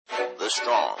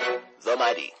strong, the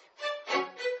mighty.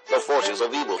 The forces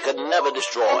of evil can never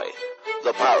destroy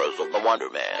the powers of the Wonder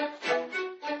Man.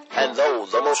 And though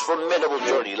the most formidable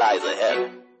journey lies ahead,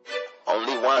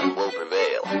 only one will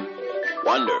prevail.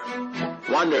 Wonder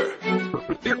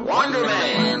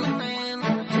Man!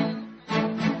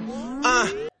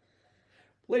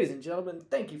 Ladies and gentlemen,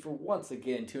 thank you for once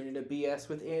again tuning to BS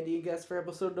with Andy and Guest for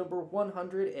episode number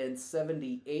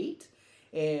 178.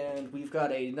 And we've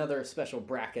got another special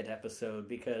bracket episode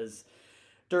because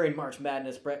during March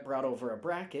Madness, Brett brought over a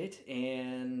bracket,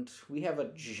 and we have a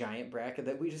giant bracket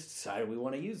that we just decided we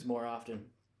want to use more often.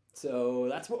 So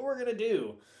that's what we're going to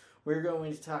do. We're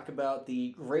going to talk about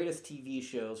the greatest TV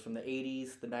shows from the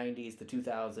 80s, the 90s, the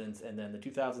 2000s, and then the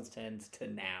 2010s to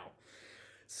now.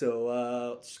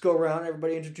 So just go around,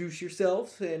 everybody introduce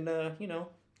yourselves, and,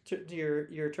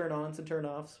 your turn-ons and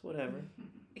turn-offs, whatever.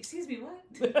 Excuse me, what?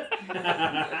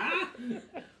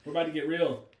 We're about to get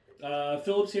real.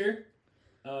 Phillips here.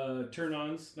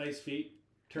 Turn-ons, nice feet.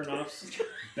 Turn-offs,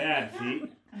 bad feet.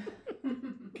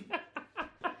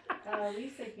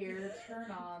 Lisa here, the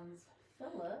turn-ons,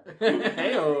 Philip.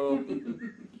 Hey-o.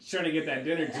 Trying to get that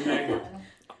dinner tonight.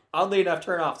 Oddly enough,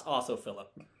 turn-offs also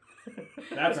Philip.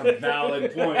 That's a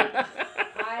valid point.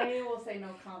 I will say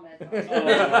no comment.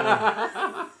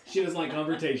 She doesn't like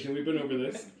confrontation. We've been over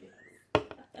this.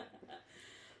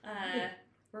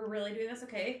 We're really doing this,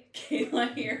 okay?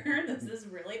 Kayla here. This is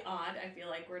really odd. I feel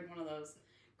like we're in one of those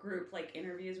group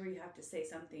interviews where you have to say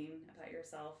something about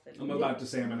yourself. And I'm about to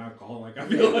say I'm an alcoholic. I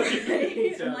feel like.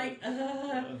 I'm like,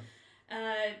 I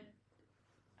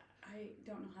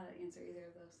don't know how to answer either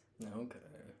of those. Okay.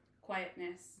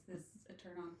 Quietness is a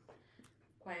turn on.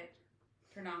 Quiet.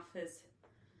 Turn off is,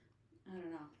 I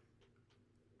don't know,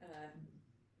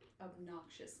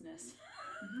 obnoxiousness.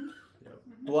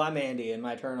 Well, I'm Andy, and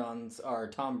my turn-ons are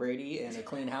Tom Brady and a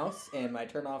clean house, and my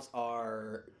turn-offs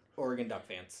are Oregon Duck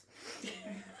fans.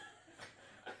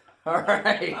 All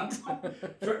right.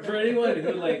 For anyone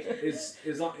who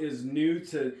is new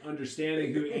to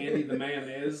understanding who Andy the Man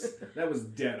is, that was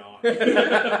dead on.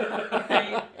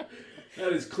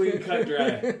 That is clean cut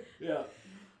dry. Yeah.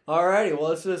 Alrighty, well,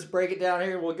 let's just break it down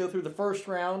here. We'll go through the first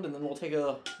round, and then we'll take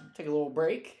a little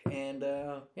break. And,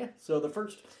 so the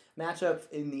first matchup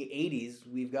in the 80s,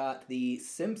 we've got the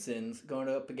Simpsons going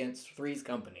up against Three's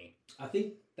Company. I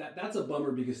think that's a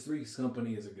bummer because Three's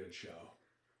Company is a good show.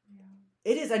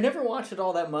 Yeah. It is. I never watched it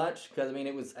all that much, because, I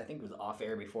think it was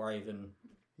off-air before I even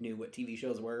knew what TV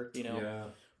shows were,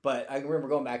 Yeah. But I remember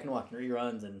going back and watching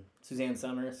reruns, and Suzanne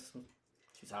Summers...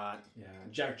 She's hot. Yeah,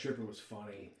 Jack Tripper was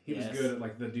funny. He was good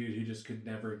at the dude who just could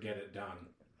never get it done.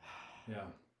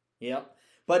 Yeah. Yep.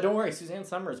 But don't worry, Suzanne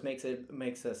Summers makes a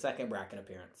second bracket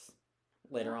appearance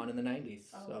later on in the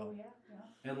 90s. Oh, so. Yeah.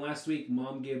 And last week,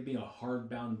 Mom gave me a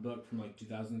hardbound book from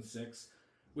 2006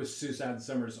 with Suzanne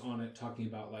Summers on it talking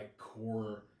about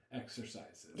core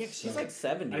exercises. Yeah, she's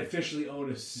 70. I officially own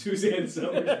a Suzanne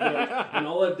Summers book, and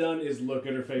all I've done is look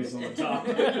at her face on the top.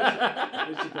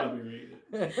 I should probably read it.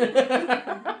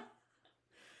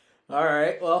 All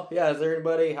right. Well, yeah. Is there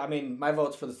anybody? My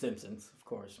vote's for The Simpsons, of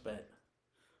course, but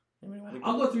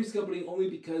I'll go Three's Company only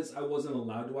because I wasn't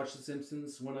allowed to watch The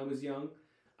Simpsons when I was young.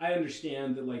 I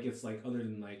understand that it's other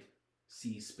than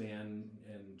C-SPAN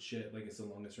and shit, it's the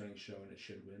longest running show and it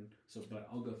should win. So, but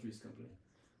I'll go Three's Company.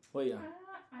 Well, yeah.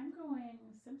 I'm going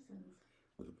Simpsons.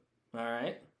 All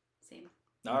right. Same.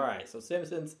 All right. So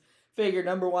Simpsons figure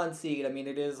number 1 seed.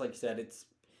 It is like you said.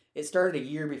 It started a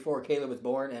year before Kayla was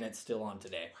born, and it's still on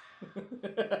today.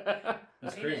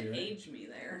 That's crazy, right? Age me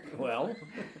there. Well,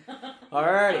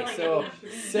 alrighty. So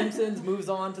Simpsons moves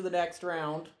on to the next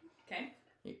round. Okay.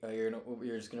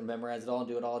 You're just gonna memorize it all and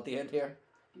do it all at the end here.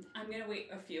 I'm gonna wait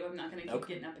a few. I'm not gonna keep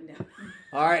getting up and down.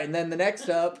 All right, and then the next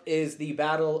up is the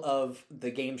battle of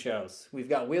the game shows. We've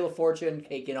got Wheel of Fortune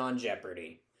taking on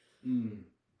Jeopardy.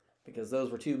 Because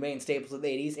those were two main staples of the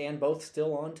 80s, and both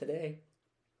still on today.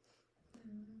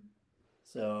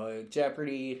 So,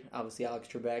 Jeopardy, obviously Alex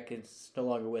Trebek is no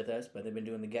longer with us, but they've been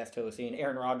doing the guest hosting.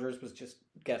 Aaron Rodgers was just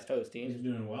guest hosting. He's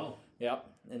doing well. Yep.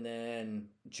 And then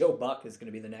Joe Buck is going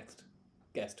to be the next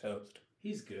guest host.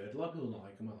 He's good. A lot of people don't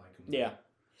like him. I like him. Yeah.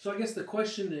 So I guess the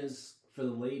question is, for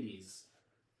the ladies,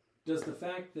 does the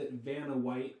fact that Vanna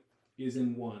White is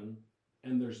in one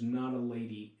and there's not a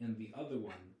lady in the other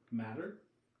one matter?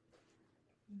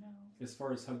 No. As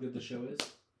far as how good the show is?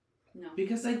 No.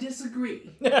 Because I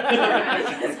disagree.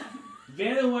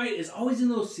 Vanna White is always in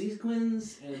those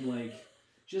sequins and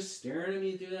just staring at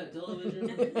me through that television.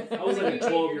 I was like a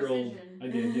 12-year-old. I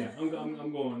did, yeah. I'm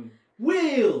going,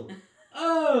 Wheel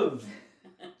of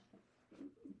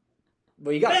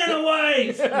Well, you got Vanna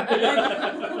White!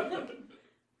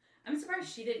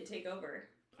 surprised she didn't take over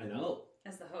I know.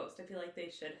 as the host. I feel like they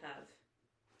should have.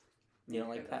 You don't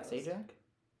like Pat Sajak?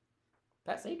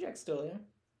 Pat Sajak's still there.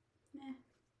 Nah.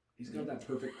 He's got that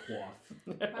perfect quaff.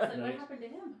 What Right. happened to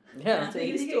him? Yeah, Nothing.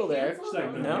 he's still there. She's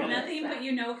like, No. Nothing, but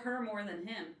you know her more than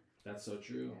him. That's so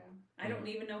true. I don't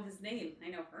even know his name. I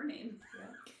know her name.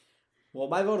 Well,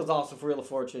 my vote is also for Wheel of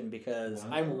Fortune because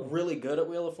Wow. I'm really good at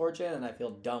Wheel of Fortune and I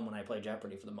feel dumb when I play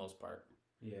Jeopardy for the most part.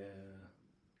 Yeah.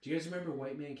 Do you guys remember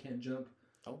White Man Can't Jump?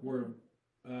 Oh. Where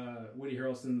Woody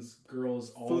Harrelson's girl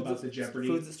is all Foods about that- the Jeopardy.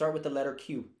 Foods that start with the letter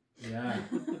Q. Yeah.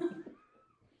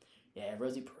 Yeah,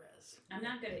 Rosie Perez. I'm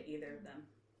not good at either of them.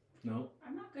 No?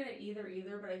 I'm not good at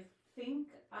either, but I think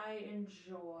I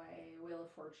enjoy Wheel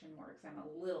of Fortune more because I'm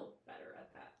a little better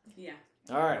at that. Yeah.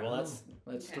 All right, well that's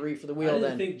Okay. 3 for the I wheel didn't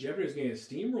then. think Jeopardy was going to get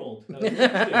steamrolled. That was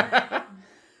interesting.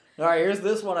 All right, here's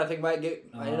this one. I think might end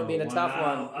up being a tough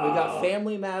wow. one. We got Oh.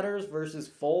 Family Matters versus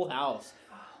Full House.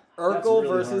 That's Urkel really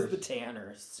versus hard. the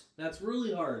Tanners. That's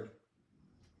really hard.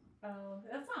 Oh,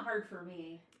 that's not hard for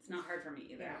me. It's not hard for me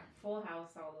either. Yeah, Full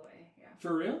House all the way. Yeah.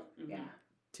 For real? Mhm. Yeah.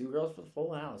 2 girls for the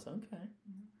Full House. Okay.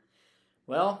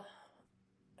 Well,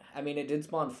 I mean, it did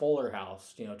spawn Fuller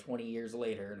House, 20 years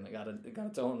later, and it got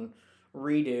its own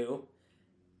redo,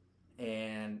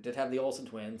 and did have the Olsen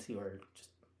twins, who are just.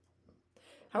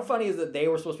 How funny is that they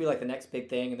were supposed to be like the next big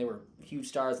thing, and they were huge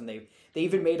stars, and they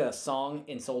even made a song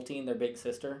insulting their big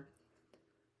sister,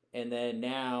 and then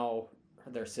now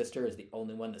their sister is the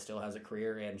only one that still has a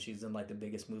career, and she's in like the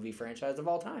biggest movie franchise of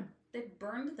all time. They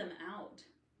burned them out.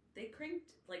 They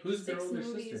cranked like Who's their 6 older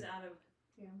movies sister? out of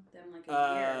Yeah. them like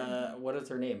a year. What is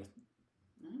her name?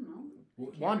 I don't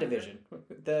know. WandaVision.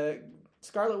 The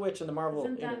Scarlet Witch and the Marvel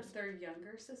Isn't Universe. that their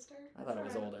younger sister? I thought it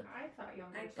was older. I thought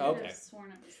younger. I too. could Okay. have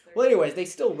sworn it was their. Well, anyways,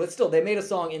 they made a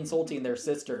song insulting their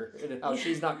sister and how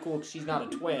she's not cool, she's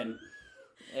not a twin,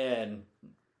 and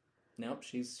nope,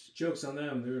 she's Joke's on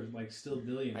them. They're like still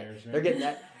billionaires, right? they're getting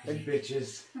that. They're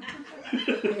bitches.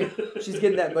 She's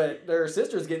getting that, but their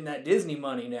sister's getting that Disney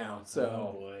money now. Oh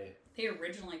So boy. They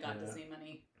originally got Yeah. Disney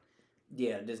money.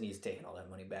 yeah, Disney's taking all that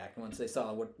money back. And once they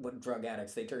saw what drug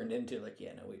addicts they turned into, like,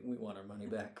 yeah, no, we want our money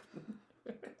back.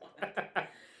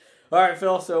 All right,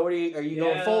 Phil. So what are you going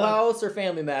Yeah. Full House or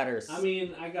Family Matters? I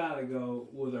mean, I gotta go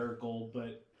with Urkel,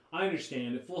 but I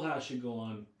understand it. Full House should go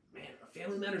on. Man,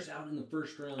 Family Matters out in the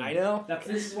first round. I know.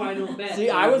 This is why I don't bet. See,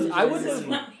 I wouldn't have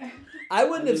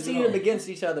I seen know. them against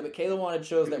each other, but Kayla wanted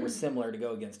shows that were similar to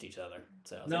go against each other.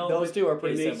 So I was No, like, those but two are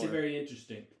pretty it makes similar. it very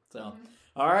interesting. So,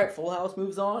 all right, Full House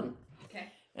moves on, Okay.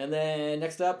 and then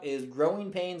next up is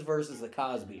Growing Pains versus the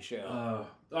Cosby Show.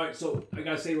 All right, so I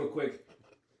gotta say real quick,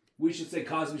 we should say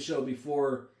Cosby Show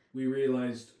before we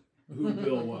realized who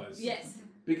Bill was. Yes.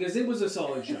 Because it was a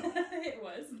solid show. It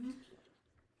was.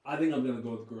 I think I'm gonna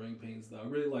go with Growing Pains though. I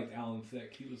really liked Alan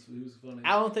Thicke. He was funny.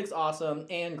 Alan Thicke's awesome,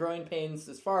 and Growing Pains,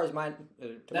 as far as my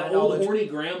that old knowledge, horny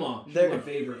grandma. She's They're- my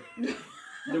favorite.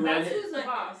 The That's redhead. who's the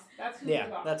boss. That's who's yeah,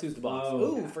 the boss. that's who's the boss.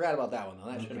 Oh. Ooh, forgot about that one though.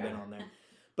 That should have Okay. been on there.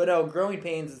 But no, Growing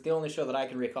Pains is the only show that I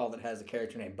can recall that has a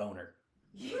character named Boner.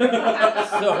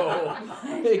 So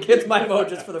it gets my vote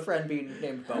just for the friend being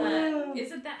named Boner.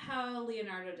 Isn't that how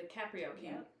Leonardo DiCaprio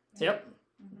came? Yep,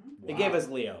 Mhm. it gave us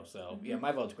Leo. So yeah,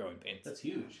 my vote's Growing Pains. That's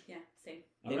huge. Yeah, same.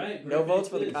 All right. No Growing votes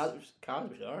for Pains the it is.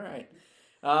 Cosby Show. All right.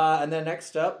 And then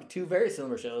next up, 2 very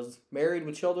similar shows: Married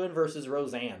with Children versus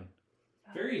Roseanne.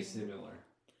 Very similar.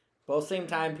 Both same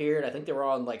time period. I think they were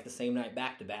on like the same night,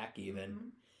 back to back, even. Mhm.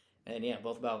 And yeah,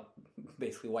 both about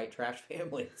basically white trash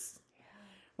families.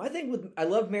 My thing with I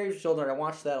love Married with Children. I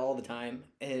watched that all the time,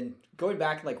 and going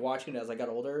back and like watching it as I got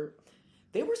older,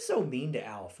 they were so mean to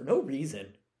Al for no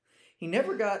reason.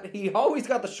 He always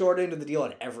got the short end of the deal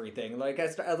on everything. Like I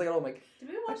was like, I'm like, Did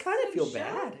we I watch kind of the feel same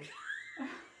show? bad.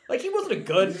 Like he wasn't a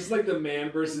good. This is like the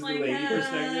man versus Like, the lady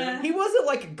perspective. He wasn't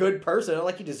like a good person. Not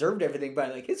like he deserved everything,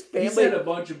 but like his He family. said a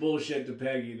bunch of bullshit to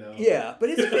Peggy though. Yeah, but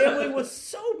his family was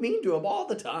so mean to him all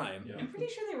the time. Yeah. I'm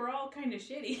pretty sure they were all kind of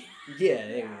shitty. Yeah,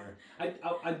 they were.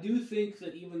 I do think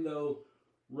that even though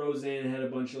Roseanne had a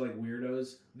bunch of like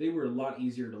weirdos, they were a lot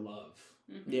easier to love.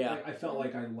 Yeah. I felt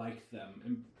like I liked them,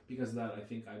 and because of that, I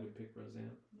think I would pick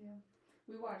Roseanne.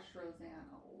 We watched Roseanne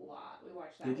a lot. We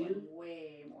watched that Did you? one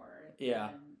way more. Yeah.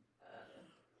 than,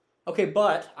 Okay,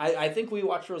 but I think we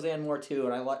watched Roseanne more too,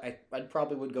 and I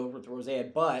probably would go with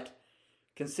Roseanne, but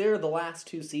consider the last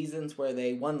 2 seasons where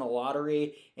they won the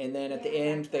lottery, and then at the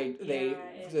end they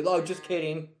said, "Oh, just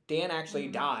kidding, Dan actually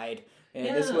died,"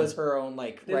 and this Yeah. was her own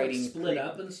like They writing like split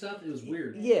up and stuff. It was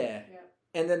weird. Yeah, Yep.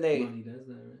 and then they Money does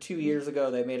that, right? 2 years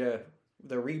ago they made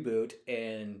the reboot,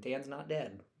 and Dan's not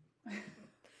dead.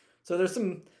 So there's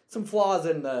some some flaws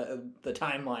in the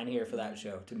timeline here for that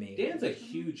show to me. Dan's a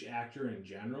huge actor in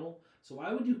general, so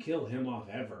why would you kill him off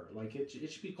ever? Like, it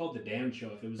should be called The Dan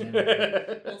Show if it was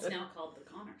animated. Well, it's now called The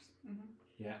Connors. Mm-hmm.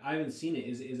 Yeah, I haven't seen it.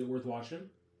 Is it worth watching?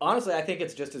 Honestly, I think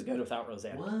it's just as good without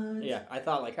Roseanne. What? Yeah, I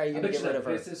thought, like, how are you I going to bet get you rid that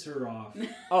of her? pisses her off.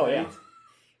 Oh, yeah. Right?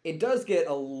 It does get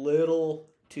a little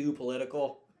too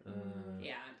political.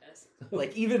 Yeah, it does.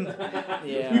 Like, even...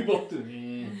 We Yeah. both do.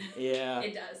 Eh. Yeah.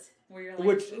 It does. Where you're like,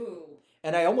 Which- ooh.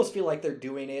 And I almost feel like they're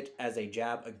doing it as a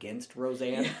jab against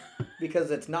Roseanne because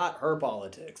it's not her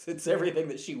politics. It's everything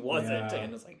that she wasn't. Yeah.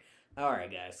 And it's like, all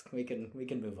right, guys, we can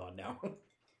move on now.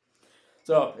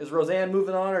 So, is Roseanne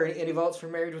moving on, or any votes for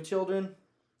Married with Children?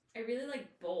 I really like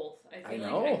both. I feel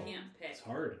know. like I can't pick. It's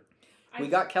hard. We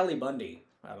got Kelly Bundy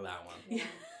out of that one. Yeah.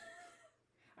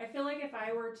 I feel like if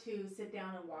I were to sit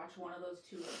down and watch one of those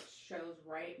two shows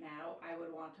right now, I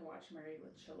would want to watch Married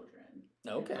with Children.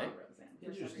 and Okay. not Roseanne, for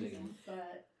some Interesting. reason.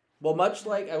 But Well, much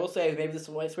like, I will say, maybe this is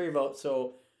why it's for your vote.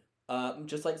 So,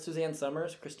 just like Suzanne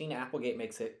Summers, Christina Applegate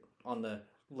makes it on the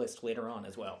list later on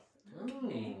as well.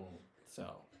 Okay. Oh.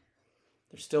 So,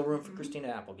 there's still room for Christina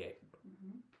Applegate.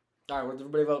 mhm. All right, where's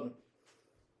everybody voting?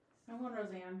 I'm going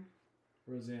Roseanne.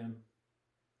 Roseanne.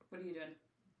 What are you doing?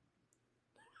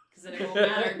 Because then it won't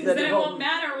matter. Because then it won't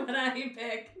matter what I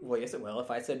pick. Well, yes, it will.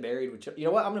 If I said Married with Children. You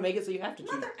know what? I'm going to make it so you have to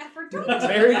choose. Mother effer, don't Married do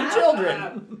Married with that.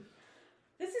 Children.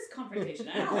 This is confrontation.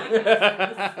 I don't like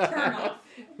this. Turn off.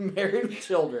 Married with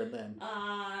Children, then.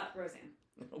 Roseanne.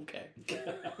 Okay.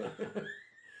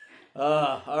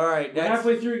 All right. We're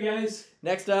halfway through, guys.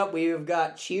 Next up, we've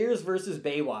got Cheers versus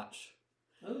Baywatch.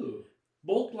 Oh.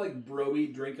 Both like bro-y,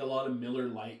 drink a lot of Miller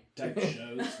Lite type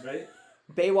shows, right?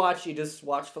 Baywatch, you just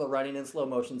watch for the running and slow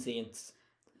motion scenes.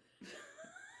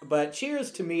 But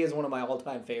Cheers, to me, is one of my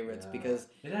all-time favorites Yeah. because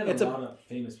It had It's a a- lot of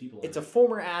famous people. it's in a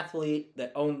former athlete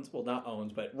that owns, well, not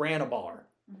owns, but ran a bar.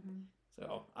 Mhm.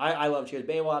 So I love Cheers.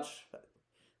 Baywatch,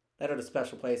 that had a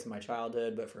special place in my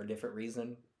childhood, but for a different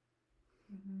reason.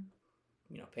 Mhm.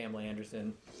 You know, Pamela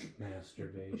Anderson. it.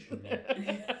 Masturbation.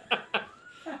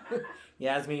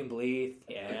 Yasmin Bleeth,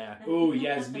 yeah. Oh,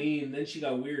 Yasmin. Then she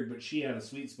got weird, but she had a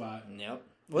sweet spot. Yep.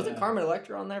 Wasn't Yeah. Carmen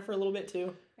Electra on there for a little bit,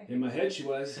 too? I In think my so. head, she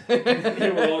was.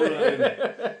 They were all running.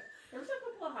 There was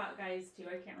a couple of hot guys too.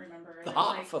 I can't remember. The It was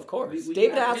Hoff, of course. we-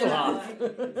 David yeah,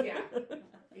 Hasselhoff. yeah.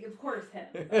 Like, of course,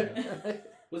 him.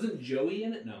 Wasn't Joey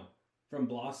in it? No. From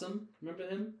Blossom. Remember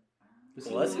him? Was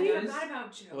he one of he? the I guys? forgot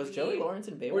about Joey. Was Joey Lawrence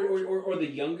in Or, Baywatch? or the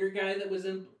younger guy that was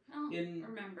in. I don't in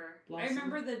remember. Blossom? I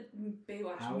remember the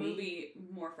Baywatch Howie? movie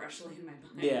more freshly in my mind.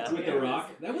 Yeah. With The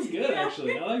Rock. That was good,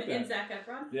 actually. I like And that. Zac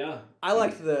Efron. Yeah. I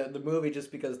liked the movie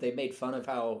just because they made fun of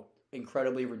how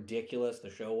incredibly ridiculous the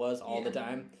show was all the Yeah.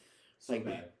 time. So Like,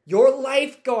 bad. You're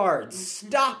lifeguards!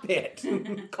 Stop it!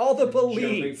 Call the Jumping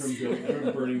police!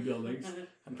 from burning buildings.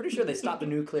 I'm pretty sure they stopped a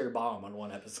nuclear bomb on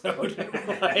one episode.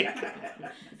 Like,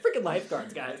 freaking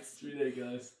lifeguards, guys. It's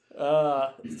ridiculous.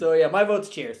 So yeah, my vote's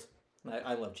Cheers.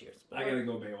 I love Cheers. I gotta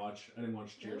go Baywatch. I didn't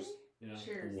watch Cheers. Yeah.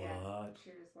 Cheers. Yeah. What?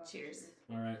 Cheers. love Cheers.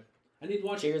 All right. I need to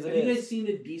watch. Cheers Have it you is. guys seen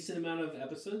a decent amount of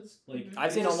episodes? Like Mhm. I've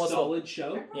it's seen a almost solid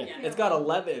show. Yeah, Yeah. it's got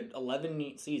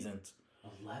 11 seasons.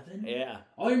 11. Yeah.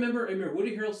 Oh, I remember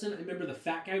Woody Harrelson. I remember the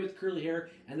fat guy with curly hair,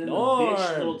 and then Norm. the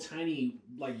bitch, little tiny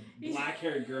like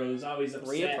black-haired girl who's always upset.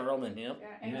 Rhea Perlman, yep. Yeah,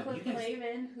 and Yeah, Cliff you guys-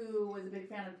 Clavin, who was a big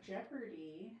fan of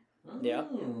Jeopardy. Oh. Yeah.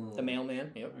 The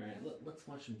mailman, yep. All right, let's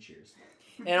watch some Cheers.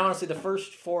 And honestly, the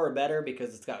first 4 are better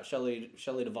because it's got Shelley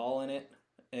Duvall in it,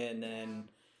 and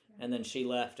then she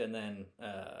left, and then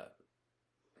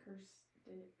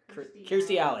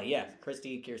Kirstie Alley, yeah,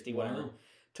 Kirstie, whatever, Wow.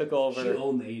 took over. She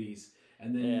owned the '80s,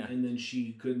 and then Yeah. and then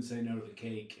she couldn't say no to the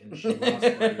cake, and she lost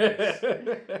burgers.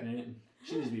 Right?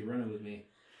 She needs to be running with me.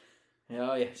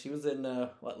 Oh yeah, she was in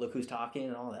Look Who's Talking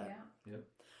and all that. Yeah.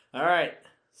 All right,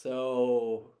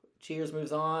 so Cheers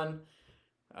moves on.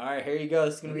 All right, here you go.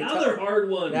 This is gonna be Another tough. hard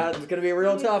one. Now it's gonna be a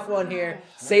real tough one here.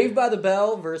 Saved by the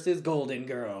Bell versus Golden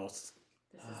Girls.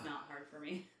 This is not hard for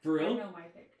me. For I real? know my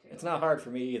pick too. It's not hard for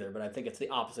me either, but I think it's the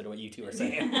opposite of what you two are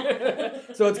saying.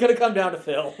 So it's gonna come down to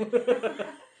Phil.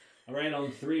 All right,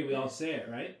 on 3, we all say it,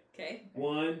 right? Okay.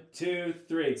 1, 2,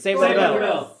 3. Saved by the Bell.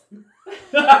 Girls.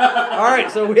 All right,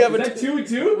 so we have Is a that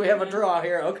 2-2? we have a draw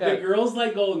here. The Okay, girls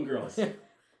like Golden Girls.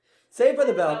 Saved by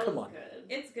the Bell. That Come was on. good.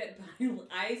 It's good, but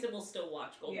I will still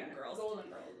watch Golden Girls. Golden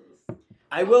Girls.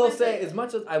 I will say, as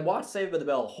much as I watched Saved by the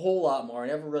Bell a whole lot more, I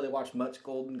never really watched much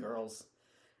Golden Girls.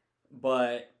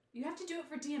 But You have to do it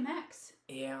for DMX.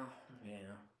 yeah.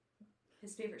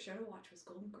 His favorite show to watch was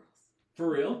Golden Girls. For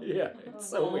real? Yeah, it's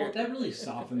so Oh, weird. that really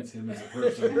softens him as a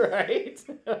person. Right?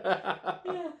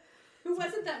 Yeah. Who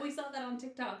was it that we saw that on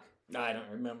TikTok? I don't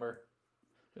remember.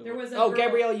 There was a Oh, girl-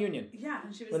 Gabrielle Union. Yeah,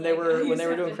 and she was When like, they were "I used to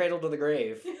doing have to-" Cradle to the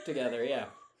Grave together, yeah.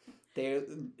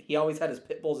 He always had his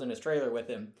pit bulls in his trailer with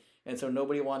him, and so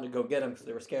nobody wanted to go get him because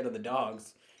they were scared of the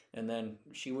dogs. And then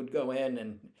she would go in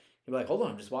and he'd be like, "Hold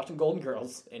on, I'm just watching Golden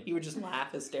Girls," and he would just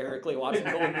laugh hysterically watching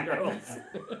Golden Girls.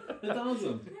 That's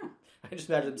awesome. I just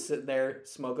imagine him sitting there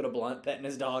smoking a blunt, petting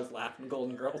his dogs, laughing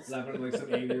Golden Girls. Laughing like some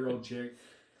 80-year-old chick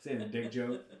saying a dick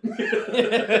joke.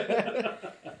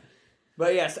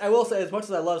 But yes, I will say, as much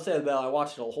as I love Saved by the Bell, I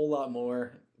watched it a whole lot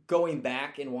more. Going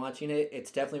back and watching it,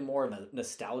 it's definitely more of a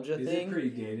nostalgia Is thing. it pretty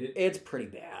dated? It's pretty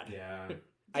bad. Yeah.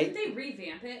 Didn't they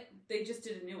revamp it? They just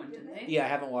did a new one, didn't they? Yeah, I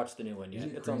haven't watched the new one yet.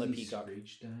 Isn't It's on the Crazy Peacock.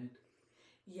 Screech died?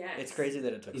 Yes. It's crazy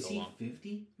that it took Is so he long.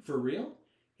 50? For real?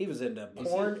 He was into Is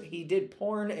porn. He did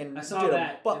porn and I saw did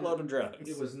that, a buttload and of drugs.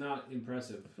 It was not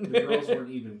impressive. The girls weren't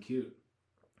even cute.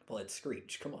 Well, it's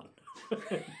Screech. Come on.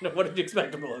 What did you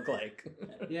expect him to look like?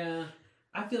 Yeah.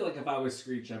 I feel like if I was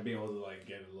Screech, I'd be able to like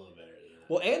get a little better than that.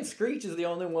 Well, and Screech is the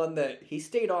only one that he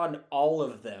stayed on all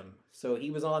of them. So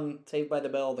he was on Saved by the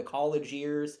Bell the college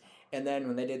years, and then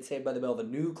when they did Saved by the Bell the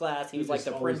new class, he was like just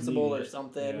the always principal needed or it.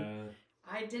 something. Yeah.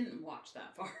 I didn't watch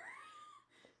that far.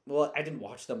 Well, I didn't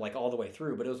watch them like all the way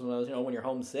through, but it was when I was, when you're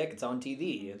homesick, it's on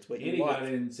TV. It's what And you he watch. got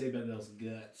in Saved by the Bell's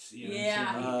guts. You know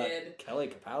Yeah, what I'm he did. Kelly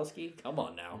Kapowski, come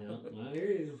on now. saying? Yeah, I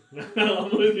hear you.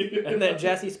 I'm with you. And then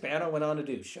Jesse Spano went on to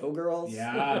do Showgirls.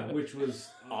 Yeah, which was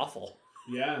Awful.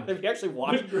 yeah. Have you actually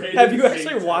watched? The greatest Have you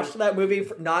actually thing watched to- that movie?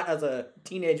 Not as a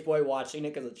teenage boy watching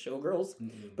it because it's Showgirls,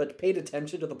 Mm-mm. but paid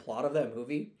attention to the plot of that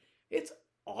movie. It's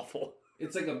awful.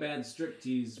 It's like a bad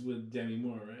striptease with Demi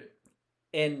Moore, right?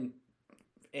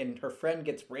 And her friend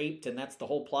gets raped, and that's the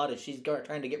whole plot. Is she's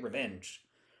trying to get revenge.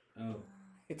 Oh,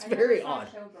 It's I very never saw odd.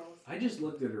 Showgirls. I just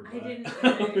looked at her I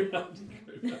butt.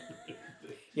 didn't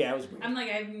Yeah, it was. I'm like,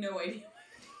 I have no idea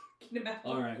what you're talking about.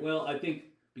 All right. Well, I think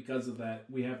because of that,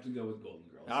 we have to go with Golden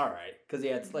Girls. All right, because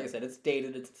yeah, it's like I said, it's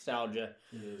dated, it's nostalgia.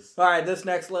 It is. All right, this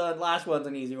last one's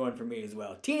an easy one for me as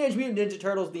well. Teenage Mutant Ninja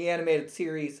Turtles: The Animated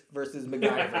Series versus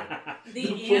MacGyver. The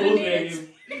full animated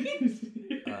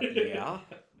name. Yeah,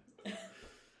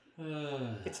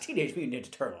 it's Teenage Mutant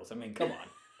Ninja Turtles. I mean, come on.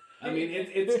 I mean,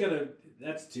 it's gonna.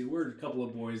 That's two. We're a couple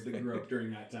of boys that grew up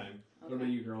during that time. What about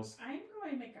Okay. you girls? I'm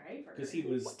going MacGyver. Because he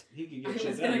could I get shit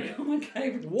was done. gonna right? go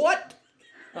MacGyver. What?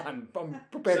 I'm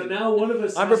prepared. So now one of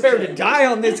us. I'm has prepared to say- die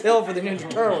on this hill for the Ninja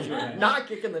Turtles. You're Alright. not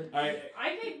kicking the. All right.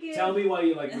 I could give. Tell me why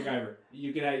you like MacGyver.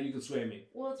 You can sway me.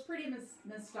 Well, it's pretty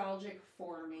nostalgic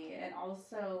for me, and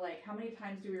also like, how many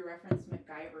times do we reference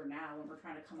MacGyver now when we're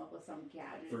trying to come up with some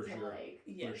gadget For to sure. like,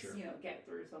 Yes. sure. you know, get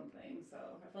through something? So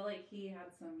I feel like he had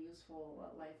some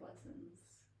useful life lessons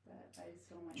that I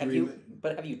still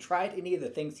might. Have you tried any of the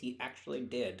things he actually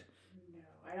did? No,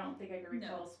 I don't think I can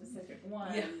recall No. a specific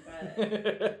one, Yeah.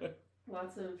 but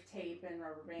lots of tape and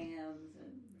rubber bands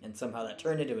And somehow that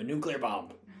turned into a nuclear bomb.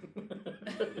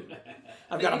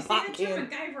 I've But got you a say pop that to can.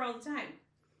 MacGyver all the time.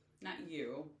 Not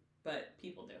you, but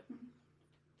people do.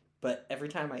 But every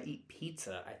time I eat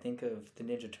pizza, I think of the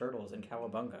Ninja Turtles and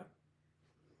Cowabunga.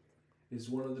 Is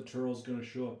one of the turtles going to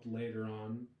show up later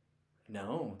on?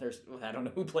 No, I don't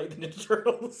know who played the Ninja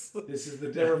Turtles. This is the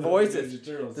There were death of voices. the Ninja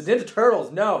Turtles. The Ninja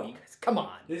Turtles, no, you guys, come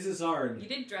on. This is hard. You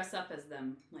did dress up as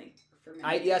them, like, for me.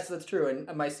 Yes, that's true.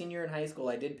 And my senior in high school,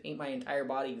 I did paint my entire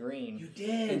body green. You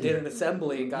did. And did an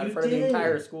assembly and got in You front of the did.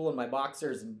 entire school in my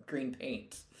boxers and green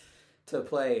paint to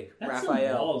play That's Raphael.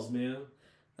 some balls, man.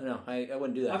 No, I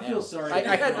wouldn't do that. I feel now. sorry.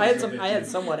 I had for I had you.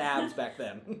 somewhat abs back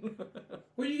then.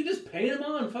 Well, you could just paint them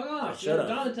on. Fuck off. should've.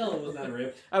 Donatello was not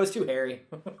ripped. I was too hairy.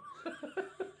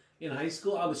 In high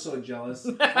school, I was so jealous.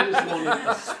 I just wanted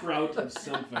a sprout of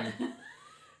something.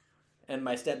 And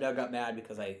my stepdad got mad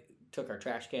because I took our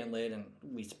trash can lid and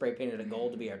we spray painted it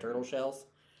gold to be our turtle shells.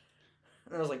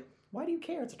 And I was like, why do you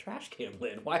care? It's a trash can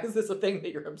lid. Why is this a thing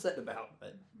that you're upset about?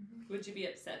 But Would you be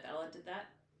upset Ella did that?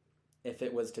 if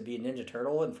it was to be a Ninja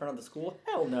Turtle in front of the school,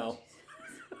 hell no.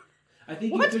 I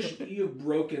think What? you've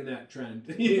broken that trend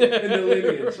in the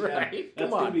lineage. Yeah. Right? That's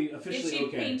Come on. gonna be If officially she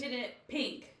okay. painted it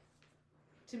pink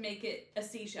to make it a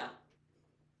seashell.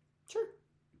 Sure.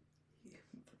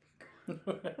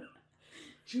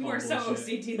 You Oh, are so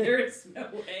bullshit. OCD, there is no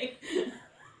way.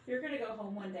 You're gonna go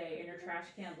home one day and your trash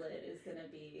can lid is gonna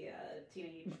be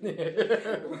teenage.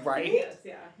 Right? Yes,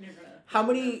 yeah. You're gonna.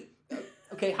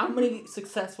 How many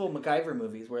successful MacGyver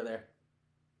movies were there?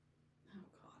 Oh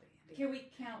God, Andy. Can we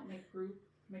count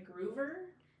MacGruber?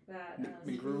 That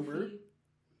MacGruber? spoofy-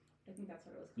 I think that's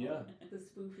what it was called. Yeah. The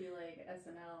spoofy like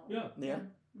SNL. Yeah. Yeah.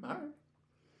 All right.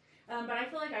 But I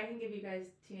feel like I can give you guys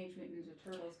Teenage Mutant Ninja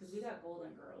Turtles because we got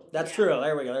Golden Girls. That's Yeah. true.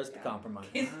 There we go. There's the Yeah. compromise.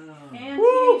 And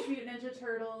Woo! Teenage Mutant Ninja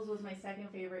Turtles was my second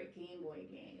favorite Game Boy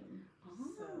game.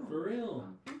 So, For real.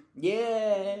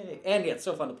 Yay! And yeah, it's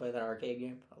so fun to play that arcade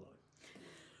game. I love it.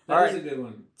 That All was right. a good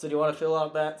one. So do you want to fill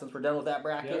out that since we're done with that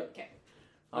bracket? Yep. Okay.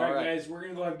 All right, guys, we're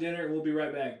going to go have dinner. We'll be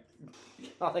right back.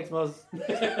 Oh, thanks, Moses.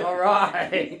 All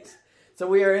right. So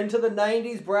we are into the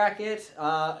 90s bracket.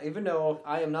 Even though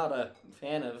I am not a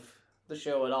fan of the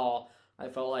show at all, I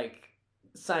felt like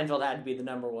Seinfeld had to be the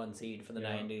number one seed for the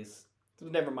Yeah. 90s. It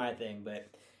was never my thing, but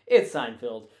it's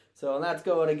Seinfeld. So that's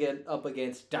going to get up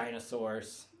against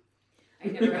Dinosaurs. I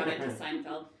never got into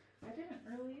Seinfeld. I didn't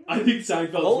really. I think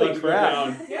Seinfeld's Holy about to go crap.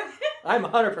 down. Yeah. I'm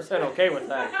 100% okay with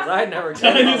that because I never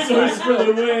Dinosaurs for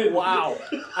the win. Wow.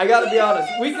 I got to be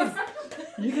honest.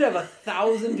 You could have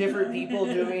 1,000 different people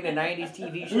doing a 90s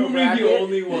TV show We were bracket. the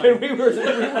only one. And we were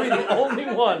the only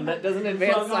one that doesn't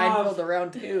advance Fuck off. Seinfeld to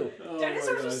round 2. Oh,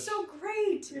 Dinosaurs my was gosh. so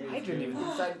great. I didn't even.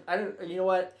 I don't. You know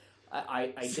what?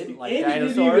 I didn't like Andy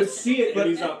dinosaurs. didn't even see it, but- and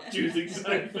he's up choosing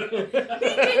Seinfeld.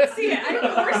 He did see it.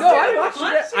 I forced No, him I to watched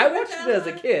watch it. I watched with it as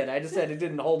a him. kid. I just said it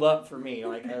didn't hold up for me.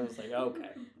 Like I was like, okay.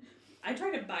 I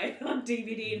tried to buy it on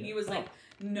DVD, and he was like,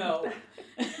 "No."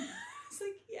 I was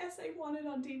like, "Yes, I want it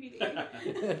on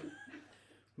DVD."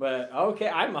 But okay,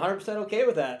 I'm 100% okay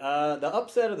with that. The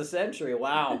upset of the century.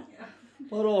 Wow.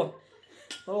 Little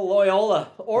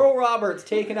Loyola. Oral Roberts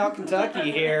taking out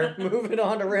Kentucky here. Moving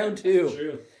on to round 2.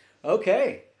 True.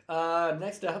 Okay.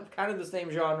 Next up, kind of the same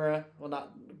genre. Well,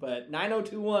 not, but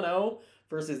 90210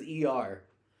 versus ER.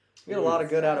 We had a lot of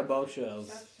good out of both shows.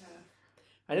 That's tough.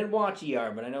 I didn't watch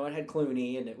ER, but I know it had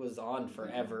Clooney and it was on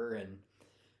forever.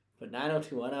 But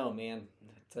 90210, man,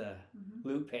 it's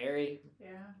Luke Perry, Yeah.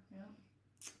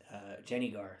 Jenny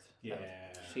Garth. Yeah.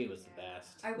 She was the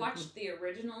best. I watched the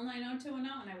original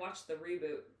 90210, and I watched the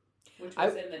reboot, which I-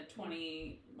 was in the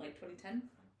 2010,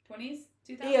 20s,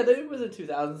 2000s. Yeah, it was in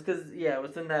 2000s because it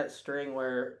was in that string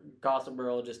where Gossip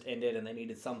Girl just ended and they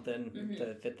needed something Mhm.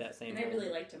 to fit that same. And I mold. really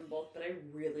liked them both, but I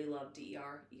really loved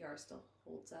ER. ER still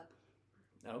holds up.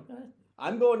 Okay.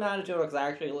 I'm going 90210 because I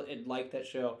actually like that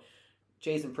show.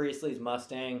 Jason Priestley's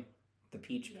Mustang, the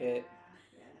Peach Pit.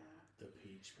 The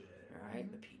Peach Pit. All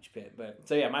right, the Peach Pit. But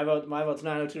so yeah, my vote's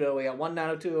 90210. We got one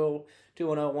 90210,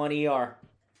 210, one ER.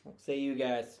 What say you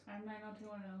guys? I'm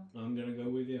 90210. I'm going to go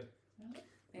with you.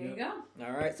 There you go.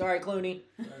 All right, sorry Clooney.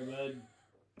 Sorry, bud.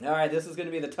 All right, this is going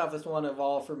to be the toughest one of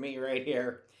all for me right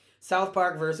here. South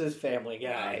Park versus Family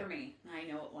Not Guy. for me. I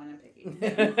know what one I'm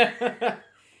picking.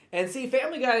 And see,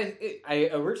 Family Guy, I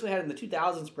originally had it in the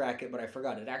 2000s bracket, but I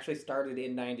forgot. It actually started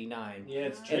in 99. Yeah,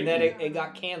 it's tricky. And then it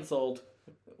got canceled.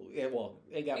 It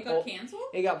got It pulled. got canceled?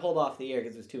 It got pulled off the air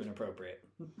because it was too inappropriate.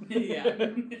 Yeah,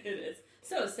 it is.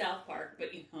 So is South Park,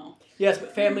 but you know. Yes,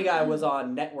 but Family Guy was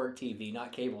on network TV,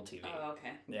 not cable TV. Oh,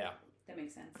 okay. Yeah. That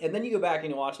makes sense. And then you go back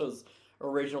and you watch those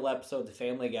original episodes of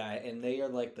Family Guy, and they are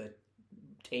like the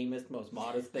tamest, most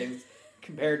modest things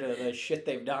compared to the shit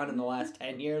they've done in the last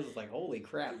 10 years. It's like, holy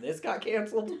crap, this got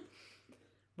canceled?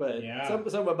 But Yeah.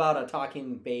 something about a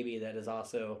talking baby that is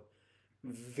also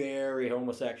very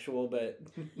homosexual, but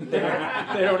they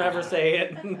don't ever say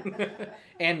it.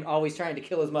 And always trying to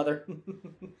kill his mother.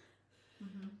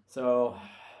 So,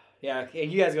 yeah,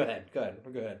 you guys go ahead. Go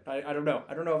ahead. I don't know.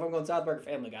 I don't know if I'm going South Park or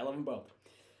Family Guy. I love them both.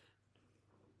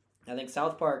 I think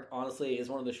South Park, honestly, is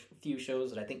one of the few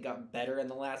shows that I think got better in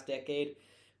the last decade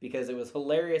because it was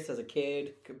hilarious as a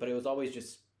kid, but it was always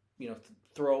just,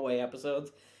 throwaway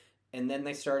episodes. And then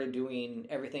they started doing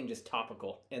everything just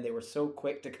topical, and they were so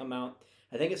quick to come out.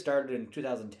 I think it started in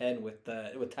 2010 with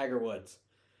Tiger Woods,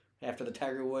 after the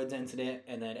Tiger Woods incident,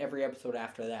 and then every episode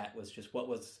after that was just what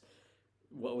was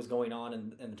going on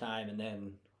in the time. And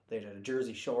then they did a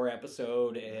Jersey Shore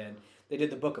episode, and they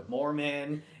did the Book of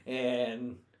Mormon,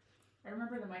 and I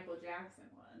remember the Michael Jackson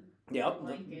one. yep,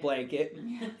 the blanket.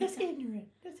 That's ignorant.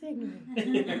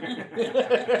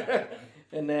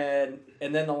 And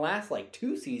then the last like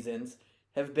 2 seasons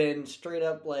have been straight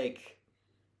up like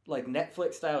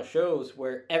Netflix style shows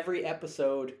where every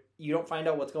episode you don't find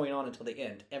out what's going on until the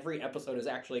end. Every episode is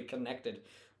actually connected.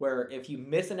 Where if you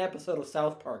miss an episode of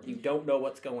South Park, you don't know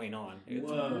what's going on. It's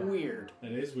Whoa. weird.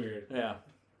 That is weird. Yeah.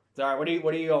 Sorry,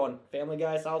 what are you going? Family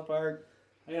Guy, South Park?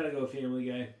 I gotta go Family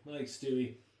Guy. I like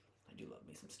Stewie. I do love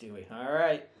me some Stewie. All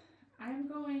right. I'm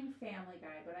going Family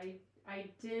Guy, but I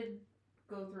did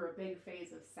go through a big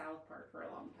phase of South Park for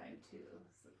a long time too.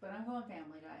 But I'm going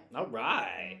Family Guy. All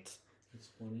right. It's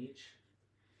one each.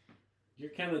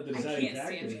 You're kind of the I deciding can't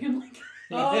stand factor. Family Guy.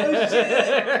 Oh,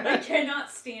 shit. I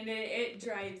cannot stand it. It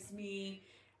drives me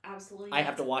absolutely I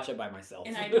have nuts. to watch it by myself.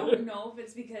 And I don't know if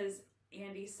it's because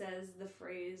Andy says the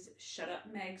phrase "Shut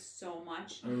up, Meg" so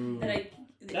much Ooh. that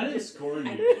That is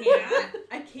corny.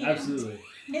 I can't. Absolutely.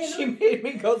 She made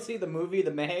me go see the movie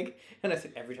The Meg, and I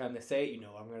said, every time they say it,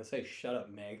 I'm going to say, shut up,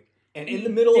 Meg. And in the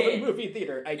middle of the movie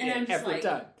theater, I And get I'm just every like,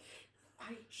 time.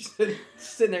 She's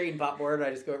sitting there eating popcorn, and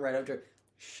I just go right up to her,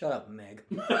 shut up, Meg.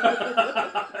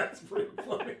 That's pretty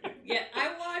funny. Yeah, I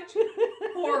watch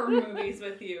horror movies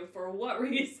with you. For what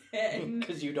reason?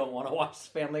 Because you don't want to watch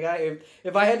Family Guy.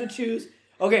 If I had to choose,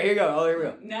 okay, here you go. Oh, here we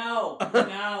go. No,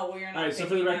 we are not. All right, so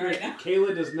for the thinking that record, right now.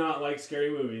 Kayla does not like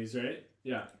scary movies, right?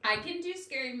 Yeah. I can do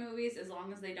scary movies as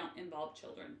long as they don't involve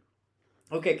children.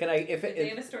 Okay, can I? If they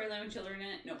have a storyline with children in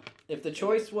it, no. If the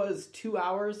choice was 2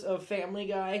 hours of Family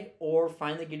Guy or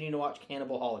finally getting to watch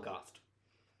Cannibal Holocaust.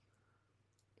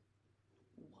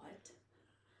 What?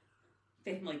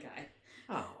 Family Guy.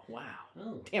 Oh, wow.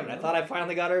 Oh, Damn it, I thought I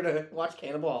finally got her to watch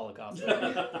Cannibal Holocaust.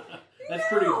 That's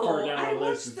pretty far down I the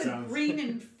list, watched it the sounds. Green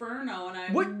Inferno, and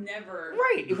I've What? never.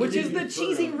 Right, which is the Green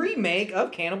cheesy Inferno. remake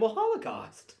of Cannibal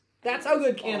Holocaust. That's how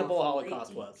good It's Cannibal awful. Holocaust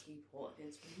They eat was. People.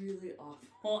 It's really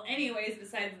awful. Anyways,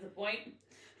 besides the point,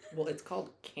 Well, it's called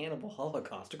Cannibal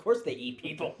Holocaust. Of course they eat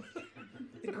people.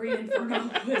 the Green Inferno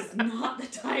was not the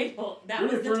title. That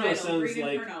Green was the Inferno title. sounds Green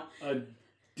like Inferno. a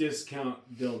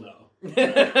discount dildo.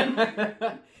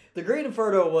 The Green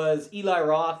Inferno was Eli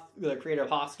Roth, the creator of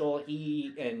Hostel.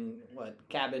 He and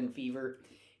Cabin Fever.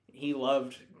 He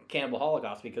loved Cannibal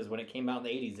Holocaust because when it came out in the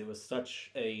 80s, it was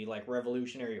such a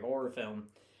revolutionary horror film.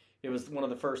 It was one of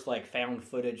the first found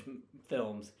footage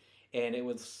films, and it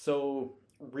was so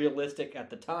realistic at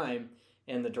the time.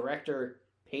 And the director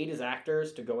paid his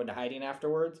actors to go into hiding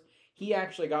afterwards. He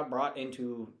actually got brought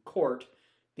into court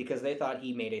because they thought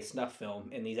he made a snuff film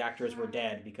and these actors were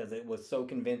dead because it was so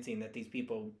convincing that these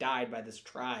people died by this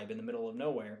tribe in the middle of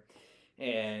nowhere.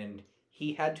 And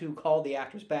he had to call the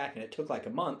actors back, and it took a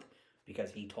month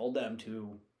because he told them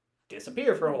to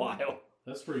disappear for a while.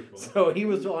 That's pretty cool. So he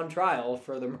was on trial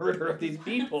for the murder of these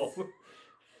people.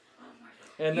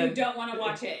 And You then don't want to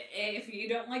watch it. If you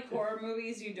don't like horror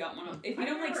movies, you don't want to. If you I've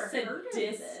don't like never heard of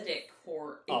sadistic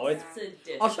horror, Oh, it's it's-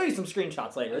 sadistic. I'll show you some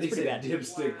screenshots later. It's He pretty said bad.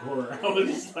 dipstick Wow. horror. I was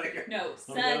just like, No,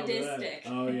 I'm down with that. sadistic.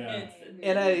 Oh, yeah.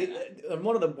 And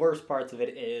one of the worst parts of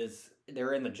it is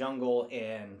they're in the jungle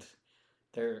and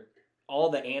they're all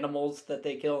the animals that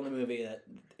they kill in the movie. That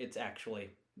it's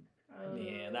actually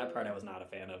that part I was not a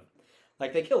fan of.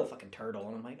 They kill a fucking turtle,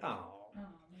 and I'm like, oh. Oh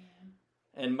man.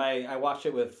 And I watched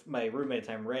it with my roommate at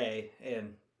the time, Ray,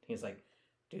 and he's like,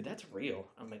 dude, that's real.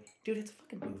 I'm like, dude, it's a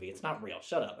fucking movie. It's not real.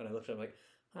 Shut up. And I looked at him like,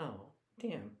 oh,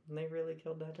 damn, and they really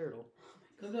killed that turtle.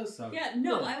 That does suck. Yeah,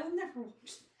 no, I will never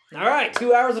watch. All right,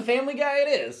 2 hours of Family Guy it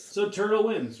is. So turtle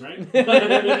wins, right?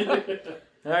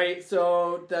 All right,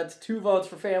 so that's 2 votes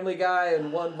for Family Guy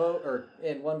and 1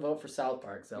 vote for South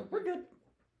Park. So we're good.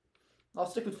 I'll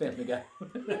stick with Family Guy.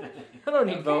 I don't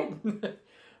need a vote.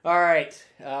 All right,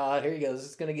 here you go.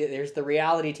 Here's the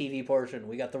reality TV portion.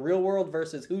 We got The Real World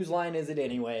versus Whose Line Is It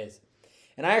Anyways?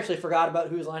 And I actually forgot about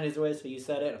Whose Line Is It Anyways, so you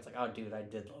said it. I was like, oh, dude, I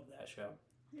did love that show.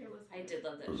 I did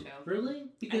love that show. Really? I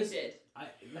Because did.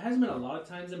 there hasn't been a lot of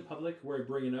times in public where I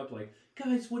bring it up,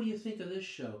 guys, what do you think of this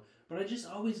show? But I just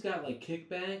always got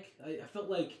kickback. I felt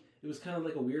like it was kind of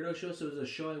like a weirdo show, so it was a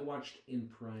show I watched in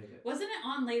private. Wasn't it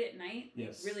on late at night?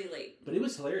 Yes. Really late. But it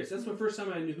was hilarious. That's the first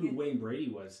time I knew who Wayne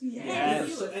Brady was. Yes.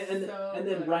 And, so, and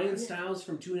then good. Ryan Stiles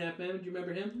from 2.5 Men. Do you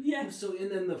remember him? Yes. So and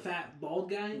then the fat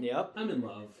bald guy. Yep. I'm in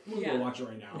love. I'm gonna Yeah. go watch it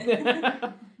right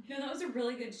now. No, that was a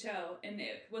really good show, and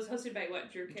it was hosted by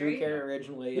Drew Carey? Drew Carey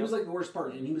originally. It was the worst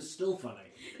part, and he was still funny.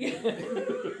 Yeah.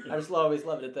 I just always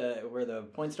loved it where the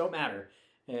points don't matter.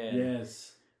 And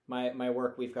Yes. my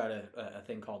work, we've got a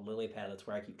thing called LilyPad. That's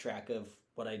where I keep track of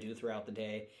what I do throughout the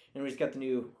day. And we just got the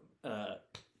new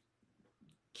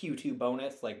Q2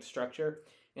 bonus structure,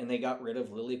 and they got rid of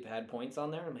LilyPad points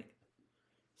on there. I'm like,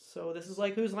 so this is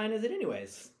whose line is it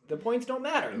anyways? The points don't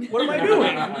matter. What am I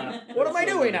doing? What am I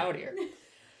doing out here?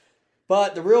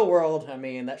 But The Real World, I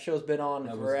mean, that show's been on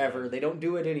That was forever. good. They don't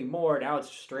do it anymore. Now it's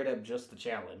straight up just the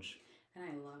challenge. And I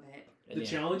love it. And The yeah.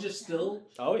 challenge is still.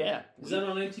 Oh yeah. Is that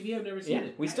on MTV? I've never seen Yeah,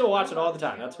 it. we still watch it all the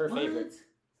time. That's her What? favorite.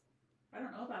 I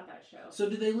don't know about that show. So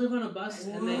do they live on a bus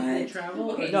and they What?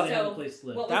 travel, Okay, or do no, they have a so place to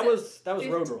live? what That was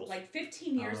Road Rules.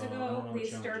 15 years Oh, I don't ago, know they what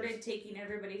challenge started is. taking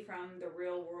everybody from the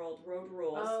Real World Road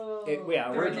Rules, Oh. Yeah,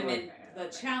 throwing them originally- in the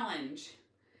challenge,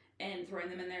 and throwing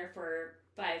them in there for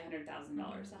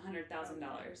 $500,000,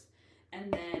 $100,000.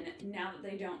 And then now that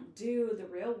they don't do the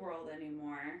Real World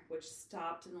anymore, which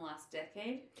stopped in the last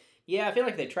decade, Yeah, I feel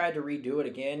like they tried to redo it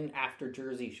again after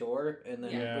Jersey Shore, and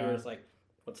then Yeah. we were just like,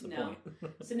 what's the No.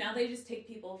 point? so now they just take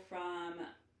people from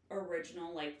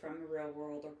original, like from the Real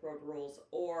World or Road Rules,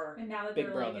 or And now that Big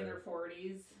they're like Brother. in their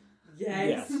 40s.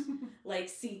 Yes. like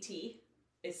CT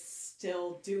is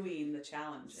still doing the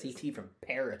challenges. CT from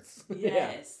Paris.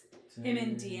 Yes. Him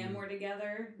and Diem were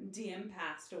together. Diem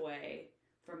passed away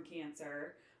from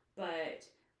cancer, but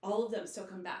all of them still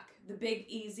come back. The Big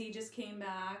Easy just came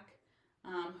back.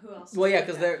 Who else? Well, yeah,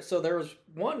 came because back? there was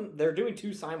one. They're doing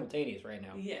two simultaneous right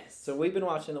now. Yes. So we've been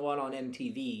watching the one on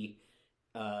MTV,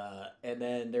 and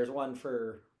then there's one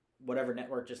for whatever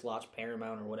network just launched,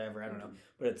 Paramount or whatever. I don't know,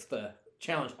 but it's the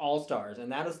Challenge All Stars,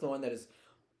 and that is the one that is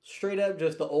straight up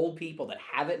just the old people that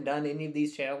haven't done any of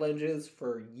these challenges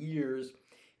for years.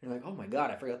 And you're like, oh my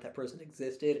god, I forgot that person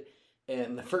existed.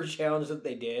 And the first challenge that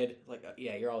they did, like,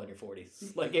 yeah, you're all in your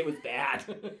 40s. Like, it was bad.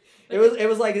 it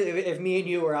was like if me and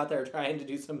you were out there trying to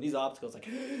do some of these obstacles, like,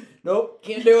 nope,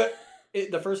 can't do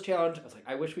it. The first challenge, I was like,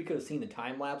 I wish we could have seen the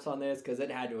time lapse on this, because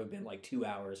it had to have been like 2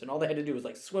 hours. And all they had to do was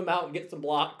like swim out and get some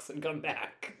blocks and come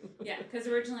back. Yeah, because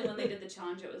originally when they did the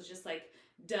challenge, it was just like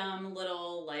dumb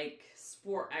little like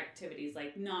sport activities,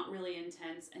 like not really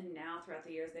intense. And now throughout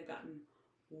the years, they've gotten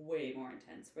way more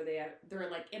intense, where they're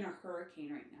like in a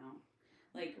hurricane right now.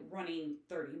 Like running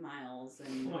 30 miles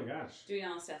and Oh my gosh. doing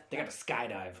all this stuff. They got to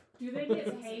skydive. Do they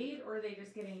get paid, or are they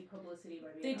just getting publicity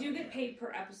by being They on do the get show? paid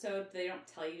per episode. They don't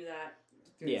tell you that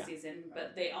through Yeah. the season,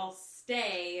 but they all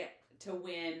stay to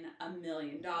win $1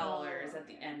 million at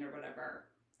the end or whatever.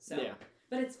 So, Yeah.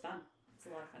 but it's fun. It's a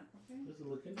lot of fun. Let's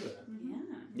look into that.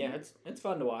 Yeah. Yeah, it's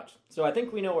fun to watch. So I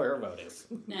think we know where her vote is.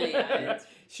 No, yeah.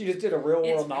 She just did a real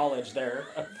It's- world knowledge there.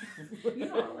 You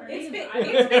know, right?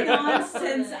 It's been on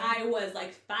since I was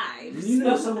like 5. When you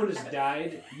know so- someone has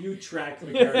died, you track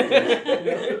the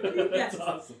characters. That's Yes.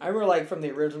 awesome. I remember, like, from the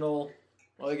original.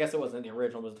 Well, I guess it wasn't the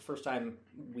original. It was the first time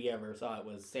we ever saw it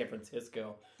was San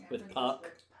Francisco with Puck.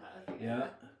 Yeah.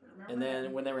 And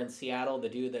then when they were in Seattle, the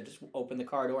dude that just opened the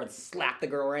car door and slapped the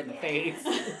girl right in the face.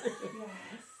 Yes.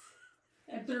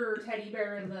 And threw her teddy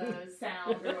bear in the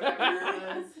sound or whatever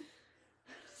it was.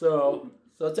 So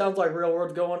it sounds like real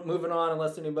world's moving on.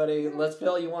 Unless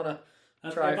Phil, you want to?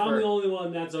 If Try I'm for- the only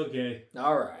one, that's okay.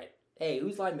 All right. Hey,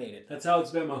 whose line made it? That's how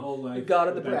it's been my whole life. We got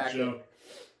in the with that bracket. show.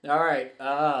 All right.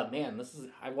 Man,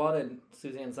 I wanted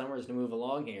Suzanne Summers to move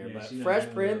along here, Yeah, but she's not Fresh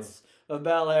gonna Prince of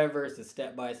Bel-Air versus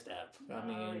Step by Step. I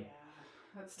mean, Oh, yeah.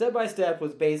 That's, Step by Step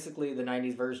was basically the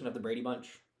 '90s version of the Brady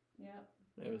Bunch. yep.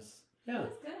 It was. Yeah.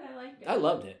 That's good. I liked it. I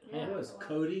loved it. Yeah. Yeah. It was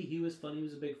Cody. He was fun. He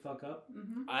was a big fuck up.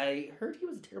 Mm-hmm. I heard he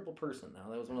was a terrible person, though.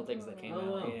 That was one of the things that came Oh,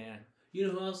 out. wow. Yeah. You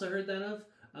know who else I heard that of?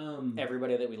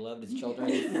 Everybody that we loved as children.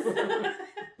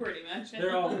 Pretty much.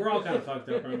 we're all kind of fucked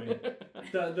up, aren't we?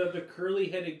 The curly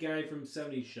headed guy from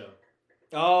 '70s show.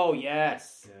 Oh,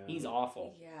 yes. Yeah. He's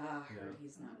awful. Yeah, I heard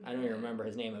he's not. I don't even remember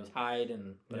his name. It was Hyde,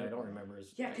 but I Yeah. don't remember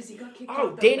his. Yeah, because he got kicked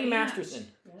Oh, off the Danny ranch. Masterson.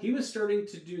 He was starting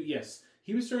to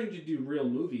do real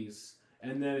movies,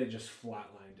 and then it just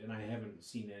flatlined, and I haven't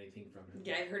seen anything from him.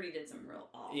 Yeah, I heard he did some real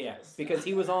awful Yeah, stuff. because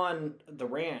he was on The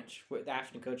Ranch with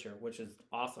Ashton Kutcher, which is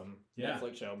awesome. Yeah.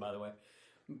 Netflix show, by the way.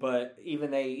 But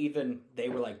even they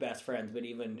were like best friends. But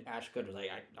even Ashton Kutcher was like,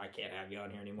 I can't have you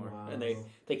on here anymore, Wow. and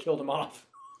they killed him off.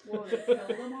 Well, they killed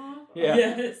them off? Yeah.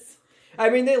 Yes. I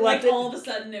mean, they left Like it. all of a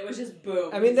sudden, it was just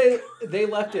boom. I mean, they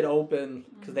left it open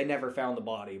because they never found the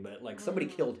body, but like somebody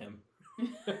killed him.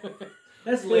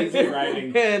 That's lazy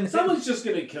writing. And Someone's just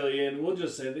gonna kill you, and we'll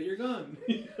just say that you're gone.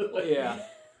 yeah, Yeah,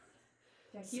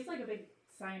 he's like a big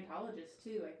Scientologist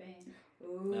too, I think.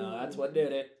 Ooh. no, that's what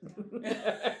did it.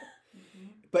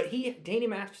 But Danny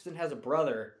Masterson has a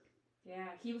brother. Yeah,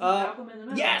 he was Malcolm in the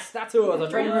Middle. Yes, that's who it was. I was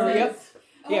trying to remember. Yep.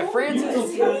 Yeah, Oh, Francis. You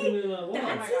is know, he? Oh my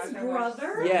That's gosh, his I watched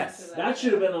brother? so Yes. much of that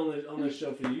should have been on the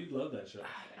show for you. You'd love that show.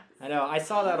 I know. I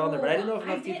saw that on there, but I didn't know if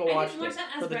enough people watched I didn't watch it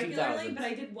that for as the regularly, 2000s. but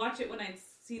I did watch it when I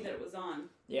see that it was on.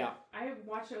 Yeah. I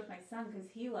watched it with my son because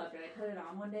he loved it. I put it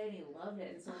on one day and he loved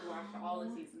it, and so we watched all the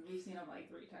seasons. We've seen them like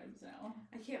 3 times now.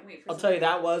 I can't wait for I'll tell you,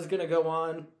 that was gonna go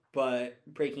on, but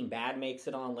Breaking Bad makes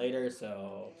it on later,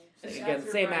 so That's again,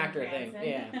 your same Bryan actor thing. Cranston.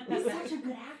 Yeah. He's such a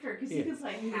good actor because Yeah. he can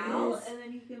play He Hal, is. and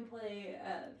then he can play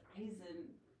Heisenberg.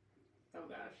 Oh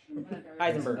gosh,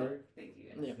 Heisenberg. Thank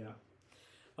you. Yeah. Yeah.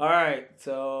 All right,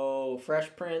 so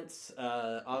Fresh Prince.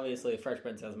 Obviously, Fresh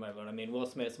Prince has my vote. I mean, Will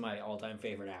Smith's my all-time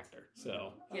favorite actor.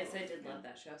 So, Yes, I did love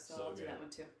that show, so So I'll do good. that one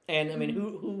too. and I mean,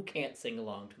 who can't sing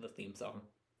along to the theme song?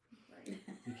 Right.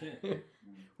 You can't.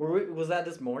 Was that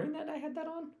this morning that I had that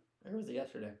on, or was it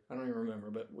yesterday? I don't even remember.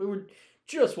 But we were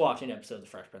just watching episodes of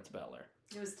Fresh Prince of Bel-Air.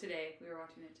 It was today. We were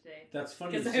watching it today. That's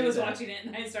funny. Because to I say was that. watching it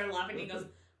and I started laughing. He goes,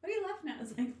 "What are you laughing at?" I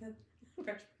was like, "The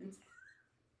Fresh Prince."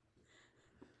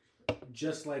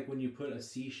 Just like when you put a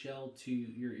seashell to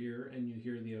your ear and you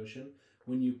hear the ocean,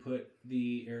 when you put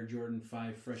the Air Jordan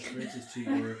 5 Fresh Princes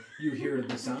to you hear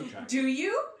the soundtrack. Do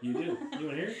you? You do. You want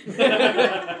to hear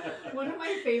it? One of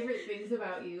my favorite things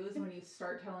about you is when you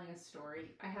start telling a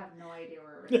story, I have no idea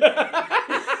where we're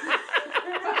going.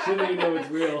 So you know it's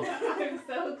real. I'm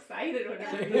so excited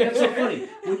whenever But that's so funny.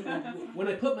 When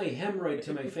I put my hemorrhoid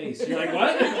to my face, you're like,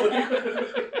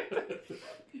 what?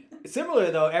 Similar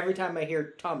though, every time I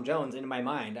hear Tom Jones in my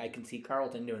mind, I can see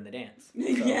Carlton doing the dance. So.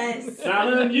 Yes.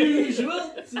 Not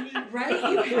unusual. Right?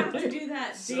 You have to do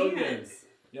that So good. dance.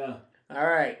 Yeah. All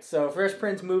right, so Fresh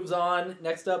Prince moves on.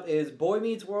 Next up is Boy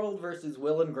Meets World versus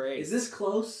Will and Grace. Is this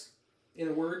close in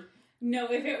a word? No,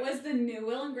 if it was the new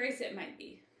Will and Grace, it might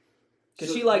be.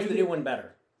 Because So she likes you the think- new one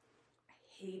better.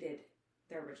 I hated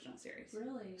the original series.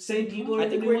 Really? Same people are I in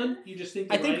the think new we're- one? You just think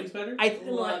I the think- writing's better? I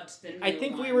Loved the new I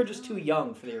think one. we were just too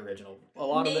young for the original. A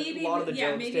lot of the maybe jokes maybe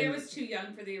I didn't. was too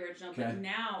young for the original, Okay. but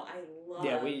now I love.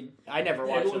 Yeah, I never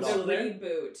watched it Everyone's all, still there?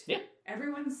 reboot. Yeah.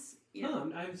 Everyone's. You know,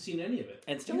 Huh, I haven't seen any of it.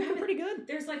 and still You looking haven't- pretty good.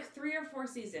 there's like 3 or 4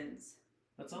 seasons,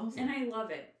 That's awesome. and I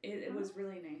love it. It was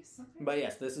really nice. But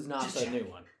yes, this is not Just the check. new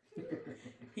one.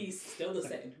 He's still the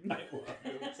same. I love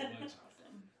it so much.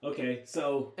 Okay,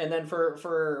 so And then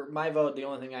for my vote, the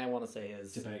only thing I want to say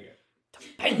is Topanga.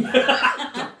 Topanga.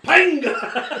 Topanga!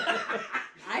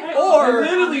 I Or- I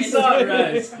literally saw it,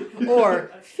 guys. or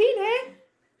Fine.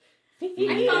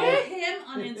 I follow him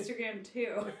on Instagram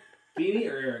too. Feeny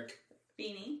or Eric?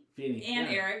 Beanie Feeny. and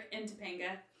Yeah. Eric and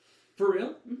Topanga. For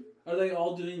real? Mhm. Are they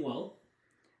all doing well?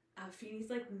 Feeney's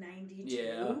like 92.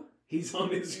 Yeah. He's on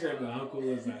Instagram now. How cool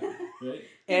is that? Right?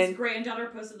 His And- granddaughter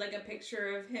posted like a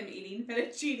picture of him eating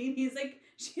fettuccine. He's like,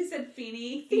 she said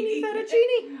Feeny. Fine eating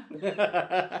fettuccine.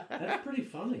 That's pretty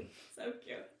funny. So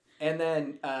cute. And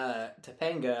then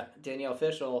Topanga, Danielle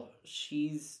Fishel,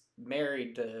 she's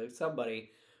married to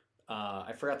somebody.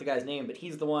 I forgot the guy's name, but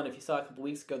he's the one, if you saw a couple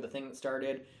weeks ago, the thing that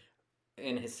started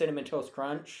in his Cinnamon Toast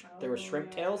Crunch, there were Oh, shrimp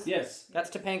yeah. tails. Yes. That's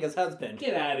Topanga's husband.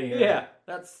 Get out of here. Yeah,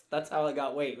 that's how I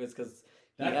got weight, was because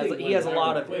That thing he went has a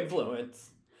lot viral of quick.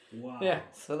 influence. Wow. Yeah,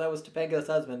 so that was Topanga's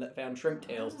husband that found shrimp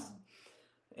tails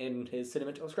in his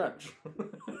Cinnamon Toast Crunch.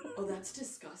 Oh, that's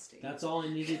disgusting. That's all I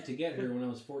needed to get her when I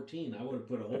was 14. I would have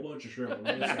put a whole bunch of shrimp on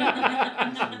my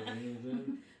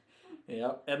side.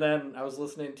 Yep. And then I was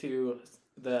listening to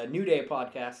the New Day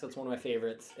podcast. That's one of my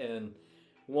favorites. And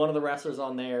one of the wrestlers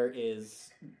on there is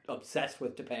obsessed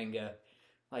with Topanga,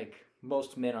 like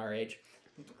most men our age.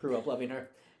 Grew up loving her.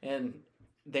 And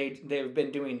they've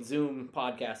been doing Zoom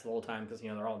podcasts the whole time because,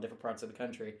 they're all in different parts of the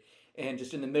country. And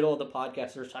just in the middle of the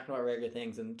podcast, they're talking about regular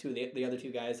things, and the other 2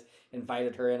 guys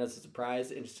invited her in as a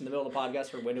surprise. And just in the middle of the podcast,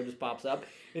 her window just pops up,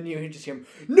 and you just hear him,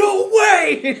 "No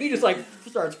way!" And he just like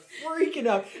starts freaking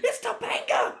out. It's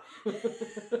Topanga.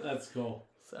 That's cool.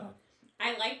 So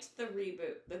I liked the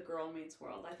reboot, The Girl Meets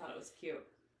World. I thought it was cute.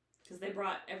 Because they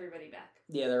brought everybody back.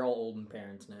 yeah, they're all old and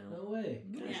parents now. No way.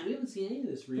 Gosh, Yeah. we haven't seen any of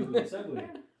this reboot, have we?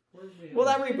 Where have we Well,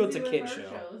 that had- reboot's a Busy kid with our show.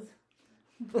 shows.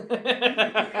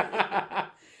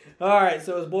 All right,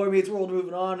 so is Boy Meets World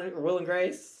moving on? Or Will and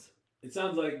Grace? It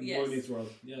sounds like Yes. Boy Meets World.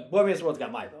 Yeah. Boy Meets World's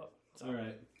got my vote. All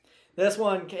right. This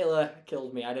one, Kayla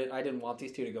killed me. I didn't want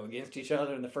these 2 to go against each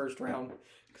other in the first round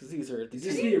because these are Is I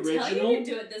this didn't the tell you original? to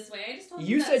do it this way. I just told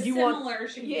You you said that you want- similar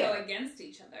should yeah. go against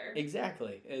each other.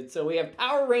 exactly. And so we have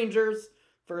Power Rangers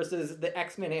versus the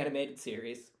X-Men animated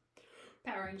series.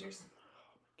 Power Rangers.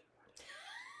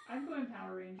 I'm going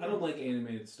Power Rangers. I don't like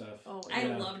animated stuff. Oh, I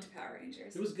Yeah. loved Power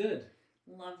Rangers. It was good.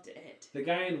 Loved it. The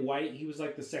guy in white, he was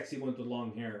like the sexy one with the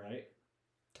long hair, right?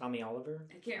 Tommy Oliver,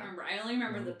 I can't remember. I only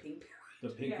remember No. the pink The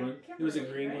pink Yeah, one. can't It was a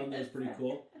remember, green right? one that was pretty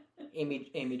cool.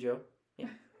 Amy Jo.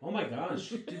 Oh my gosh.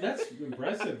 Dude, that's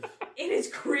impressive. It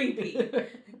is creepy.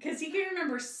 Because he can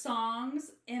remember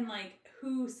songs and like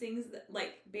who sings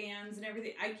like bands and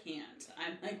everything. I can't.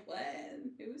 I'm like, what?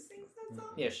 Who sings that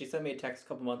song? Yeah, she sent me a text a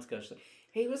couple months ago. She's like,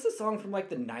 "Hey, it was a song from like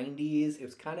the '90s.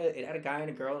 It had a guy and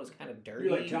a girl. And it was kind of dirty."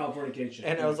 You're like Californication.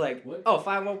 And I was like, what? "Oh,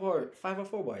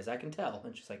 504 boys. I can tell."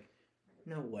 And she's like,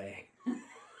 "No way." And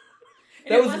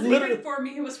That it was wasn't literally- even for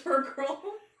me. It was for a girl.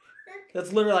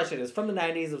 That's literally like it is. From the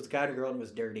 '90s. It was a guy and a girl, and it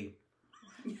was dirty.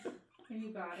 And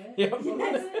you got it. Yep. What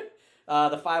was it?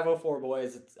 The 504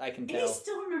 boys. I can And he tell.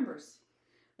 still remembers.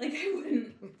 Like I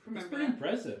wouldn't That's remember pretty that.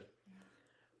 impressive.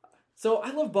 So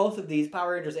I love both of these,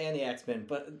 Power Rangers and the X-Men,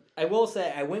 but I will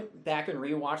say I went back and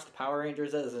rewatched Power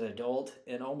Rangers as an adult,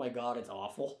 and oh my god, it's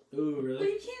awful. Ooh, Well,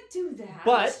 really? you can't do that.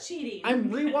 But That's cheating.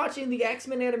 I'm rewatching the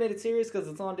X-Men animated series because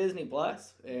it's on Disney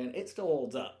Plus, and it still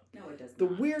holds up. No, it does The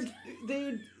not. weird,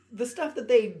 the stuff that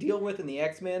they deal with in the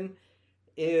X-Men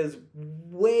is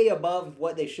way above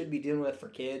what they should be dealing with for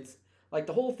kids. Like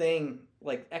the whole thing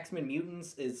like X-Men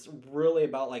Mutants is really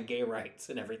about like gay rights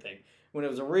and everything. When it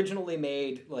was originally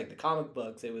made, like the comic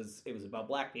books, it was about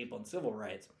black people and civil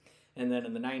rights. And then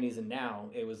in the 90s and now,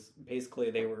 it was basically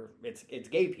it's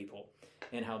gay people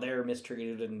and how they're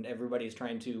mistreated, and everybody's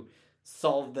trying to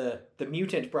solve the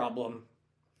mutant problem.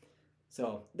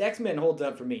 So the X-Men holds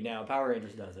up for me now. Power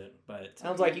Rangers doesn't, but it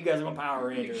sounds like you guys are on Power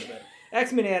Rangers. But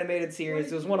X-Men animated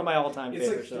series was one of my all-time It's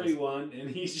favorite like shows. 3-1, and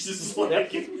he's just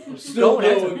like, Yep. I'm still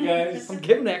Going going, guys. I'm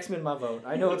giving X-Men my vote.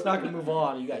 I know it's not going to move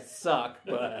on. You guys suck,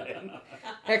 but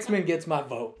X-Men gets my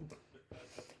vote.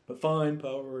 But fine,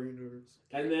 Power Rangers.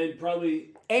 And then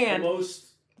probably And the most...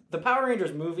 the Power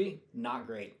Rangers movie, not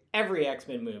great. Every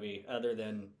X-Men movie, other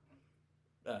than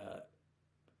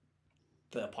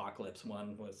the Apocalypse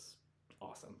one, was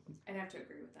awesome. I'd have to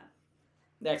agree with that.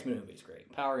 The X-Men movie is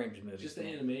great. Power Rangers movie. Just the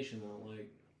animation, though. Like,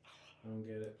 I don't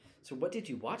get it. So what did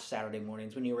you watch Saturday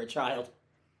mornings when you were a child?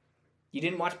 You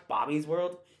didn't watch Bobby's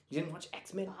World? You didn't watch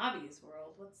X-Men? Bobby's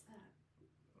World. What's that?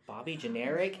 Bobby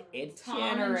generic? It's Tom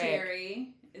generic. and Jerry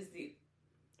is the.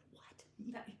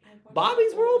 What? That, I watched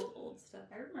Bobby's World? Old stuff.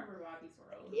 I remember Bobby's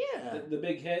World. Yeah. The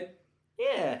big head?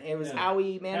 Yeah, it was Yeah.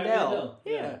 Howie Mandel. Mandel,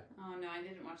 Yeah. yeah. Oh no, I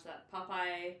didn't watch that.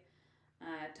 Popeye,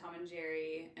 Tom and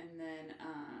Jerry, and then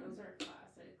Those are classics.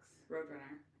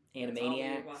 Roadrunner. That's all we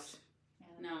Animaniacs. watched.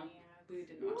 No. Animaniacs. We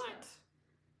didn't watch What? that.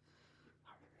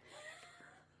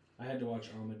 I had to watch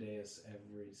Amadeus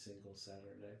every single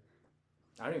Saturday.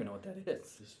 I don't even know what that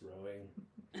is. Just rowing.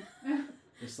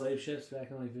 The slave ships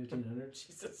back in like 1500.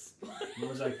 Jesus. I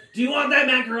was like, do you want that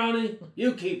macaroni?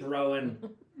 You keep rowing.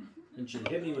 And she'd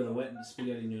hit me with a wet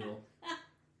spaghetti noodle.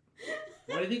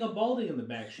 Why do you think I'm balding in the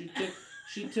back? She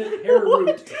took hair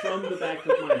root from the back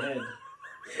of my head.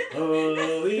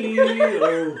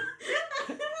 Oh,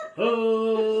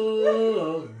 oh,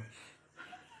 oh.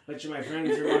 Bet you my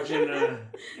friends are watching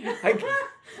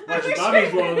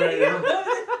Bobby's World right now.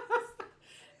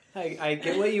 I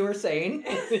get what you were saying.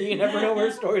 You never know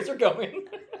where stories are going.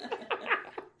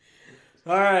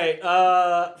 All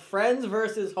right, Friends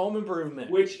versus Home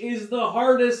Improvement. Which is the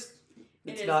hardest.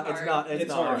 It's is not. hard. It's not. It's It's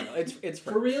not hard. hard. It's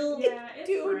For real? Yeah, it's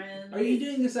Dude, Friends. Are you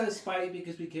doing this out of spite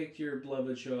because we kicked your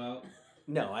beloved show out?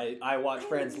 No, I watch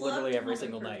Friends loved literally every Home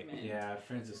single night. Improvement. Yeah,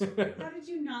 Friends is so good. How did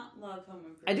you not love Home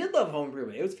Improvement? I did love Home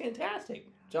Improvement. It was fantastic.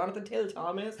 Jonathan Taylor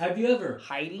Thomas, Have you ever?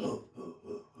 Heidi.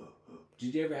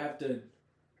 Did you ever have to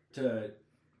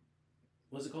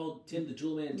what's it called? Tim the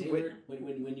Toolman Taylor?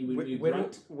 When you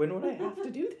grunt? When would I have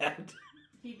to do that?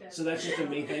 He does. So that's just a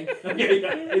me thing? Okay,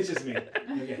 yeah, it's just me.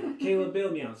 Okay. Caleb,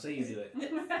 bail me out. Say you do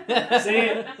it. Say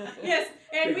it. Yes,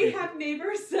 and we have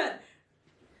neighbors that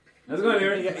How's it going, You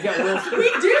Aaron? got, you got Wilson.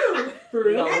 we do. For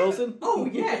You real? got Wilson. Oh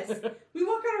yes, we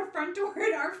walk out our front door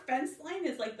and our fence line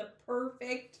is like the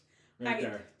perfect Right height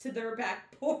there. to their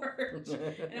back porch,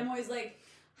 and I'm always like,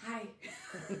 "Hi."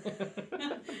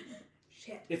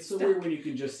 Shit. It's so Stop. weird when you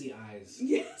can just see eyes.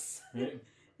 Yes, Right?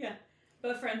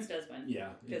 but Friends does win. Yeah,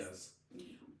 it Yes. does.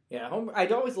 Yeah,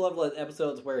 I'd always love like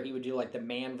episodes where he would do like the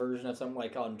man version of something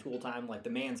like on Tool Time, like the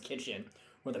man's kitchen,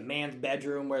 or the man's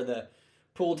bedroom, where the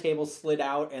pool table slid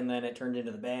out and then it turned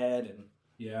into the bed, and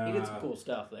Yeah. he did some cool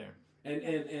stuff there. And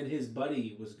his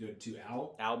buddy was good too,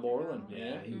 Al. Al Borland, Yeah,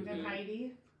 yeah. he was And good.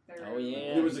 Heidi. Oh,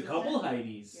 yeah. There was a couple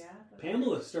Heidis. Yeah.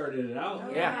 Pamela started it out.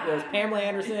 Oh, Yeah, there was Pamela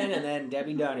Anderson and then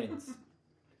Debbie Dunnins.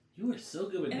 You are so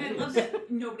good with And I names. love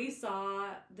that nobody saw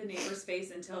the neighbor's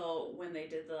face until when they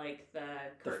did the The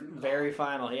curtain call. very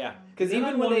final, yeah. Because Then I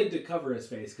even when wanted they, to cover his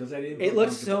face because I didn't. it feel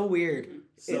looked so comfortable. weird.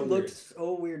 So It weird. looked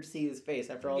so weird to see his face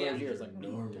after all Yeah. those years. Like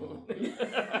Normal.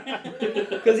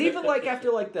 Because even like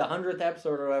after like the 100th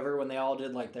episode or whatever, when they all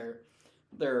did like their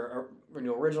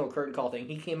original curtain call thing,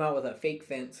 he came out with a fake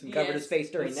fence and covered his Yes.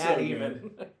 face during That's that so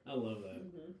even. I love that.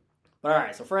 Mhm. All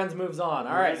right, so Friends moves on.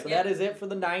 All right, so Yep. that is it for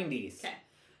the 90s. Okay.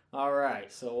 All right,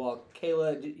 so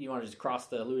Kayla, you want to just cross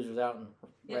the losers out and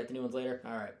Yep. write the new ones later?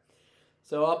 All right.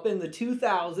 So up in the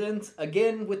 2000s,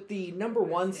 again with the number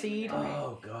one seed.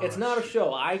 Oh god. It's not a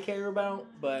show I care about,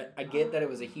 but I get that it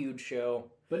was a huge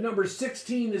show. But number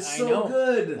 16 is I so know.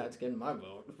 good. That's getting my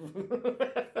vote.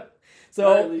 Or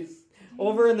So at least-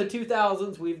 over in the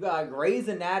 2000s, we've got Grey's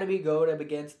Anatomy going up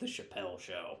against The Chappelle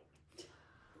Show.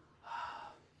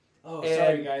 Oh, And-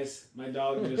 sorry guys. My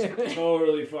dog just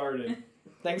totally farted.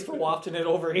 Thanks for wafting it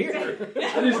over here.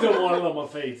 I just don't want it on my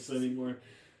face anymore.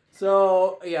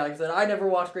 So, yeah, like I said, I never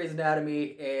watched Grey's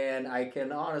Anatomy, and I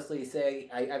can honestly say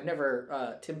I've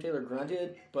never Tim Taylor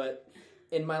grunted, but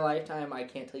in my lifetime, I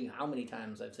can't tell you how many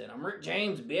times I've said, I'm Rick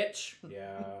James, bitch.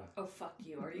 Yeah. Oh fuck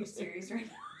you! Are you serious right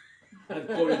now? I've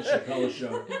quoted Chappelle's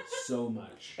Show so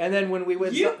much. And then when we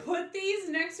went, You put these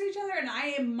next to each other, and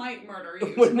I might murder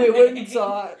you. when we today. went and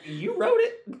saw, you wrote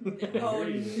it. Oh,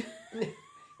 no.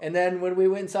 And then when we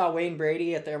went and saw Wayne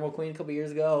Brady at the Emerald Queen a couple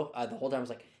years ago, the whole time I was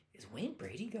like, is Wayne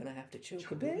Brady gonna have to choke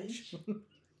a bitch?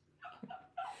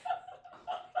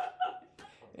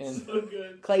 And So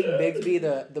good. Clayton Bigsby,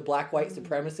 the black white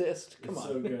supremacist. Come It's on.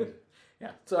 so good.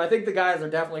 Yeah. So I think the guys are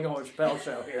definitely going with Chappelle's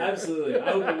Show here. Absolutely.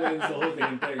 I hope it wins the whole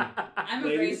damn thing. I'm a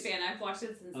Ladies? Grace fan. I've watched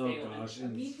it since Oh day one. gosh,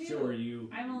 and Me too. so are you.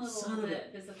 I'm a Son little of a-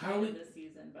 bit How we- disappointed this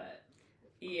season, but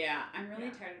Yeah, I'm really Yeah.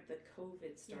 tired of the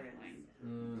COVID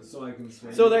storyline. So I can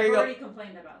swing. So there you I've go. already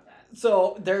complained about that.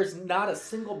 So there's not a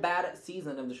single bad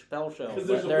season of the Chappelle Show. 'Cause But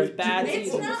there's there's always bad two.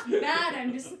 It's seasons. not bad.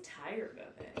 I'm just tired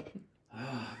of it.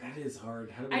 Ah, that is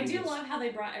hard. How do we I do this? love how they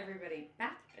brought everybody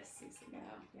back this season, though.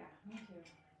 Yeah, me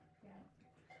too. Yeah.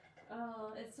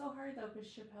 Oh, it's so hard though because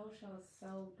Chappelle's Show is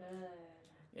so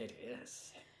good. It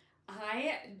is.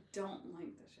 I don't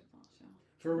like the Chappelle Show.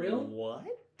 For real? What?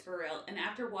 For real. And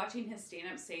after watching his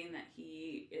stand-up saying that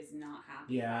he is not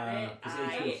happy Yeah, about it, 'cause they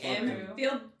I feel fucked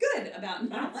feel good about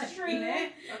not That's liking true.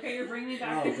 it. Okay, you're bringing me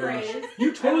back Oh to gosh. Grace.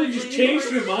 You totally I was just leaning changed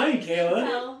towards- your mind, Kayla.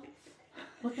 Well,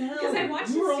 What the hell? because I watched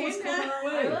we were his almost coming stand-up. our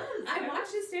way. I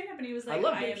watched his stand-up and he was I like,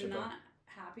 love I Dave am Chappelle. not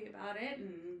happy about it,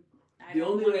 and I The don't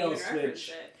only want way to I'll even reference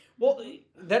switch- it. Well,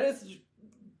 that is.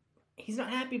 He's not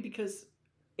happy because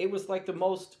it was like the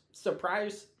most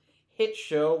surprise hit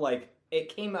show. Like, it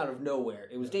came out of nowhere.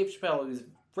 It was Dave Chappelle. He was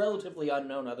relatively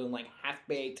unknown other than like Half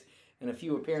Baked and a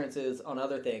few appearances on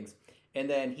other things. And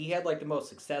then he had like the most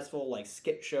successful like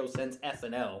skit show since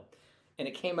SNL. And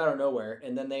it came out of nowhere.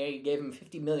 And then they gave him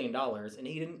 $50 million and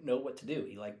he didn't know what to do.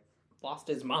 He like lost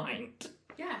his mind.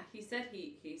 Yeah, he said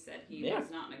he Yeah. was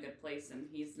not in a good place and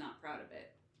he's not proud of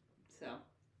it. So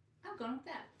I'm going with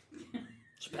that.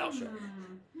 Chappelle Show.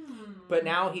 Hmm. But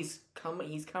now he's come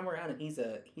around and he's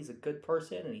a good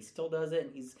person and he still does it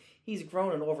and he's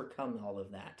grown and overcome all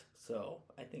of that. So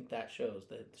I think that shows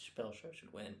that the Chappelle Show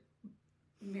should win.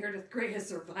 Meredith Grey has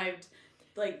survived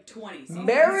like 20 seasons.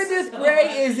 Meredith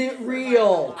Grey isn't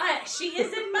real. She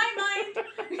is in my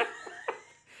mind.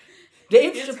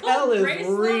 Dave It's Chappelle called is Grace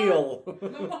real.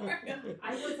 Memorial.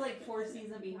 I was like 4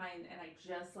 seasons behind, and I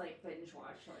just like binge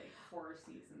watched like 4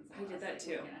 seasons. in I the did last, that like, too.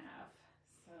 Week and a half.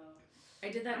 So I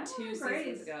did that I'm 2 going seasons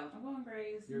Grace. ago. I'm going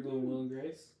Grace. You're going Will and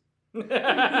Grace?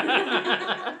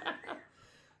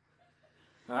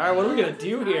 All right, what are we gonna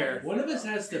do here? One of us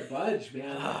has to budge,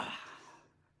 man.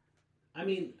 I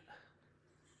mean,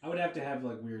 I would have to have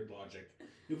like weird logic.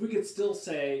 If we could still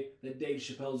say that Dave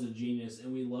Chappelle's a genius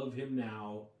and we love him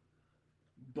now,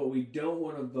 but we don't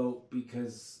want to vote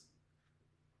because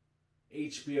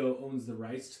HBO owns the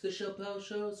rights to the Chappelle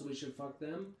Show, so we should fuck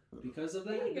them because of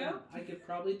that. There you go. I could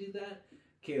probably do that.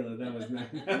 Kayla, that was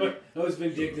not, that was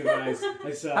vindictive.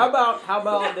 I saw. How about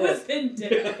That was this?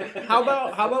 vindictive. How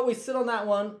about we sit on that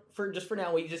one for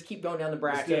now? We just keep going down the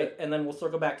Let's do bracket it. and then we'll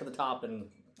circle back to the top and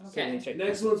Okay.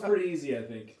 Next one's pretty easy, I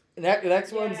think.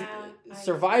 Next one's Yeah,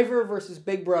 Survivor versus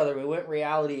Big Brother. We went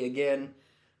reality again.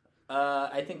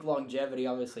 I think longevity,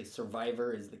 obviously,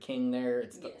 Survivor is the king there.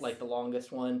 It's Yes. like the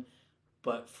longest one.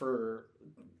 But for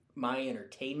my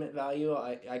entertainment value,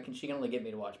 she can only get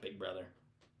me to watch Big Brother.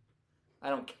 I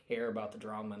don't care about the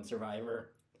drama in Survivor.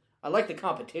 I like the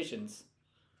competitions,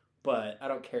 but I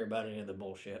don't care about any of the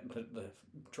bullshit, the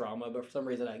drama. But for some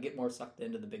reason, I get more sucked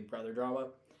into the Big Brother drama.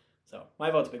 So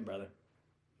my vote's Big Brother.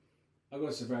 I'll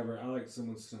go Survivor. I like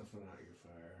someone snuffing out your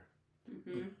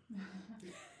fire.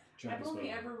 Mm-hmm. I've only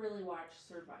Spell. ever really watched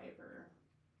Survivor,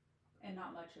 and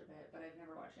not much of it, but I've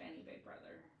never watched any Big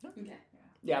Brother. Okay.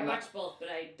 Yeah, I I'm not. watched both, but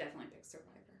I definitely picked Survivor.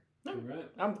 You're right.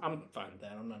 I'm fine with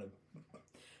that. I'm not a.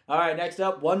 All right, next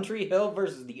up, One Tree Hill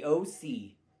versus the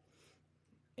OC.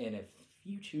 And if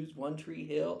you choose One Tree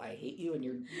Hill, I hate you and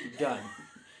you're done.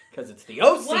 Because it's the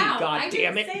OC, Wow, God I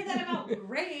damn didn't it. say that about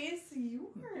Grace. You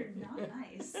were not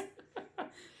nice.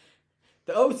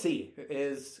 The OC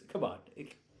is, come on.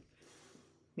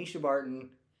 Misha Barton,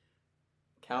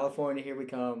 California, here we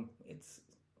come.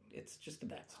 It's just the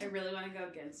best. I really want to go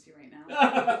against you right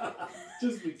now.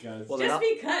 Just because. Well, Just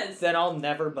because. Then I'll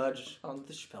never budge on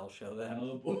the Chappelle Show then.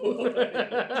 Oh, boy.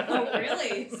 Oh,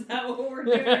 really? Is that what we're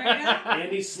doing right now?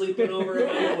 Andy's sleeping over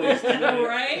at my place tonight.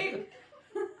 Right?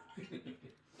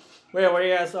 Wait, what are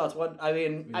your guys' thoughts? I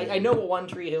Yeah. know what One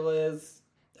Tree Hill is.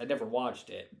 I never watched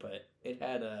it, but it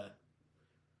had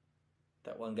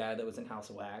that one guy that was in House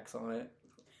of Wax on it.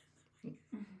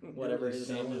 Whatever his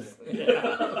name is.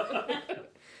 Yeah.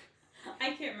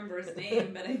 I can't remember his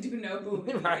name, but I do know who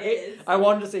he Right? is. I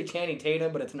wanted to say Channing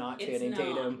Tatum, but it's not It's Channing not,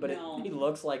 Tatum. But no. he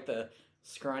looks like the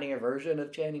scrawnier version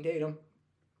of Channing Tatum.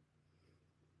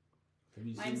 Have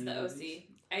you Mine's seen the any of OC. these?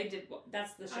 I did.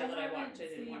 That's the show that I watched. I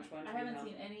didn't watch One Tree I haven't Hill.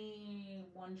 seen any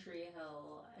One Tree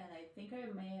Hill, and I think I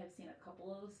may have seen a couple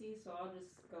OC, so I'll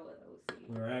just go with OC.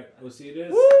 All right, OC it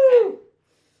is. Woo!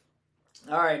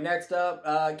 All right, next up,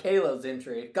 Kayla's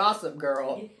entry: Gossip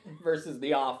Girl versus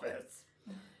The Office.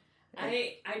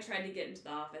 I tried to get into The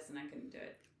Office and I couldn't do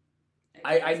it.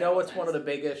 I know it's one of the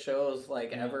biggest shows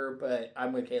ever, but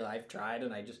I'm with Kayla. I've tried,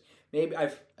 and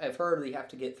I've heard you have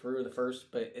to get through the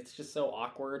first, but it's just so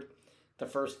awkward. The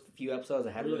first few episodes,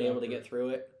 I haven't been able to get through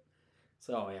it.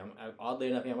 So yeah, oddly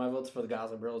enough, my vote's for the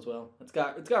Gossip Girl as well. It's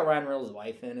got Ryan Reynolds'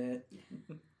 wife in it.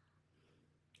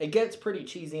 It gets pretty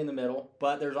cheesy in the middle,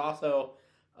 but there's also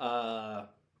one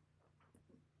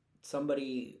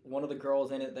of the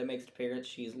girls in it that makes an appearance.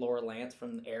 She's Laura Lance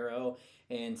from Arrow,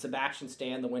 and Sebastian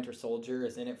Stan, the Winter Soldier,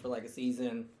 is in it for a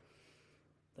season.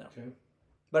 So. Okay.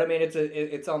 But I mean,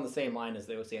 it's on the same line as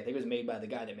the OC. I think it was made by the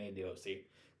guy that made the OC,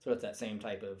 so it's that same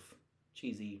type of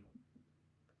cheesy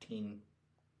teen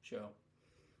show.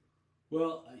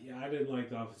 Well, yeah, I didn't like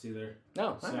The Office either.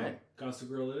 No, So, all right. Gossip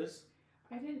Girl it is.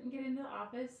 I didn't get into The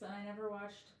Office, and I never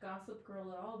watched Gossip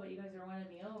Girl at all, but you guys are winning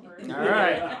me over. All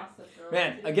right. Gossip Girl.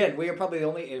 Man, again, we are probably the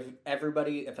only if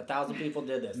 1,000 people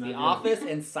did this. Not The good. Office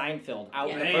and Seinfeld out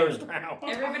in the Yeah. first round.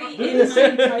 Everybody They're in the my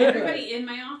same type. everybody in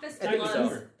my office I think loves so.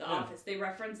 The Yeah. Office. They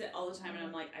reference it all the time, and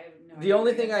I'm like, I have no idea. The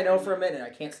only what thing you're I know talking for a about. minute I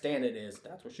can't stand it is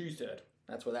that's what she said.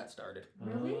 That's where that started.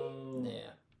 Really? Oh, Yeah.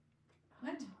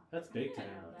 What? that's big time.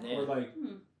 Yeah. Or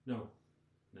Hmm. no,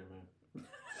 never mind.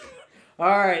 All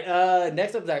right.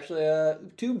 Next up is actually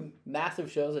two massive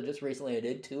shows that just recently I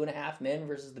did: 2.5 Men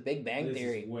versus The Big Bang This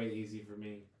Theory. is way easy for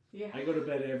me. Yeah. I go to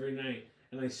bed every night,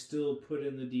 and I still put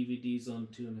in the DVDs on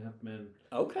 2.5 Men.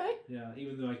 Okay. Yeah,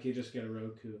 even though I could just get a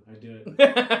Roku, I do it.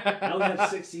 I only have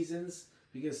 6 seasons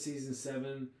because season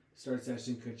 7 starts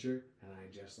Ashton Kutcher, and I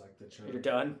just like the Charlie. You're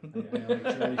done. I like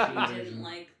Charlie I Sheen didn't version.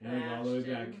 like And I go all the way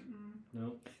Ashton. back. Mm-mm.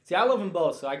 No. See, I love them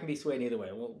both, so I can be swayed either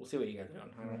way. We'll see what you guys are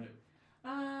doing. All right.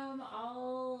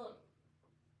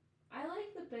 I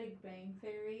like The Big Bang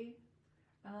Theory,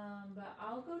 but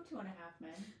I'll go 2.5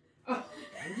 Men.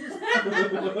 She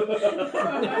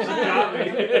got me.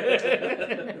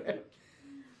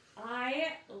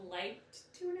 I liked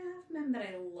 2.5 Men, but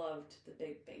I loved The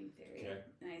Big Bang Theory, Okay.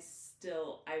 and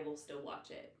I will still watch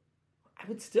it. I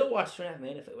would still watch 2.5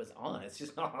 Men if it was on. It's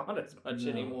just not on as much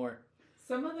No. anymore.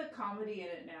 Some of the comedy in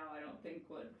it now, I don't think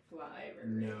would fly very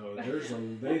No, well. there's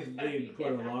they put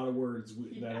a lot of words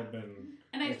that Yeah. have been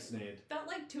And I ixnayed. felt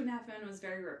like 2.5 Men was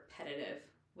very repetitive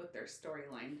with their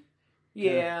storyline.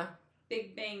 Yeah,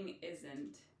 Big Bang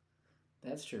isn't.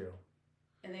 that's true.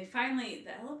 And the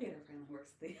elevator finally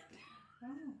works at the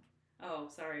end. Oh,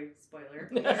 sorry, spoiler.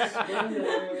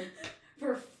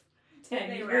 For Did 10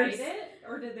 they years. write it,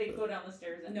 or did they go down the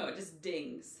stairs? And No, it just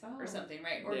dings or Oh. something,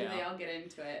 right? Or Yeah. do they all get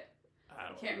into it? I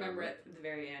I can't remember at the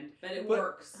very end, but it But-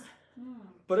 works. Hmm.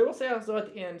 But I will say also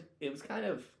at the end, it was kind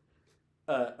of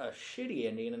a shitty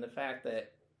ending in the fact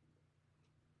that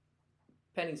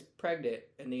Penny's pregnant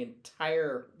and the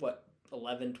entire,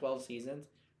 11, 12 seasons,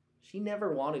 she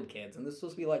never wanted kids. And this was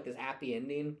supposed to be like this happy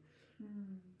ending.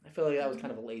 Hmm. I feel like that was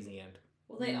kind of a lazy end.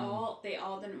 Well, they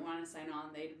all didn't want to sign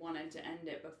on. They wanted to end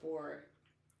it before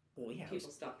Well, yeah. people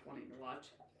stopped wanting to watch.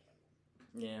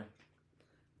 Yeah.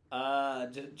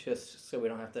 Just so we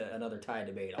don't have another tie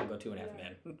debate, I'll go 2.5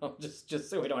 Men. just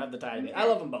so we don't have the tie debate. I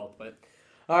love them both, but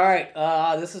all right.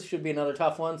 Should be another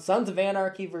tough one. Sons of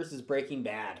Anarchy versus Breaking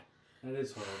Bad, That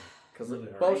is hard. because Really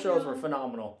hard. both shows were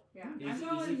phenomenal. Yeah, Easy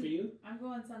for you? I'm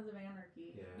going Sons of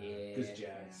Anarchy. Yeah. Yeah. Because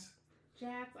Jax.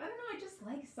 Jax, I don't know. I just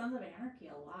like Sons of Anarchy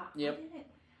a lot. Yep.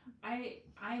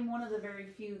 I'm one of the very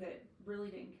few that really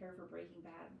didn't care for Breaking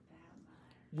Bad that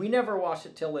much. We never watched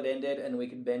it till it ended, and we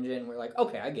could binge it, and we're like,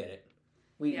 okay, I get it.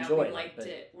 We enjoyed we liked but,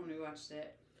 it when we watched it.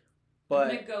 I'm But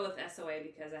gonna go with SOA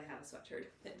because I have a sweatshirt.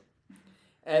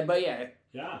 but yeah,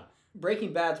 Yeah.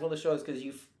 Breaking Bad's one of the shows because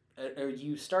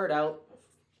you start out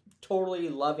totally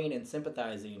loving and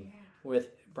sympathizing Yeah.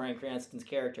 with Bryan Cranston's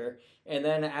character, and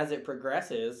then as it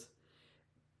progresses,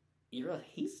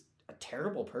 he's a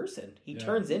terrible person. He Yeah.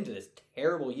 turns into this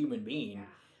terrible human being,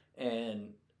 Yeah.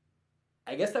 and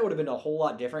I guess that would have been a whole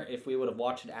lot different if we would have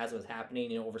watched it as it was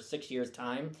happening, over 6 years'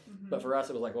 time. Mhm. But for us,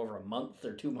 it was like over a month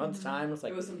or 2 months' Mhm. time. It's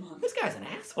like, It was a month. this guy's an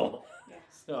asshole. Yeah.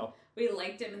 So We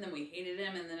liked him and then we hated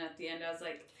him, and then at the end I was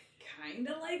like, I kind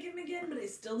of like him again, but I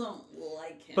still don't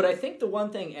like him. but I think the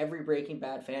one thing every Breaking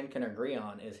Bad fan can agree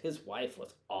on is his wife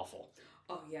was awful.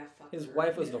 Oh yeah, fuck His her.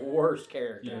 wife was the worst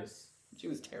character. Yes. She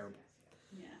was terrible.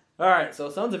 Yeah. All right, so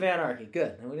Sons of Anarchy,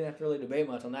 good. And we didn't have to really debate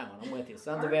much on that one. I'm with you.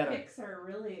 Sons Our of Anarchy. picks are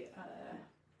really.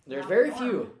 There's not very the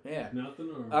few. norm. Yeah. Not the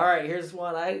norm. All right, here's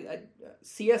one.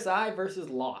 CSI versus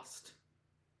Lost.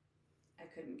 I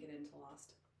couldn't get into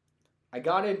Lost. I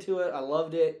got into it, I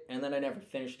loved it, and then I never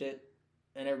finished it.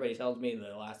 And everybody tells me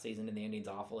the last season and the ending's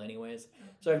awful anyways.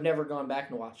 So I've never gone back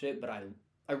and watched it, but I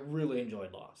really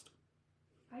enjoyed Lost.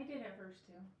 I did at first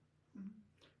too.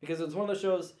 Because it's one of those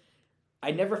shows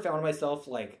I never found myself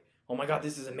like, oh my god,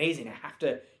 this is amazing, I have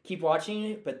to keep watching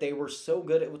it, but they were so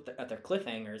good at their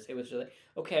cliffhangers. It was just like,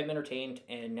 okay, I'm entertained,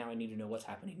 and now I need to know what's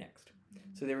happening next.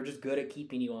 So they were just good at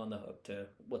keeping you on the hook to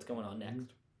what's going on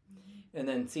next. And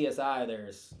then CSI,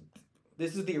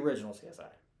 this is the original CSI,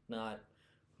 not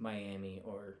Miami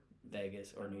or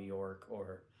Vegas or New York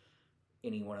or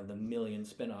any one of the million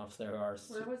spin-offs there are.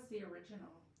 Where was the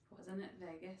original? Wasn't it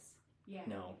Vegas? Yeah.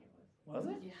 No. I think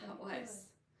Was it? Yeah, it was.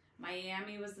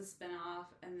 Miami was the spinoff,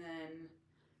 and then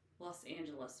Los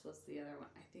Angeles was the other one.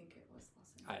 I think it was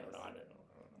Los Angeles. I don't know.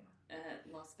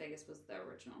 Las Vegas was the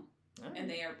original, Alright. and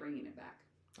they are bringing it back.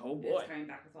 Oh boy. It's coming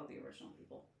back with all the original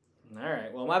people. All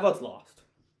right. Well, my vote's Lost.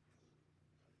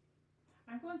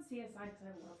 I'm going CSI because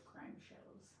I love crime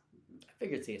shows. I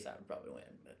figured CSI would probably win,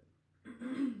 but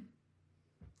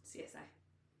CSI.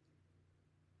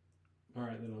 All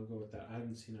right, then I'll go with that. I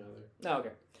haven't seen either. no, okay.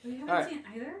 We haven't All right. seen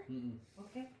either. Mm-mm.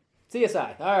 Okay.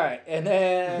 CSI. All right, and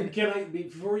then Can I,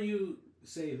 before you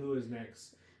say who is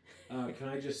next, can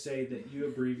I just say that you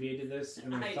abbreviated this,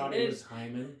 and I I thought did. it was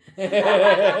Hyman.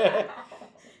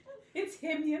 It's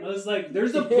him. I was like,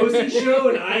 there's a pussy show,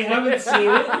 and I haven't seen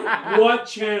it. What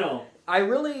channel? I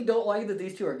really don't like that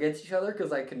these two are against each other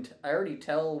because I already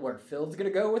tell where Phil's gonna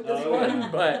go with this Oh, one. yeah.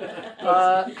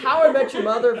 But How I Met Your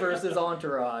Mother versus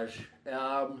Entourage.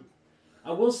 I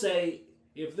will say,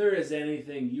 if there is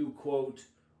anything you quote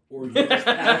or you're just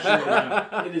passionate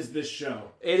about, it is this show.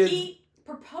 It is. He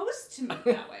proposed to me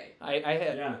that way. I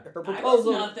had Yeah. her I was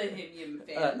proposal. not the Him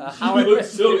fan. She How I looks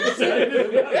Met- so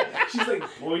excited about it. She's like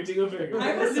pointing a finger.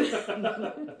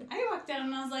 I walked down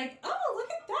and I was like, oh, look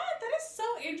at that. That is so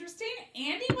interesting.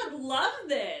 Andy would love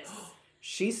this.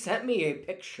 She sent me a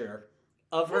picture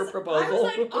of her 'Cause proposal. I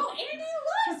was like, oh, Andy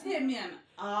loves Him.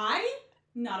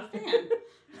 Not a fan.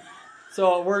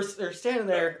 So we're standing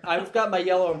there. I've got my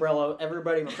yellow umbrella.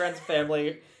 Everybody, my friends and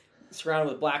family,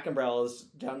 surrounded with black umbrellas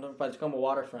down by the Tacoma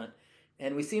waterfront.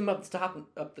 And we see him up the top.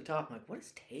 I'm like, what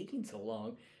is taking so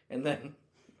long? And then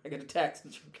I get a text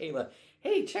from Kayla.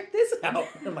 Hey, check this out.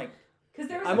 And I'm like, Because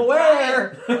there was I'm a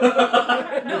aware.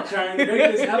 bride- I'm trying to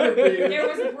make this happen for you. There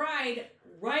was a bride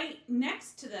right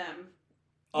next to them.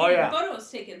 Oh, getting yeah. Photos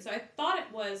taken. So I thought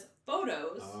it was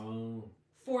photos Oh.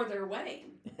 for their wedding.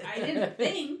 I didn't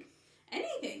think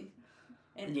anything.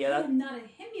 And Yeah, I am not a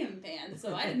Him fan,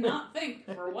 so I did not think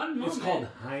for one moment. It's called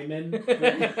Hyman.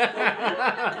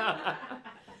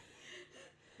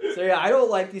 So yeah, I don't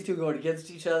like these two going against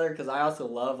each other because I also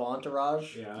love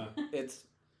Entourage. Yeah. It's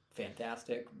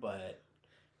fantastic, but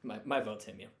my vote's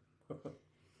Him.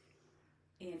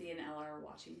 Andy and Ella are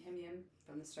watching Him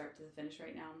from the start to the finish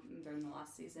right now during the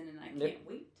last season, and I Yep. can't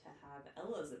wait to have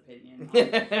Ella's opinion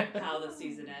on how the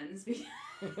season ends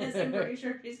because I'm pretty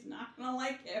sure she's not gonna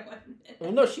like it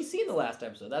Well, no, she's seen the last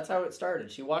episode. That's how it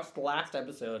started. She watched the last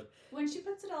episode. when she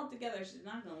puts it all together. She's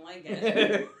not gonna like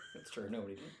it. That's true.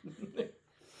 Nobody did.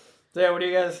 So yeah, what do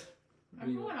you guys?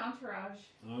 I'm going Entourage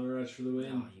Entourage for the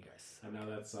win. Oh, you guys. I know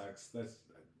that sucks.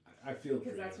 I feel for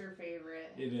because you. that's your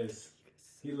favorite. It is.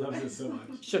 He loves it so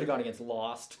much. Should have gone against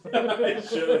Lost. I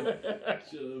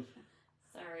should've.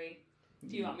 Sorry.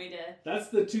 Do you want me to That's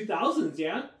the 2000s,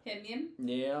 yeah? Him?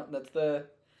 Yeah, that's the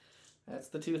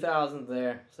 2000s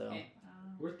there. So Okay.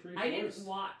 We're 3/4. I didn't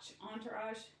watch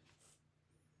Entourage.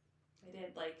 I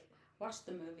did watch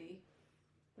the movie.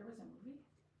 There was a movie?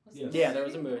 Was Yes. yeah, there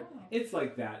was a movie. Oh. It's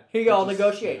like that. Here you go. I'll Just-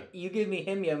 negotiate. You give me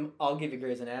Him, I'll give you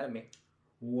Grey's Anatomy.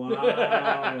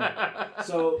 Wow.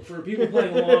 So, for people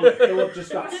playing along, Philip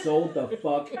just got sold the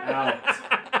fuck out.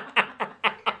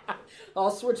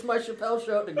 I'll switch my Chappelle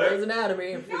show to Grey's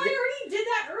Anatomy. No, I already did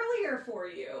that earlier for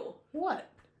you. What?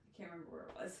 I can't remember where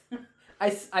it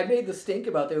was. I made the stink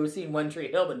about that we've seen One Tree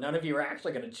Hill, but none of you are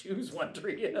actually going to choose One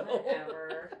Tree Hill.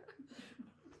 Whatever.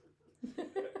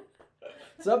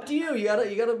 It's up to you. You gotta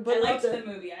put I it out liked there. the